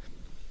perfect.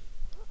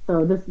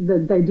 So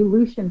the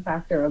dilution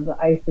factor of the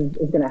ice is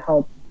going to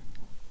help,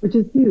 which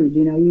is huge.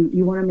 You know,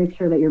 you want to make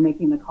sure that you're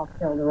making the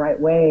cocktail the right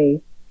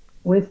way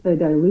with the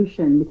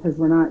dilution, because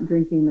we're not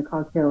drinking the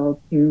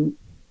cocktail to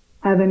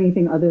have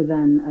anything other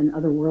than an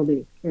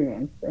otherworldly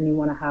experience. And you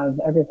want to have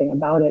everything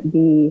about it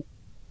be,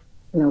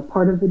 you know,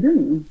 part of the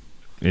dream.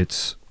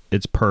 It's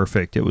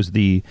perfect. It's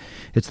the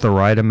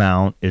right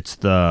amount. It's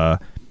the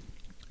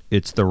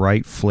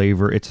right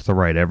flavor. It's the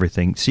right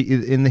everything.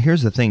 See, and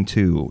here's the thing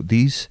too.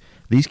 These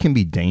can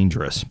be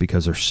dangerous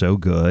because they're so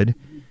good,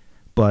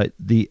 but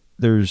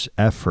there's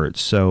effort.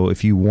 So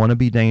if you want to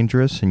be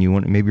dangerous and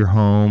maybe you're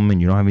home and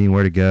you don't have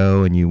anywhere to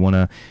go and you want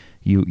to,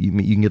 you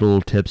can get a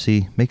little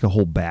tipsy, make a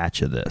whole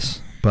batch of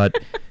this. But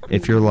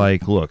if you're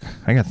like, look,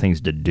 I got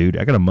things to do.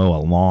 I got to mow a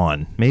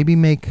lawn. Maybe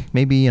because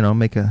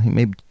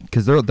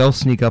they'll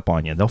sneak up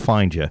on you. They'll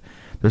find you.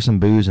 There's some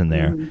booze in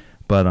there.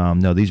 But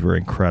no, these were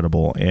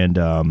incredible, and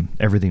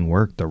everything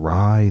worked. The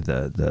rye,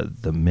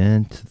 the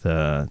mint,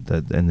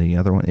 and the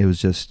other one. It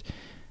was just,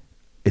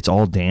 it's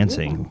all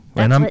dancing.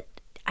 That's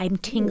I'm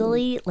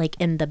tingly, like,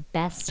 in the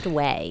best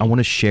way. I want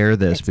to share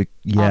this.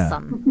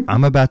 Awesome.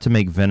 I'm about to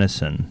make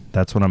venison.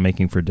 That's what I'm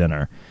making for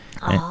dinner.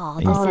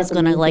 This is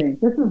gonna like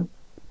This is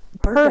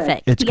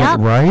perfect. It's Yep.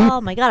 right?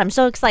 Oh my God, I'm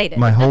so excited.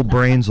 My whole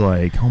brain's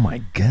like, oh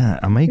my God,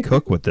 I may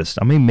cook with this.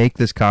 I may make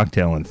this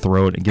cocktail and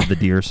throw it and give the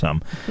deer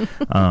some.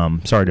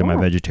 Sorry to my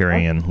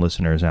vegetarian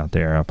listeners out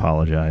there. I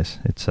apologize.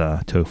 It's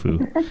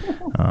tofu.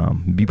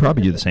 You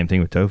probably do the same thing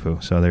with tofu.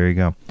 So there you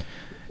go.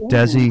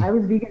 Desi. I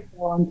was vegan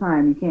for a long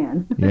time. You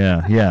can.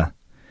 Yeah.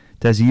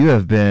 Desi, you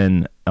have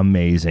been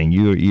amazing.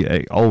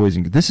 You always.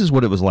 This is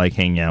what it was like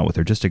hanging out with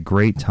her. Just a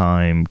great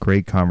time,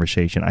 great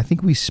conversation. I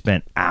think we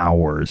spent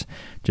hours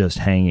just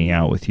hanging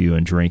out with you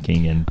and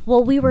drinking and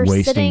we were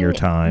wasting your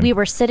time. We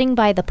were sitting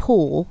by the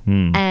pool,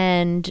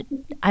 and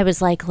I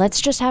was like, "Let's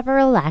just have a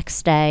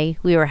relaxed day."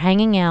 We were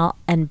hanging out,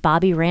 and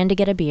Bobby ran to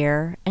get a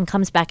beer and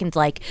comes back and's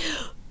like,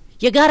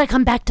 "You got to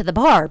come back to the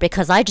bar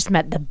because I just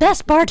met the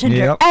best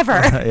bartender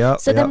ever."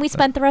 So then we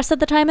spent the rest of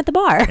the time at the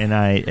bar.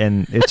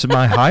 And it's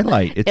my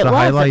highlight. It's It the was.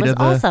 highlight It was of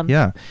the awesome.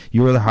 Yeah.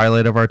 You were the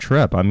highlight of our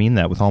trip. I mean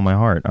that with all my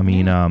heart. I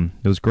mean,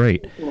 it was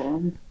great.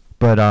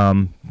 But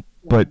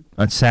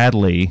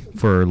sadly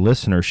for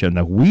listenership,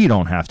 now we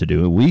don't have to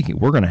do it.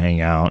 We're going to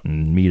hang out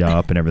and meet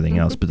up and everything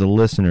else, but the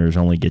listeners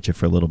only get you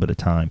for a little bit of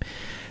time.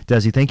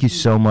 Desi, thank you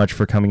so much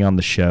for coming on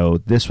the show.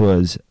 This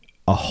was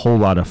a whole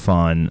lot of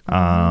fun.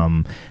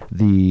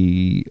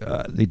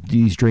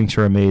 These drinks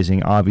are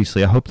amazing.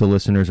 Obviously, I hope the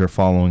listeners are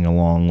following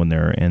along when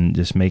they're and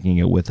just making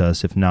it with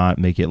us. If not,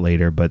 make it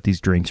later. But these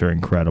drinks are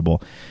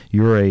incredible.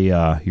 You're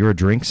a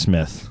drink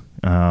smith.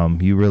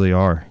 You really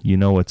are. You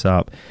know what's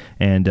up.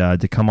 And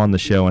to come on the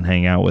show and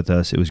hang out with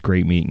us, it was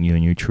great meeting you.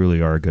 And you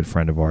truly are a good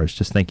friend of ours.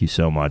 Just thank you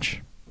so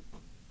much.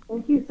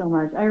 Thank you so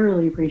much. I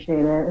really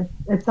appreciate it.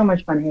 It's so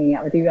much fun hanging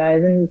out with you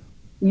guys, and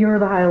you're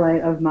the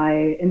highlight of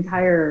my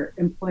entire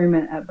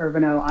employment at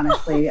Bourbonneau,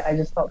 honestly. I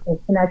just felt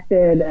so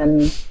connected,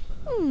 and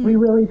we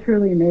really,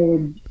 truly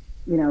made,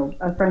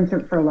 a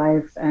friendship for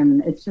life,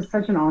 and it's just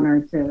such an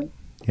honor to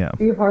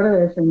be a part of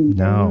this, and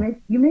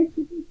you make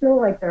people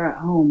feel like they're at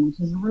home, which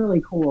is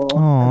really cool.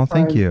 Oh,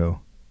 thank you.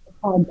 The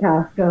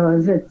podcast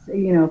goes. It's,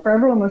 for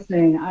everyone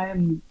listening,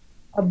 I'm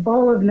a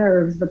ball of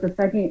nerves, but the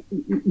second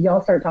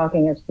y'all start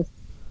talking, it's just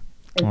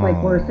It's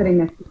like we're sitting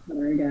next to each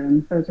other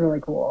again, so it's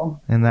really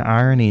cool. And the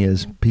irony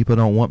is, people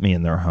don't want me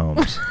in their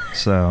homes,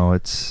 so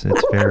it's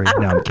very.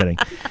 No, I'm kidding.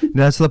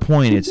 That's the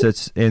point.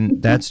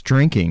 And that's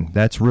drinking.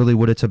 That's really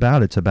what it's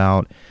about. It's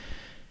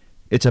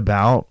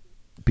about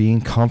being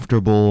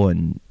comfortable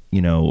and,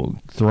 you know,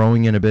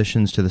 throwing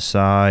inhibitions to the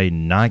side,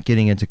 not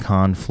getting into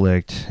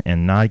conflict,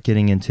 and not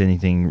getting into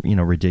anything, you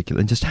know, ridiculous,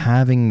 and just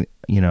having,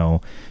 you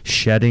know,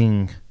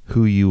 shedding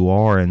who you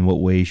are and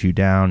what weighs you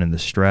down and the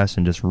stress,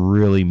 and just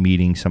really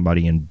meeting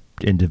somebody and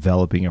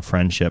developing a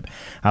friendship.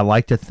 I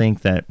like to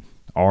think that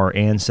our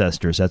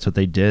ancestors, that's what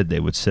they did. They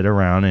would sit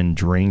around and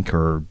drink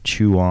or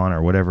chew on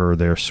or whatever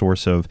their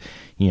source of,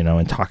 you know,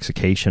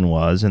 intoxication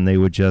was, and they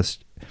would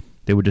just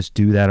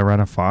do that around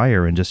a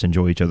fire and just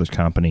enjoy each other's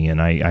company. And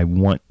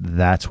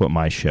that's what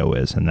my show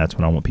is, and that's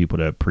what I want people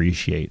to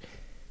appreciate.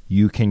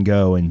 You can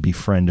go and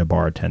befriend a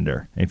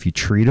bartender. If you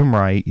treat them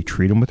right, you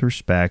treat them with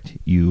respect,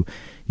 you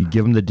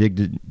give them the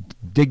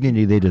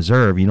dignity they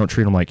deserve. You don't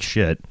treat them like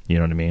shit. You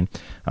know what I mean?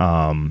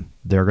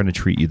 They're going to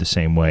treat you the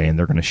same way, and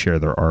they're going to share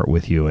their art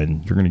with you,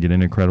 and you're going to get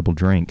an incredible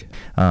drink.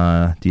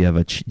 Do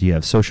you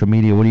have social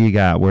media? What do you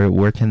got?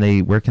 Where can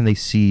they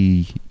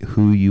see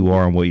who you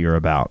are and what you're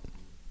about?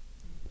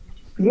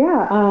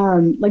 Yeah,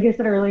 like I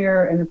said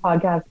earlier in the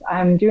podcast,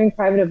 I'm doing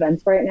private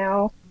events right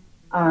now.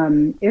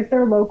 If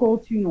they're local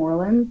to New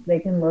Orleans, they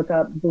can look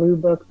up Blue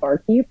Book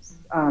Barkeeps.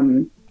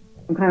 I'm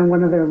kind of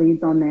one of their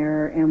leads on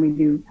there, and we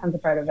do tons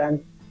of private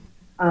events.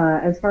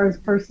 As far as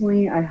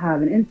personally, I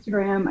have an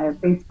Instagram, I have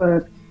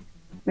Facebook.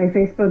 My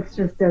Facebook's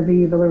just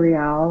Desi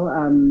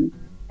Villarreal,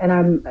 and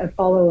I'm a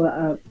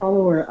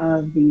follower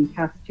of the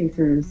Cast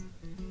Chasers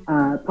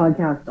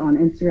podcast on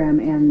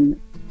Instagram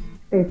and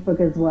Facebook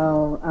as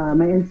well.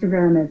 My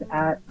Instagram is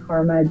at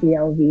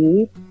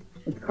KarmaDLV.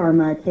 It's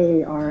Karma,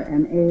 Karma,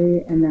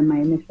 and then my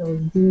initials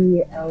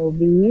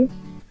DLV.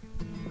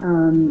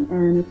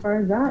 And as far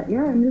as that,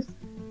 yeah, I'm just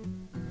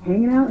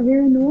hanging out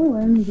here in New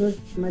Orleans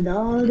with my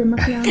dog and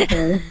my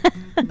fiance.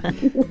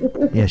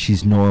 Yeah,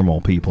 she's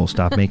normal, people.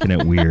 Stop making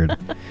it weird.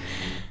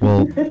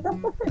 Well,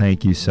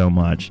 thank you so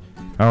much.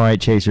 All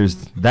right, Chasers,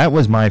 that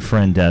was my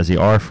friend Desi,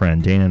 our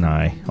friend, Dana and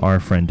our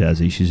friend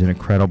Desi. She's an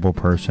incredible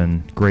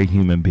person, great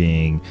human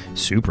being,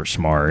 super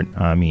smart.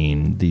 I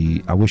mean,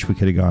 I wish we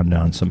could have gone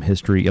down some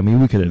history. I mean,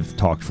 we could have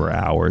talked for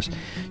hours.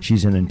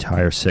 She's an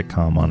entire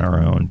sitcom on her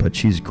own, but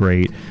she's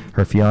great.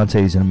 Her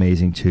fiance is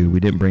amazing, too. We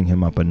didn't bring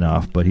him up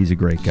enough, but he's a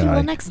great guy.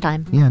 Well, next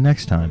time. Yeah,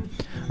 next time.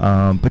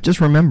 But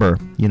just remember,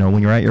 you know,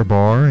 when you're at your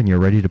bar and you're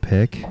ready to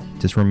pick,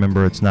 just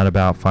remember it's not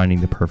about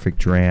finding the perfect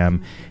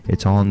dram.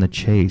 It's all in the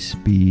chase.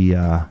 Be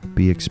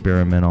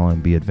experimental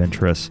and be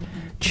adventurous.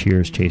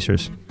 Cheers,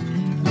 Chasers.